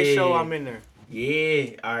 Friday show. I'm in there.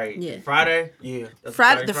 Yeah. All right. Yeah. Friday. Yeah. That's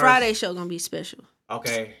the 31st? Friday show going to be special.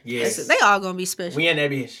 Okay. Yes. They all going to be special. We in that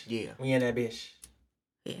bitch. Yeah. We in that bitch.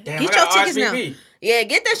 Yeah. Damn, Get I your got tickets now. RSVP. Yeah,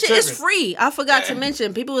 get that shit. It's Tripping. free. I forgot to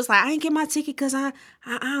mention. People was like, I ain't get my ticket because I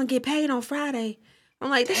don't get paid on Friday. I'm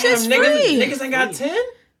like, this shit's Damn, free. niggas ain't got 10?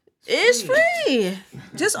 It's free.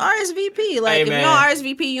 Just RSVP. Like, Hey, if you man. don't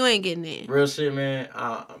RSVP, you ain't getting in. Real shit, man.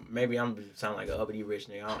 Maybe I'm sound like an uppity rich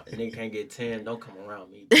nigga. Nigga can't get 10. Don't come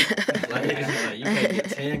around me. Like, it's like, you can't get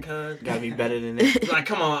 10, cuz. Gotta be better than that. Like,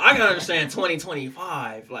 come on. I can understand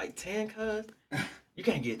 2025. Like, 10, cuz. You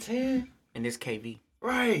can't get 10? And this KV.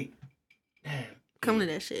 Right. Damn. Come to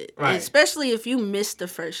that shit. Right. Especially if you missed the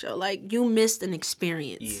first show. Like, you missed an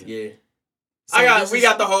experience. Yeah. So We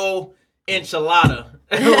got the whole enchilada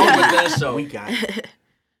over that show. We got it.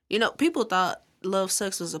 You know, people thought Love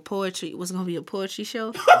Sucks was gonna be a poetry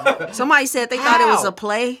show. Somebody said they thought it was a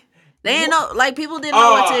play. They didn't know, like, people didn't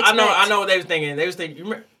know what to expect. I know what they was thinking. They was thinking. You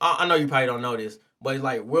remember, I know you probably don't know this, but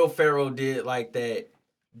like Will Ferrell did like that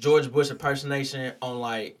George Bush impersonation on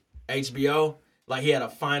like HBO. Like he had a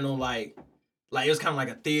final like it was kind of like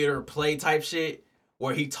a theater play type shit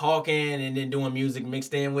where he talking and then doing music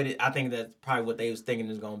mixed in with it. I think that's probably what they was thinking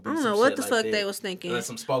is gonna be. I don't some know what shit the like fuck that. they was thinking. Like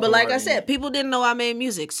some spoken But like word I in said, it. people didn't know I made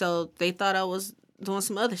music, so they thought I was doing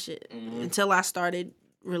some other shit until I started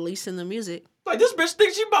releasing the music. Like this bitch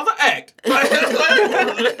thinks she about to act.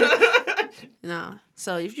 No.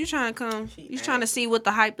 So if you're trying to come, you're trying to see what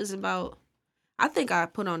the hype is about. I think I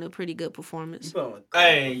put on a pretty good performance.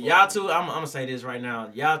 Hey, y'all two. I'm gonna say this right now.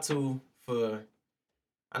 Y'all two for.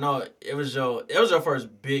 I know it was your first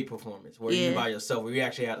big performance where you Yeah. by yourself, where you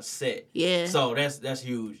actually had a set. Yeah. So that's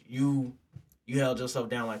huge. You held yourself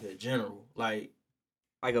down like a general. Like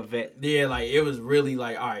Like a vet. yeah, like it was really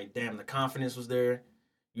like, all right, damn, the confidence was there.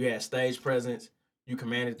 You had stage presence. You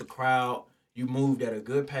commanded the crowd. You moved at a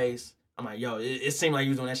good pace. I'm like, yo, it seemed like you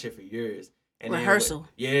was doing that shit for years. And then Rehearsal.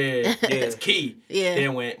 it's key. Yeah.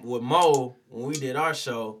 Then with Mo, when we did our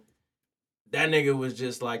show, that nigga was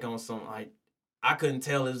just like on some like I couldn't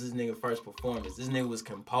tell it was this nigga first performance. This nigga was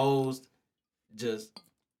composed, just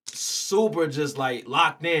super, just like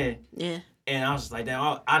locked in. Yeah. And I was just like,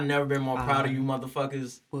 damn, I've never been more proud of you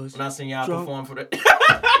motherfuckers Was when I seen y'all drunk. perform for the.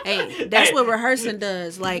 Hey, that's Hey. what rehearsing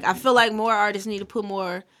does. Like, I feel like more artists need to put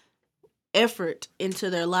more effort into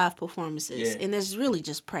their live performances. Yeah. And it's really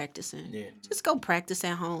just practicing. Yeah. Just go practice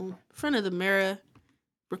at home, in front of the mirror,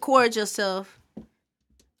 record yourself.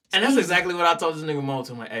 And that's exactly what I told this nigga Mo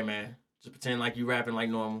to. I'm like, hey man, just pretend like you rapping like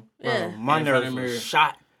normal. Yeah. Bro, my In front of nerves the were mirror.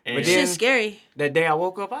 shot. And But Shit's then scary. that day I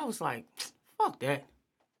woke up, I was like, fuck that.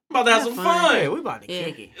 about to have some fun. Yeah, we about to Yeah.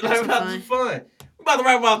 kick it. Like, we about to have some fun. We about to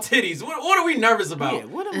rap about titties. What are we nervous about? Yeah,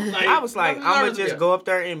 what am Like, I was like, what I'm am I gonna nervous just about? go up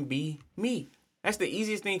there and be me. That's the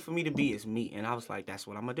easiest thing for me to be is me. And I was like, that's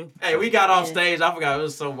what I'm gonna do. Hey, we got off Yeah. stage. I forgot. It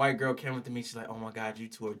was some white girl came up to me. She's like, "Oh my God, you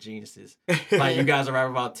two are geniuses. Like, you guys are rapping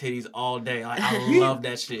about titties all day. Like, I love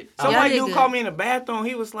that shit." Some Y'all white did dude good. called me in the bathroom.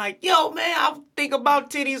 He was like, "Yo, man, I think about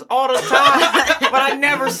titties all the time, but I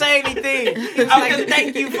never say anything." He was like,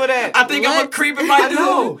 "Thank you for that." I think I'm a What? creep in my I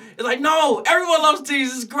know. dude. It's like, no, everyone loves titties.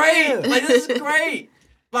 It's great. Yeah. Like, this is great.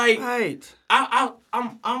 Like, Right.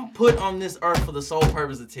 I'm put on this earth for the sole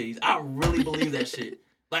purpose of titties. I really believe that shit.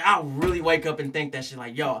 Like, I really wake up and think that shit.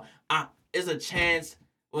 Like, yo, it's a chance.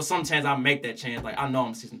 Well, some chance I'll make that chance. Like, I know I'm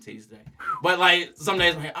gonna see some titties today. But like, some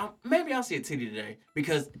days I'm like, maybe I'll see a titty today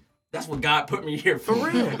because that's what God put me here for.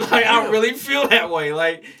 real. Like, I really feel that way.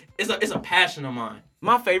 Like, it's a passion of mine.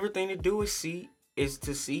 My favorite thing to do is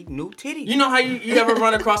to see new titties. You know how you ever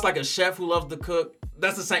run across like a chef who loves to cook?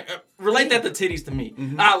 That's the same. Relate that to titties to me.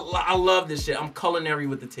 Mm-hmm. I love this shit. I'm culinary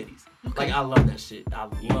with the titties. Like, I love that shit. I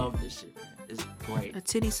love this shit, man. It's great. A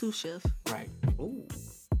titty sous chef. Right. Ooh,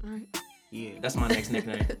 All right. yeah. That's my next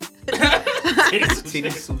nickname. Titties. Titty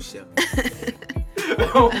sous chef.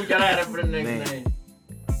 We gotta add it for the next Man. name.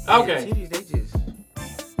 Okay. Yeah, titties, they just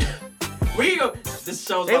We go. This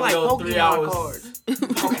show's they gonna like go 3 Pokemon hours.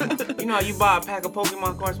 cards. You know how you buy a pack of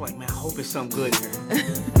Pokemon cards? Like, man, I hope it's something good in here.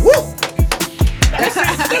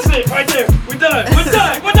 That's it, right there. We're done.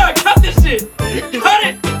 We're done. Cut this shit. Cut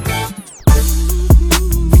it.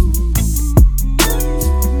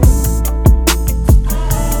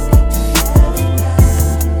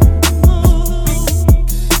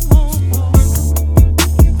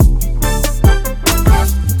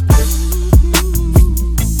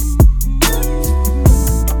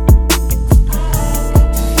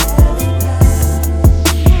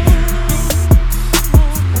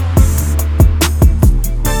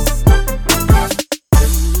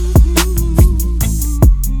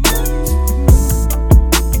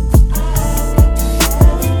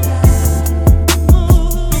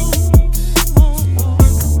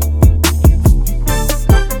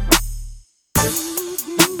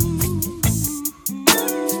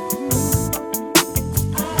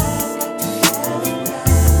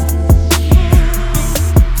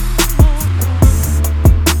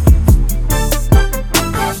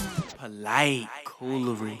 Polite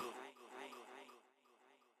coolery.